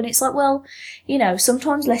 Shove, and it's like, well, you know,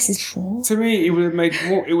 sometimes less is more. To me, it would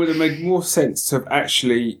have made more sense to have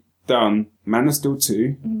actually done Man of Steel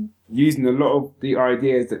 2, using a lot of the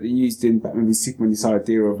ideas that they used in Batman v Superman. This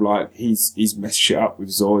idea of like he's messed shit up with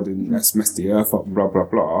Zod and that's messed the Earth up and blah blah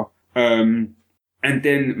blah, and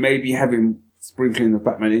then maybe having sprinkling of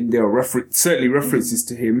Batman in there, or certainly references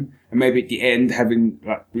to him, and maybe at the end having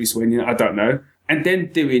like Bruce Wayne in it, I don't know. And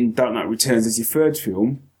then doing Dark Knight Returns as your third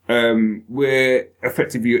film, where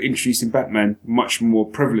effectively you're introducing Batman much more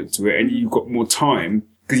prevalent to it, and you've got more time,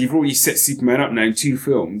 because you've already set Superman up now in 2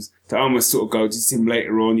 films, to almost sort of go to him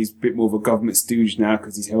later on, he's a bit more of a government stooge now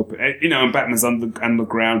because he's helping, you know, and Batman's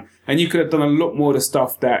underground. And you could have done a lot more of the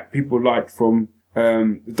stuff that people liked from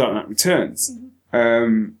The Dark Knight Returns.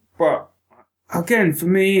 But again, for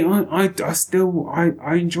me, I still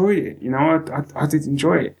enjoyed it. You know, I did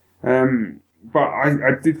enjoy it. But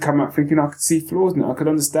I did come out thinking I could see flaws in it. I could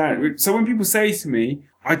understand it. So when people say to me,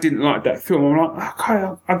 I didn't like that film, I'm like,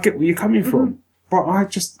 okay, I get where you're coming from. But I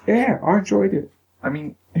enjoyed it. I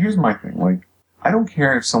mean, here's my thing. Like, I don't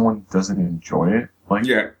care if someone doesn't enjoy it. Like,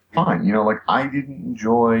 fine. You know, like, I didn't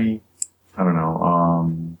enjoy, I don't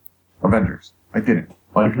know, Avengers. I didn't.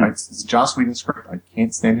 Like, it's Joss Whedon's script. I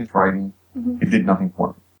can't stand his writing. It did nothing for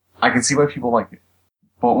me. I can see why people like it.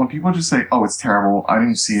 But when people just say, oh, it's terrible, I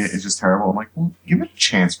didn't see it, it's just terrible, I'm like, well, give it a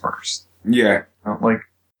chance first. Yeah. Like,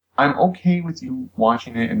 I'm okay with you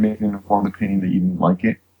watching it and making an informed opinion that you didn't like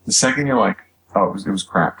it. The second you're like, oh, it was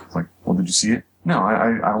crap. It's like, well, did you see it? No,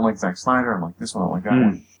 I don't like Zack Snyder, I don't like this one, I don't like that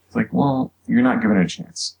one. It's like, well, you're not giving it a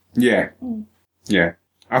chance. Yeah. Yeah.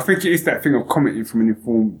 I think it is that thing of commenting from an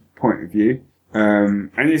informed point of view.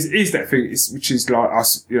 And it is that thing, which is like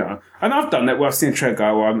us, you know, and I've done that where I've seen a trailer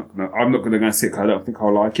go, well, I'm not going to go and see it because I don't think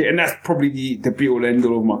I'll like it. And that's probably the be all end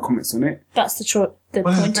all of my comments on it. That's the point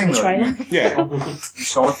of the trailer. Yeah. You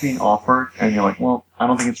saw it being offered and you're like, well, I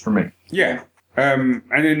don't think it's for me. Yeah. And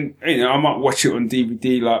then, you know, I might watch it on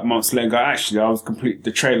DVD like months later and go, actually,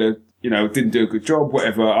 the trailer, you know, didn't do a good job,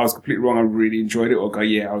 whatever. I was completely wrong. I really enjoyed it. Or go,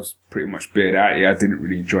 yeah, I was pretty much beard out. Yeah, I didn't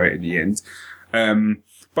really enjoy it in the end.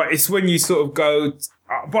 But it's when you sort of go,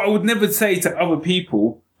 but I would never say to other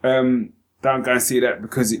people, don't go and see that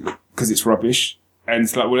because it's rubbish. And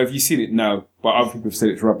it's like, well, have you seen it? No. But other people have said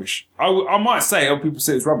it's rubbish. I might say other people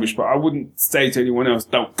say it's rubbish, but I wouldn't say to anyone else,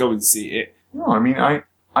 don't go and see it. No, I mean,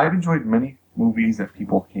 I've enjoyed many movies that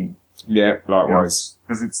people hate. Yeah, likewise.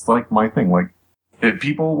 Because it's like my thing. Like,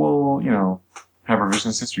 people will, you know, have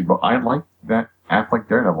revisionist history, but I liked that Affleck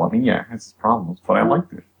Daredevil. I mean, yeah, it has its problems, but I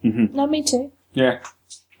liked it. No, me too. Yeah.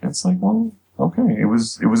 It's like, well, okay, it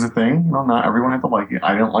was a thing. You know, not everyone had to like it.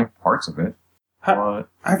 I didn't like parts of it. But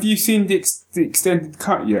have you seen the extended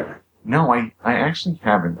cut yet? No, I actually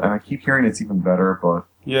haven't, and I keep hearing it's even better. But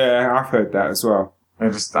yeah, I've heard that as well. I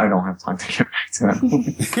don't have time to get back to that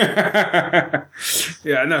movie.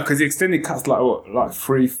 Yeah, no, because the extended cut's like what, like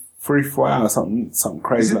 3 3-4 hours, something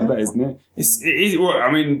crazy like that, isn't it? It is. Well,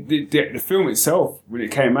 I mean, the film itself, when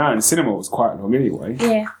it came out in the cinema, was quite long anyway.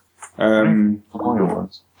 Yeah. How long it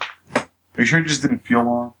was? Are you sure it just didn't feel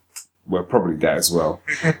long? Well, probably that as well.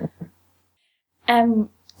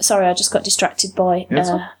 Sorry, I just got distracted by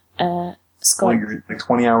Well, Skype. you're like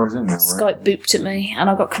 20 hours in now, right? Skype booped at me, and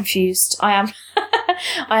I got confused. I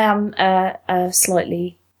am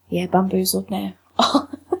slightly bamboozled now.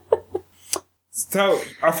 So,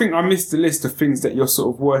 I think I missed the list of things that you're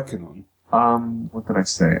sort of working on. What did I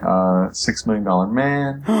say? $6 Million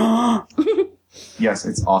Man. Yes,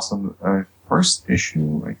 it's awesome. First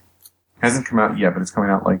issue, like, hasn't come out yet, but it's coming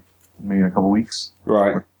out like maybe in a couple weeks.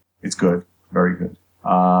 Right. It's good. Very good.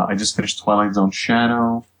 I just finished Twilight Zone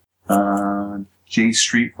Shadow. J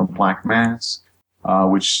Street from Black Mask,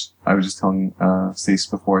 which I was just telling Stacey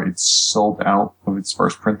before, it's sold out of its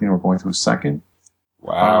first printing. We're going to a second.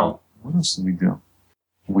 Wow. What else did we do?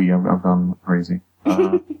 I've gone crazy.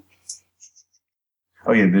 Oh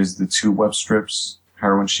yeah, there's the 2 web strips,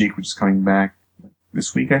 Heroin Chic, which is coming back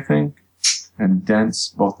this week, I think, and Dense,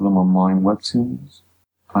 both of them online webtoons.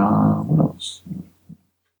 What else?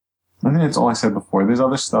 I think that's all I said before. There's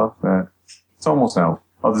other stuff that it's almost out.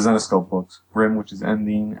 Oh, the Zenoscope books, Grimm, which is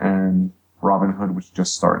ending, and Robin Hood, which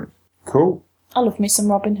just started. Cool. I love me some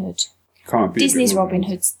Robin Hood. Can't be Disney's Robin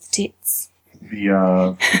Hood's the tits.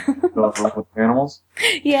 The with animals.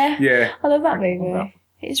 Yeah. Yeah. I love that movie.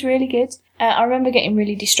 It's really good. I remember getting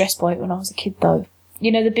really distressed by it when I was a kid, though.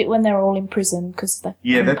 You know, the bit when they're all in prison because they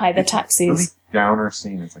couldn't pay their taxes. Really downer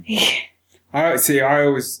scene. It's like,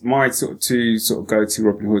 my sort of 2 sort of go-to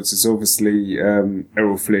Robin Hoods is obviously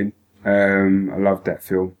Errol Flynn. I love that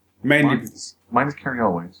film. Mainly, mine is Carrie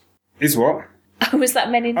Always. Is what? Oh, was that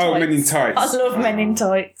Men in Tights? Oh, Men in Tights. I love Men in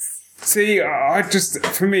Tights. See,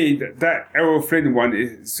 for me, that Errol Flynn one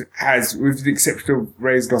has, with the exception of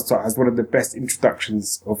Raiders Lost Ark, has one of the best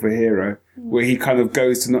introductions of a hero, where he kind of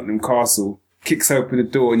goes to Nottingham Castle, kicks open the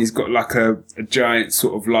door, and he's got like a giant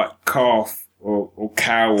sort of like calf or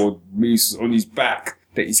cow or moose on his back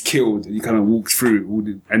that he's killed, and he kind of walks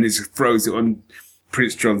through and just throws it on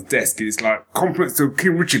Prince John's desk, and it's like, compliments to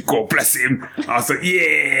King Richard, God bless him. I was like,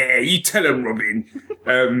 yeah, you tell him,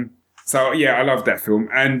 Robin. So yeah, I love that film.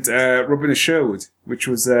 And Robin of Sherwood, which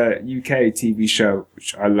was a UK TV show,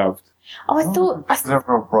 which I loved. Oh, I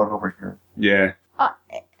never brought over here. Yeah.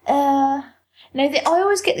 I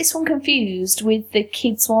always get this one confused with the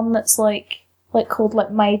kids one that's like called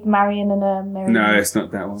like Maid Marian and Marian. No, it's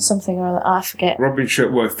not that one. Something or other. I forget. Robin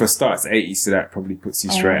Sherwood, well, for starts 80s, so that probably puts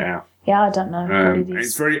you straight out. Yeah, I don't know what it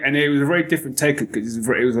is. It was a very different take because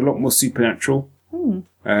it was a lot more supernatural. And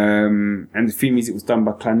the theme music was done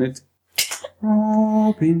by Clannad.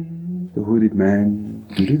 Robin, the Hooded Man.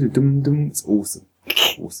 It's awesome.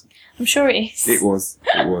 Awesome. I'm sure it is. It was.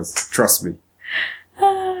 Trust me.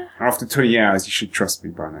 After 20 hours, you should trust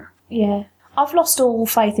me by now. Yeah. I've lost all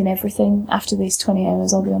faith in everything after these 20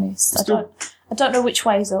 hours, I'll be honest. I don't know which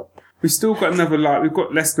way's up. We've still got another, we've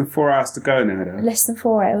got less than 4 hours to go now, though. Less than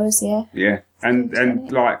 4 hours, yeah. Yeah. And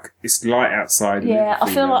it's light outside. Yeah,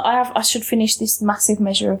 I feel like I should finish this massive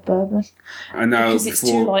measure of bourbon. I know. Because it's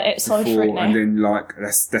too light outside for it now. And then,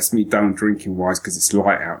 that's me done drinking wise because it's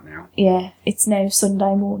light out now. Yeah, it's now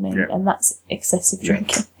Sunday morning, and that's excessive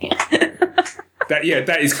drinking.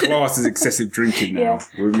 That is classed as excessive drinking now. Yeah.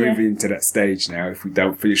 We're moving into that stage now. If we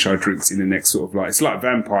don't finish our drinks in the next sort of it's like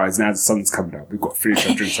vampires now. The sun's coming up. We've got to finish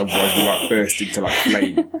our drinks, otherwise we burst into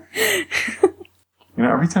flame. You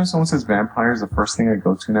know, every time someone says vampires, the first thing I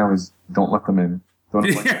go to now is don't let them in.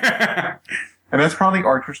 And that's probably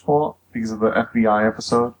Archer's fault because of the FBI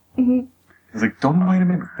episode. Mm-hmm. He's like, don't invite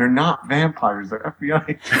them in. They're not vampires. They're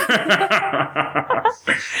FBI.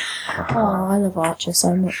 Oh, I love Archer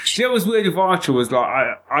so much. You know what was weird with Archer was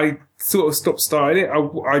I sort of stopped starting it.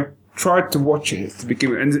 I tried to watch it to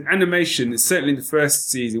begin with, and the animation, certainly in the first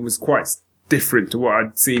season, was quite different to what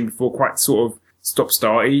I'd seen before. Quite sort of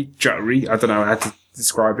stop-starty, juttery. I don't know how to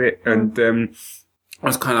describe it, and I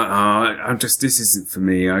was kind of this isn't for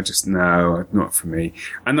me. No, not for me.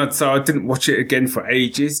 And so I didn't watch it again for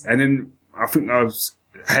ages, and then I think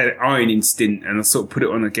had an Iron Instinct, and I sort of put it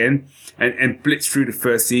on again and blitzed through the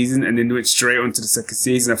first season, and then went straight on to the second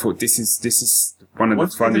season. I thought this is one of the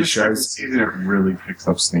funniest shows. Season it really picks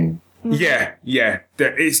up steam. Yeah.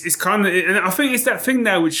 It's kind of, and I think it's that thing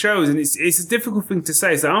now with shows, and it's a difficult thing to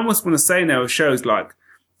say. So I almost want to say now with shows,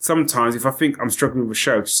 sometimes if I think I'm struggling with a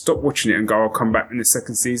show, just stop watching it and go, I'll come back in the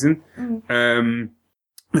second season.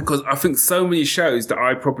 Because I think so many shows that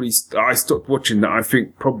I stopped watching that I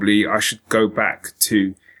think probably I should go back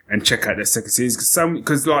to and check out their second season.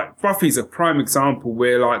 Because Buffy's a prime example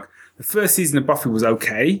where the the first season of Buffy was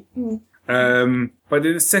okay. But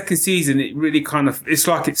then the second season, it really kind of, it's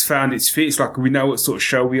like it's found its feet. It's like we know what sort of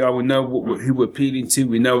show we are. We know who we're appealing to.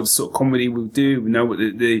 We know what sort of comedy we'll do. We know what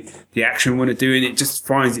the action we want to do, and it just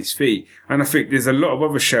finds its feet. And I think there's a lot of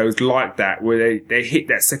other shows like that where they hit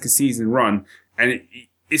that second season run, and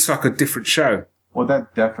it's like a different show. Well,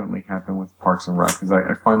 that definitely happened with Parks and Rec, because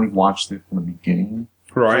I finally watched it from the beginning.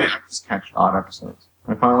 Right. So I just catch odd episodes.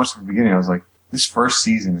 When I finally watched it from the beginning, I was like, this first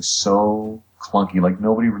season is so clunky. Like,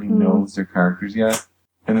 nobody really knows their characters yet.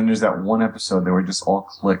 And then there's that one episode that where it just all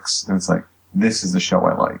clicks, and it's like, this is the show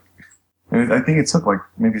I like. And I think it took like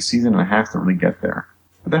maybe a season and a half to really get there.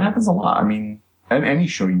 But that happens a lot. I mean, at any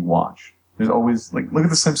show you watch, there's always, like, look at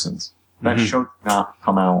The Simpsons. That show did not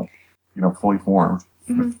come out, fully formed.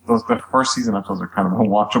 The first season episodes are kind of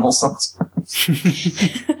unwatchable sometimes.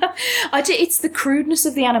 It's the crudeness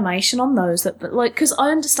of the animation on those because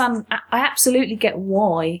I understand, I absolutely get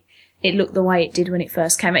why it looked the way it did when it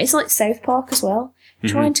first came out. It's like South Park as well.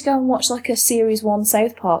 Trying to go and watch like a series 1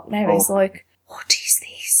 South Park now is like, what is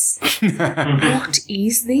this? What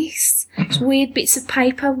is this? It's weird bits of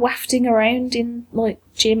paper wafting around in like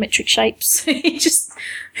geometric shapes.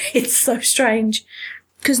 It's so strange.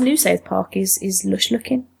 Because new South Park is lush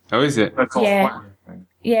looking. Oh, is it? That's all fun, I think.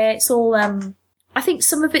 Yeah, it's all, I think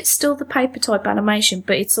some of it's still the paper type animation,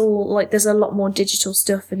 but it's all, like, there's a lot more digital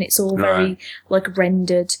stuff, and it's all very, like,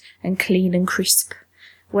 rendered and clean and crisp.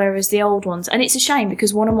 Whereas the old ones, and it's a shame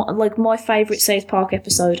because one of my favourite South Park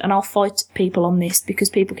episode, and I'll fight people on this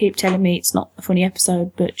because people keep telling me it's not a funny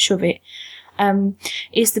episode, but shove it,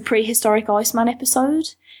 is the Prehistoric Iceman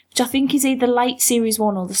episode, which I think is either late Series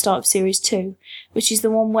 1 or the start of Series 2, which is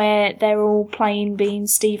the one where they're all playing being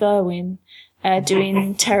Steve Irwin,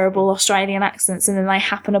 doing terrible Australian accents, and then they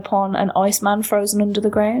happen upon an Iceman frozen under the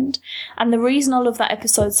ground. And the reason I love that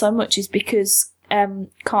episode so much is because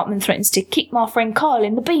Cartman threatens to kick my friend Kyle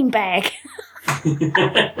in the beanbag.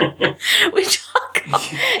 Which I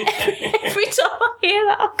can't, every time I hear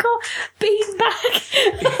that, I can't, beanbag.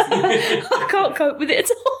 I can't cope with it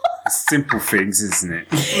at all. Simple things, isn't it?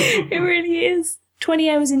 It really is.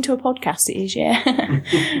 20 hours into a podcast it is, yeah.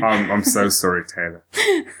 I'm so sorry, Taylor.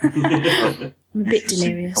 I'm a bit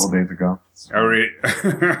delirious. A couple days ago. Oh, really?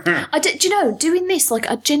 Do you know, doing this, like,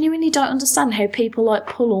 I genuinely don't understand how people, like,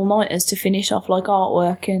 pull all-nighters to finish off, like,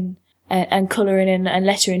 artwork and colouring and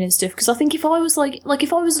lettering and stuff. Because I think if I was,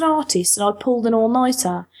 if I was an artist and I pulled an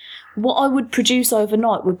all-nighter, what I would produce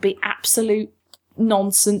overnight would be absolute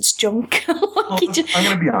nonsense junk. I'm going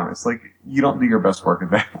to be honest. Like, you don't do your best work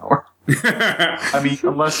at that hour. I mean,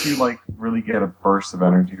 unless you, like, really get a burst of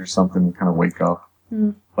energy or something and kind of wake up.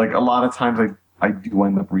 Like, a lot of times I do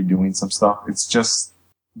end up redoing some stuff. It's just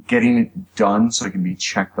getting it done so it can be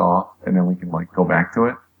checked off and then we can, like, go back to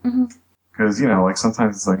it. Because, like,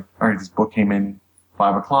 sometimes it's like, all right, this book came in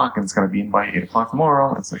 5 o'clock and it's going to be in by 8 o'clock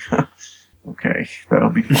tomorrow. It's like, okay, that'll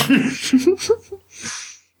be fun.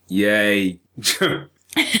 Yay.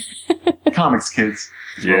 Comics, kids.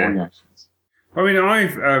 Yeah. I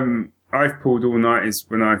mean, I've pulled all-nighters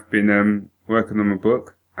when I've been working on my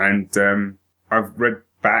book, and I've read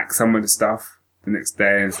back some of the stuff the next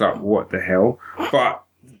day, and it's like, what the hell? But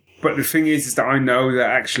the thing is that I know that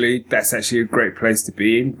actually that's actually a great place to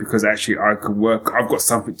be in, because actually I could work. I've got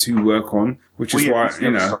something to work on, which is why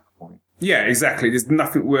Yeah, exactly. There's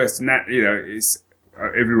nothing worse than that. It's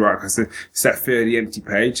every writer has it's that fear of the empty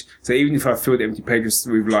page. So even if I fill the empty page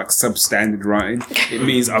with like substandard writing, it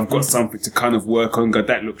means I've got something to kind of work on. Go,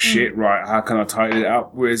 that looks shit, right? How can I tidy it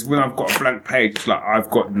up? Whereas when I've got a blank page, it's like I've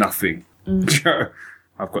got nothing.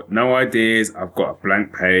 I've got no ideas. I've got a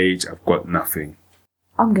blank page. I've got nothing.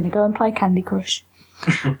 I'm going to go and play Candy Crush.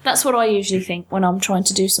 That's what I usually think when I'm trying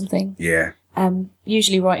to do something. Yeah.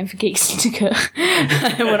 Usually writing for Geek Syndicate.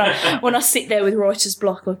 when I sit there with writer's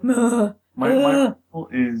block, like, my rule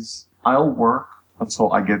is I'll work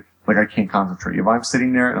until I get, like, I can't concentrate. If I'm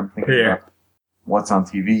sitting there and I'm thinking about what's on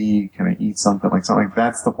TV, can I eat something, like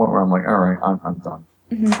that's the point where I'm like, all right, I'm done.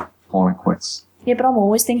 Calling it quits. Yeah, but I'm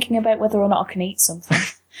always thinking about whether or not I can eat something.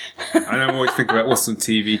 And I'm always thinking about what's on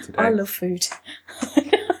TV today. I love food.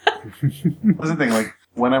 That's the thing, like,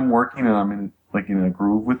 when I'm working and I'm in a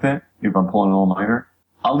groove with it, if I'm pulling an all-nighter,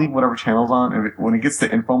 I'll leave whatever channel's on. And when it gets to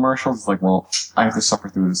infomercials, it's like, well, I have to suffer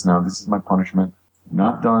through this now. This is my punishment.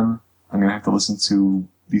 Not done. I'm going to have to listen to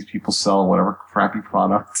these people sell whatever crappy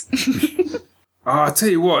product. I'll tell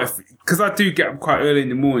you what, because I do get up quite early in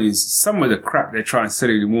the mornings, some of the crap they try and sell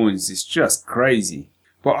in the mornings is just crazy.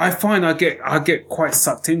 But I find I get quite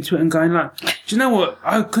sucked into it and going like, do you know what?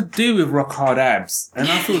 I could do with rock hard abs, and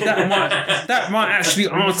I thought that might actually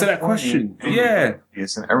answer that question. Yeah.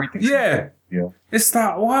 Yes, and everything. Yeah. Yeah. It's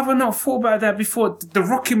like, why have I not thought about that before? The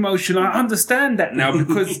rocking motion, I understand that now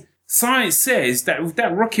because science says that with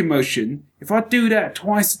that rocking motion, if I do that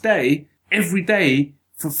twice a day, every day,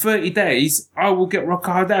 for 30 days, I will get rock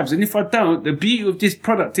hard abs. And if I don't, the beauty of this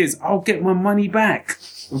product is I'll get my money back.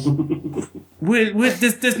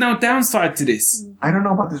 There's no downside to this. I don't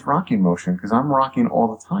know about this rocking motion because I'm rocking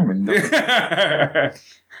all the time. And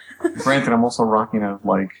granted, I'm also rocking at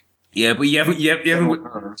like... Yeah, but you haven't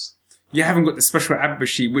nerves. You haven't got the special ab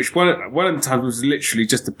machine, which one of the times was literally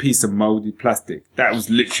just a piece of molded plastic. That was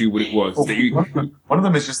literally what it was. Oh, one of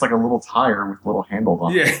them is just like a little tire with little handles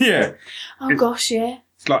on it. Yeah. Oh gosh, yeah.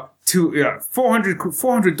 It's like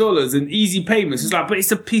 $400 and easy payments. It's like, but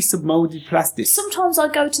it's a piece of molded plastic. Sometimes I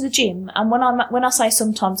go to the gym, and when I say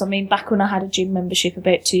sometimes, I mean back when I had a gym membership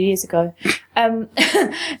about 2 years ago.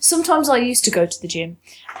 Sometimes I used to go to the gym,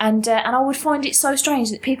 and I would find it so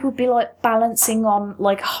strange that people would be like balancing on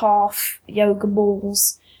like half yoga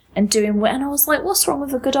balls and doing, and I was like, what's wrong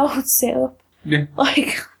with a good old sit up? Yeah.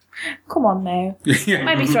 Like, come on now. Yeah.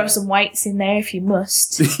 Maybe throw some weights in there if you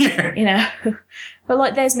must. Yeah. You know. But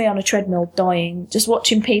like, there's me on a treadmill dying, just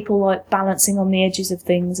watching people like balancing on the edges of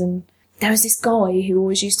things. And there was this guy who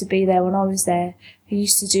always used to be there when I was there, who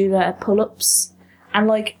used to do pull-ups. And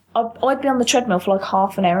like, I'd be on the treadmill for like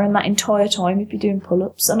half an hour, and that entire time he'd be doing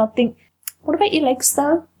pull-ups. And I'd think, what about your legs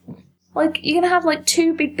though? Like, you're going to have like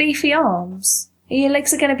 2 big beefy arms. Your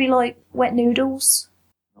legs are going to be like wet noodles.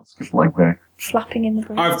 Let's get like that. Flapping in the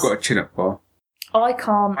breeze. I've got a chin-up bar. I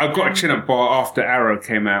can't. I've got a chin-up bar after Arrow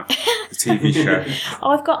came out, the TV show.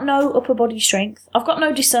 I've got no upper body strength. I've got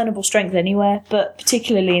no discernible strength anywhere, but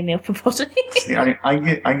particularly in the upper body. See,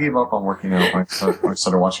 I gave up on working out when I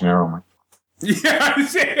started watching Arrow. I'm like,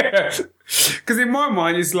 Yeah, because in my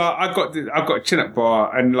mind it's like I've got a chin-up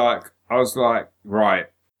bar, and like I was like, right,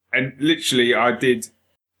 and literally I did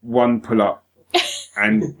 1 pull-up,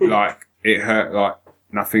 and like it hurt like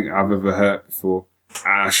nothing I've ever hurt before.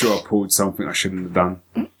 And I'm sure I pulled something I shouldn't have done.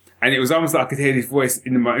 And it was almost like I could hear this voice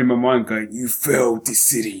in my mind going, "You failed this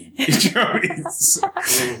city." You know what I mean?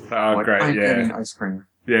 Oh, like, great, I'm yeah. getting ice cream.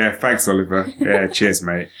 Yeah, thanks, Oliver. Yeah, cheers,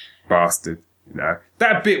 mate. Bastard. You know,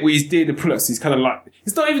 that bit where he's doing the pull-ups, he's kind of like,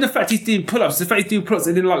 it's not even the fact he's doing pull-ups, it's the fact he's doing pull-ups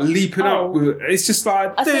and then like leaping up. It's just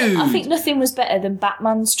like, dude. I think nothing was better than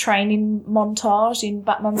Batman's training montage in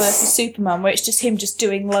Batman vs Superman, where it's just him just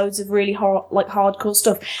doing loads of really hardcore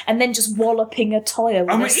stuff and then just walloping a tyre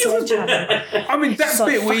with a sledgehammer. I mean, that So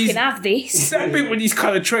bit where he's... have this. That bit when he's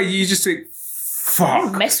kind of training, you just think, fuck.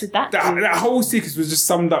 Don't mess with that. That whole sequence was just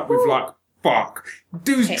summed up with like, fuck.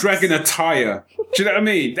 Dude's Pits. dragging a tyre. Do you know what I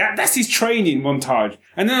mean? That's his training montage.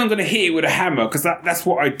 And then I'm going to hit it with a hammer because that's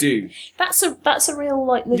what I do. That's a real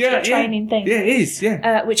like legit training thing. Yeah, it is,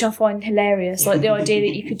 yeah. Which I find hilarious. Like the idea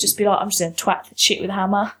that you could just be like, I'm just going to twat the shit with a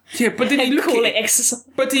hammer. Yeah, but then you look call at it exercise.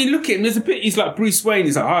 But then you look at him, there's a bit, he's like Bruce Wayne.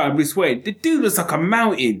 He's like, hi, I'm Bruce Wayne. The dude looks like a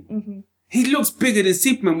mountain. Mm-hmm. He looks bigger than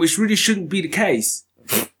Superman, which really shouldn't be the case.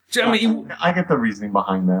 Do you know what I mean? I get the reasoning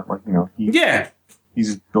behiand that. Like, you know, he's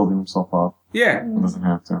just building himself up. Yeah. He doesn't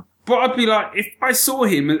have to. But I'd be like, if I saw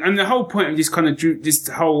him, and the whole point of this kind of this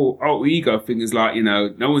whole alter ego thing is like, you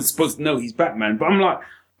know, no one's supposed to know he's Batman. But I'm like,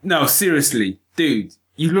 no, seriously, dude,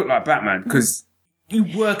 you look like Batman because you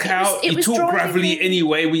work out, you talk gravelly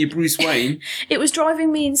anyway when you're Bruce Wayne. It was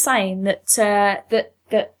driving me insane that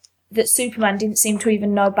Superman didn't seem to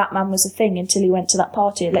even know Batman was a thing until he went to that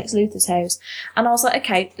party at Lex Luthor's house. And I was like,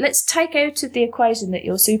 okay, let's take out of the equation that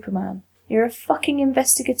you're Superman. You're a fucking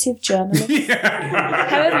investigative journalist.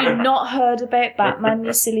 How have you not heard about Batman,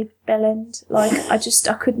 you silly bellend? Like, I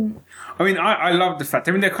couldn't. I mean, I love the fact.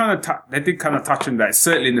 I mean, they did kind of touch on that.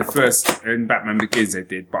 Certainly in the first in Batman Begins, they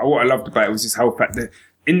did. But what I loved about it was this whole fact that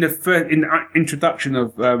in the introduction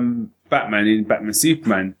of Batman in Batman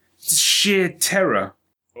Superman, sheer terror.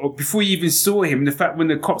 Or before you even saw him, the fact when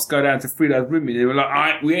the cops go down to free those women, they were like, "All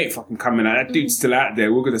right, we ain't fucking coming out. That dude's still out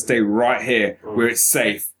there. We're going to stay right here where it's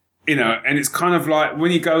safe." You know, and it's kind of like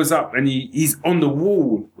when he goes up and he's on the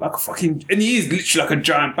wall, like a fucking, and he is literally like a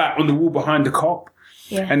giant bat on the wall behind the cop.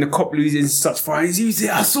 Yeah. And the cop loses such fire. He's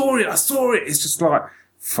I saw it. It's just like,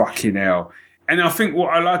 fucking hell. And I think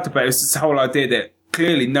what I liked about it was this whole idea that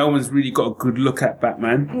clearly no one's really got a good look at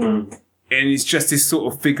Batman. And it's just this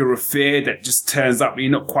sort of figure of fear that just turns up and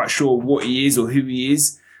you're not quite sure what he is or who he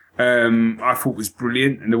is. I thought was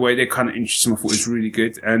brilliant. And the way they kind of introduced him, I thought was really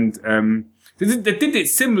good. And, they did it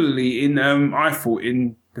similarly in, I thought,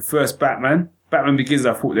 in the first Batman Begins.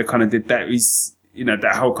 I thought they kind of did that.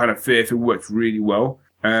 That whole kind of fear thing worked really well.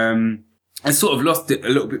 I sort of lost it a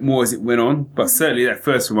little bit more as it went on, but certainly that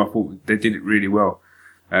first one, I thought they did it really well.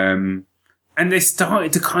 And they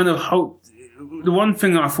started to kind of hope, the one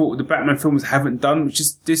thing I thought the Batman films haven't done, which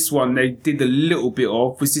is this one, they did a little bit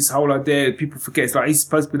of, was this whole idea that people forget. It's like, he's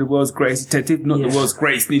supposed to be the world's greatest detective, not the world's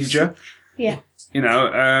greatest ninja. Yeah. You know,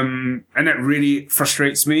 and that really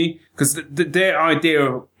frustrates me, because their idea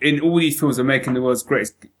of, in all these films of making the world's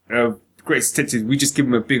greatest detective, we just give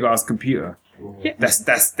them a big ass computer. Yeah.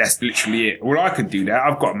 That's literally it. Well, I can do that.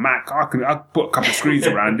 I've got a Mac. I put a couple of screens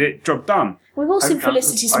around it. Job done. We've all seen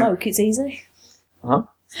Felicity Smoke. It's easy. Huh?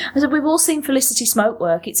 I said we've all seen Felicity Smoke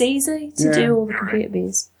work. It's easy to do all the computer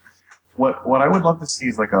biz. What I would love to see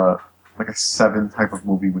is like a Seven type of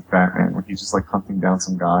movie with Batman, where he's just like hunting down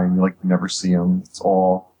some guy and you like never see him. It's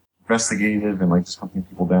all investigative and like just hunting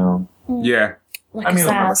people down. Yeah. Like a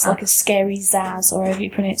Zaz, like a scary Zaz, or however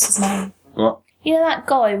you pronounce his name. What? You know that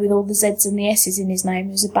guy with all the Z's and the S's in his name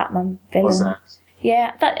who's a Batman villain? What's that?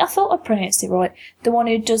 Yeah, I thought I pronounced it right. The one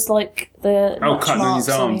who does like the notch cutting marks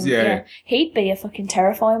his arms, on him. yeah. He'd be a fucking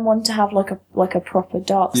terrifying one to have like a proper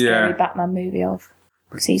dark, scary Yeah. Batman movie of.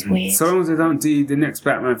 Because he's weird. So long as they don't do the next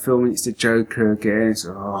Batman film, it's the Joker again.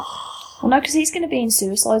 So, Well, no, because he's going to be in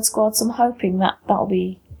Suicide Squad, so I'm hoping that'll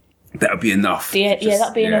be that'll be enough.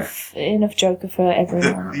 that'll be enough Joker for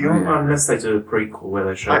everyone. Unless they do a prequel where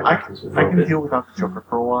they show I what happens with can Robin. deal without the Joker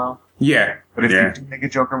for a while. Yeah. But if yeah. you do make a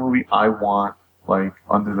Joker movie, I want, like,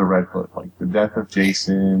 Under the Red Hood, like, the death of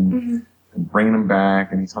Jason, and bringing him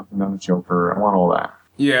back, and he's hunting down the Joker. I want all that.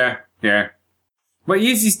 Yeah. Yeah. Well,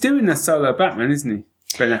 he's doing a solo Batman, isn't he?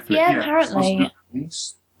 Ben Affleck. Yeah, Supposed to apparently. be at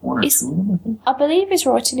least one or It's- two of them, I think. I believe he's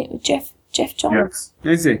writing it with Jeff Johns,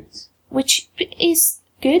 Is he? which is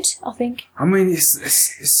good, I think. I mean,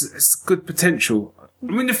 it's good potential.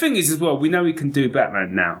 I mean, the thing is, as well, we know he can do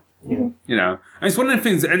Batman now. Yeah. You know, and it's one of the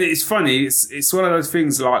things, and it's funny. It's one of those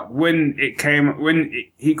things like when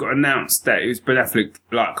he got announced that it was Ben Affleck,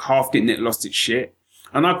 like half the internet lost its shit,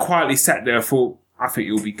 and I quietly sat there and thought, I think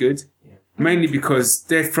it'll be good. Mainly because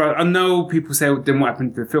I know people say, well, then what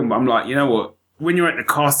happened to the film? But I'm like, you know what? When you're at the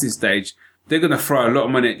casting stage, they're going to throw a lot of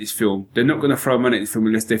money at this film. They're not going to throw money at this film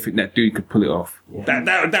unless they think that dude could pull it off.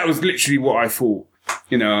 Yeah. That was literally what I thought.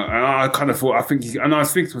 You know, and I kind of thought, I think he's going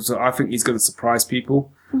to surprise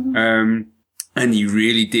people. And he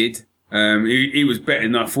really did. He was better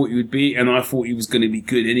than I thought he would be, and I thought he was going to be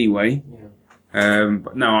good anyway.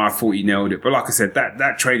 But no, I thought he nailed it. But like I said,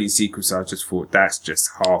 that training sequence, I just thought that's just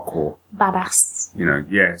hardcore. Badass. You know,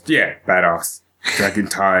 yeah, badass. Dragging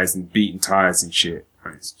tires and beating tires and shit.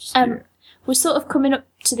 It's just, We're sort of coming up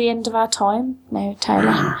to the end of our time now,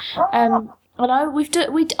 Taylor. I know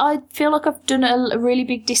I feel like I've done a really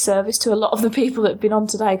big disservice to a lot of the people that have been on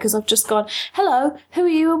today, because I've just gone, hello, who are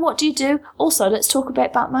you and what do you do? Also, let's talk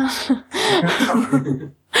about Batman.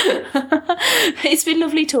 It's been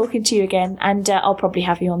lovely talking to you again, and I'll probably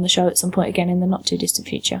have you on the show at some point again in the not too distant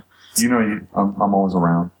future. You know, I'm always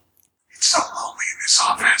around. It's so lonely in this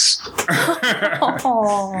office.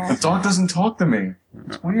 Oh, The dog doesn't talk to me.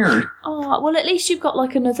 It's weird. well, at least you've got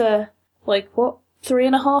like another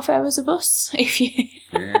 3.5 hours of us if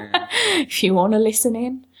you want to listen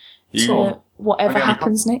in to whatever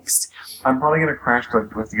happens next. I'm probably going to crash because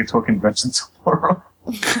I have to get to a convention tomorrow.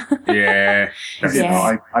 Yeah. You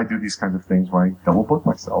know, I do these kinds of things where I double book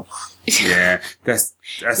myself. Yeah. That's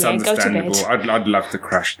Go to understandable. bed. I'd love to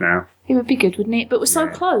crash now. It would be good, wouldn't it? But we're so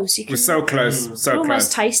close. You can We're so close. So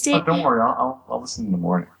almost close. taste Oh, it. don't worry, I'll listen in the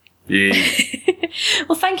morning. Yeah.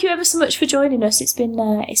 Well, thank you ever so much for joining us. It's been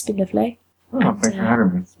lovely. Oh, thanks for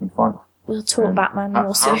having me. It's been fun. We'll talk Batman How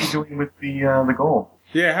more are soon. we doing with the goal?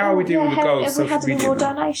 Yeah, how are we doing with the goals? Have we had social any more media?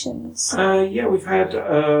 donations? Yeah, we've had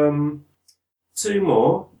 2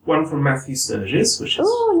 more. One from Matthew Sturgis, which is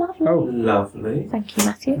Oh, lovely. lovely. Thank you,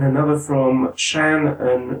 Matthew. And another from Shan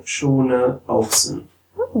and Shauna Olsen,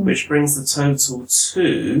 Ooh. which brings the total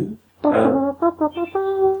to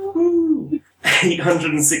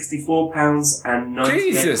 £864.98.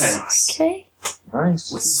 Jesus. Okay. Nice.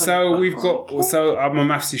 So we've got. So my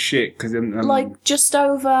maths is shit because Like just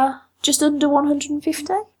under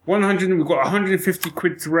 150? 100. We've got 150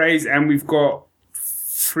 quid to raise, and we've got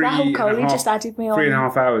Rahul Kohli just added me on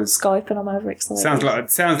 3.5 hours. Skype, and I'm overexcited.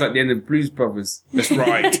 Sounds like the end of Blues Brothers. That's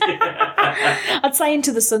right. I'd say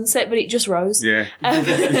Into the Sunset, but it just rose. Yeah.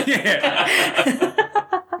 Yeah.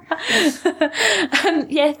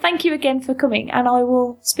 Yeah, thank you again for coming, and I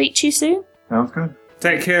will speak to you soon. Sounds good.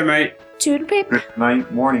 Take care, mate. Toodle pip. Good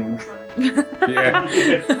night, morning. Yeah.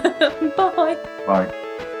 Bye. Bye.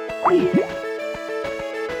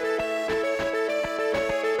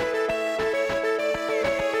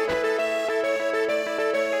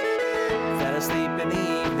 Fell asleep in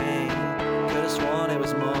the evening, could have sworn it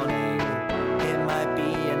was morning. It might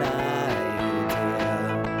be an idea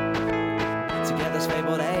to get those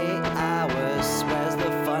fabled 8 hours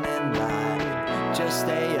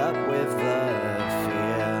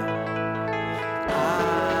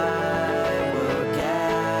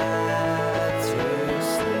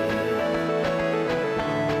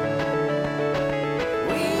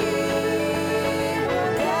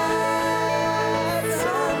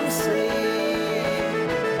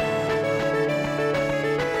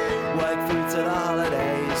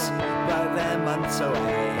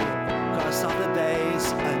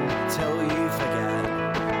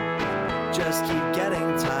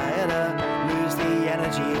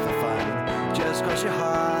energy for fun. Just cross your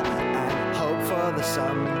heart and hope for the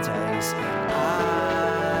some days.